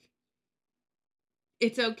mistake.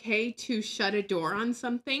 It's okay to shut a door on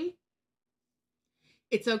something.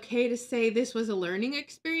 It's okay to say this was a learning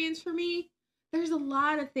experience for me. There's a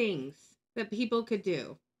lot of things that people could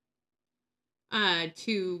do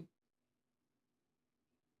to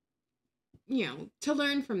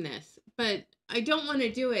learn from this. But I don't want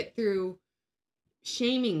to do it through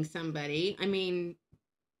shaming somebody. I mean,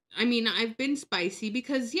 I've been spicy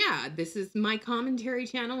because, yeah, this is my commentary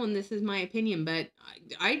channel and this is my opinion, but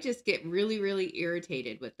I just get really, really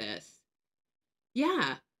irritated with this.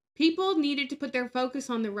 Yeah, people needed to put their focus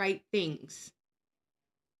on the right things.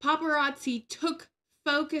 Paparazzi took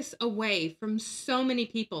focus away from so many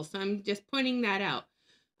people, so I'm just pointing that out.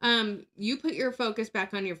 You put your focus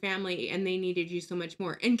back on your family and they needed you so much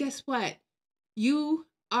more. And guess what? You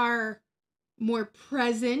are more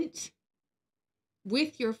present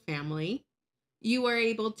with your family. You are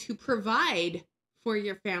able to provide for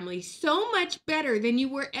your family so much better than you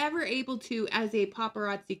were ever able to as a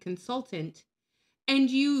paparazzi consultant. And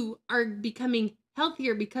you are becoming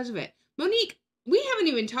healthier because of it. Monique, we haven't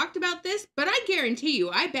even talked about this, but I guarantee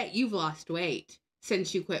you, I bet you've lost weight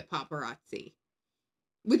since you quit paparazzi.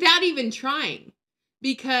 Without even trying.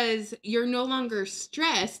 Because you're no longer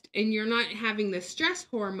stressed and you're not having the stress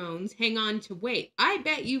hormones hang on to weight. I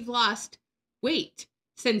bet you've lost weight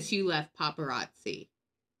since you left paparazzi.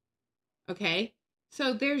 Okay?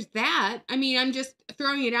 So there's that. I mean, I'm just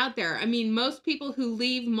throwing it out there. I mean, most people who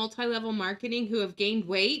leave multi-level marketing who have gained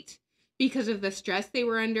weight because of the stress they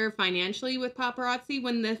were under financially with paparazzi,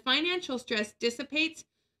 when the financial stress dissipates,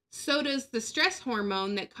 so does the stress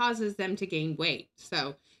hormone that causes them to gain weight.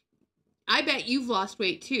 So I bet you've lost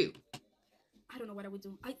weight too. I don't know what I would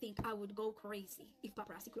do. I think I would go crazy if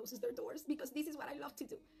paparazzi closes their doors, because this is what I love to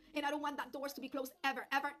do. And I don't want that doors to be closed ever,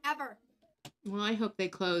 ever, ever. Well, I hope they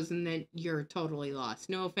close and that you're totally lost.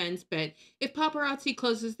 No offense, but if paparazzi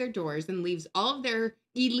closes their doors and leaves all of their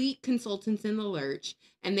elite consultants in the lurch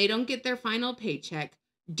and they don't get their final paycheck,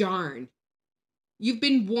 darn. You've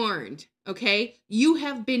been warned, okay? You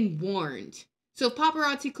have been warned. So if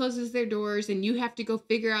paparazzi closes their doors and you have to go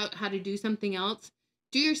figure out how to do something else,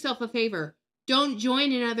 do yourself a favor. Don't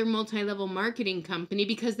join another multi-level marketing company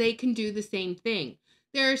because they can do the same thing.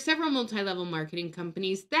 There are several multi-level marketing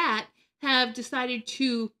companies that have decided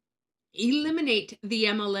to eliminate the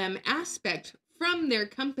MLM aspect from their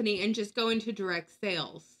company and just go into direct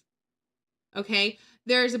sales. Okay?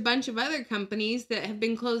 There's a bunch of other companies that have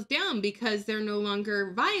been closed down because they're no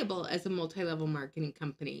longer viable as a multi-level marketing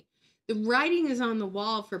company. The writing is on the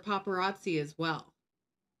wall for paparazzi as well.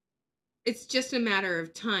 It's just a matter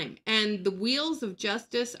of time. And the wheels of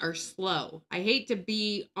justice are slow. I hate to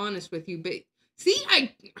be honest with you, but see,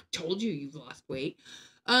 I told you you've lost weight.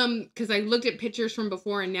 Because I looked at pictures from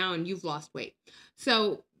before and now, and you've lost weight.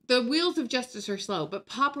 So the wheels of justice are slow, but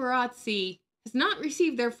paparazzi has not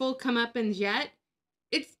received their full comeuppance yet.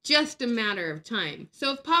 It's just a matter of time.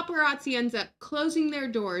 So if paparazzi ends up closing their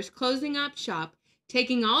doors, closing up shop,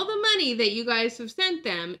 taking all the money that you guys have sent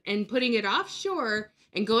them and putting it offshore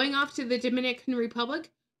and going off to the Dominican Republic,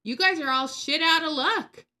 you guys are all shit out of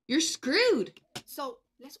luck. You're screwed. So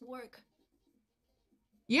let's work.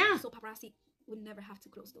 Yeah. So paparazzi would never have to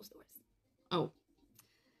close those doors. Oh.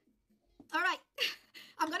 All right.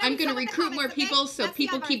 I'm gonna recruit more people so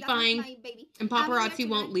people keep buying, and paparazzi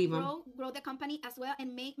won't leave them. Grow the company as well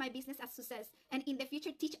and make my business a success. And in the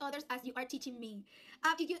future, teach others as you are teaching me.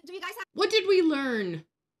 Do you guys have... What did we learn,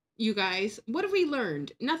 you guys? What have we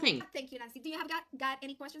learned? Nothing. Thank you, Nancy. Do you have got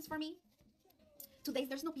any questions for me?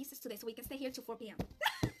 There's no pieces today, so we can stay here till 4 p.m.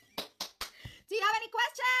 Do you have any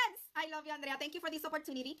questions? I love you, Andrea. Thank you for this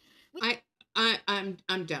opportunity.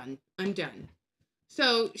 I'm done. I'm done.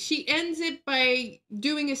 So she ends it by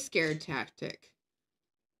doing a scare tactic.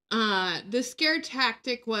 The scare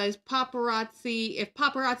tactic was paparazzi. If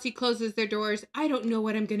paparazzi closes their doors, I don't know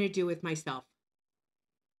what I'm going to do with myself.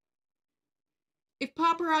 If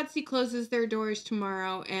paparazzi closes their doors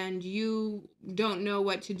tomorrow and you don't know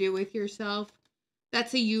what to do with yourself,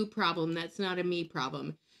 that's a you problem. That's not a me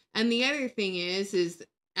problem. And the other thing is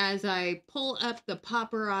as I pull up the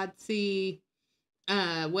paparazzi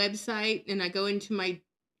website and I go into my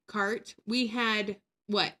cart, we had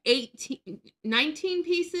 19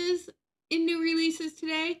 pieces in new releases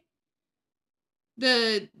today.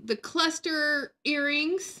 The cluster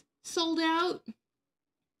earrings sold out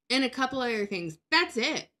and a couple other things. That's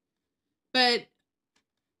it. But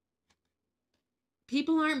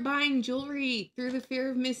people aren't buying jewelry through the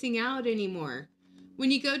fear of missing out anymore. When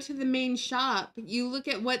you go to the main shop, you look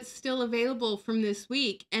at what's still available from this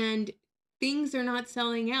week and things are not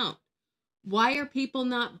selling out. Why are people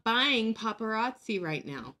not buying paparazzi right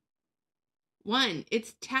now? One,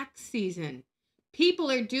 it's tax season. People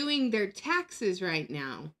are doing their taxes right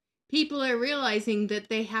now. People are realizing that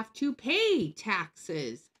they have to pay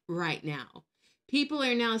taxes right now. People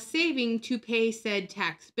are now saving to pay said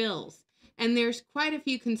tax bills. And there's quite a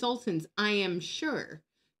few consultants, I am sure,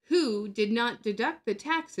 who did not deduct the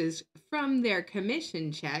taxes from their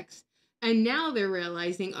commission checks. And now they're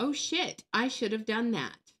realizing, oh shit, I should have done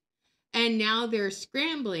that. And now they're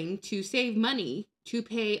scrambling to save money to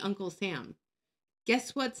pay Uncle Sam.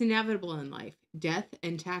 Guess what's inevitable in life? Death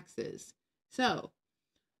and taxes. So,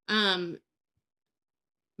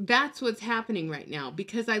 that's what's happening right now.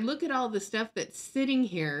 Because I look at all the stuff that's sitting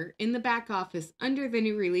here in the back office under the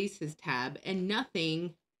new releases tab, and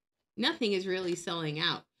nothing is really selling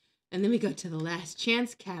out. And then we go to the last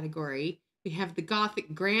chance category. We have the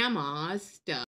gothic grandma stuff.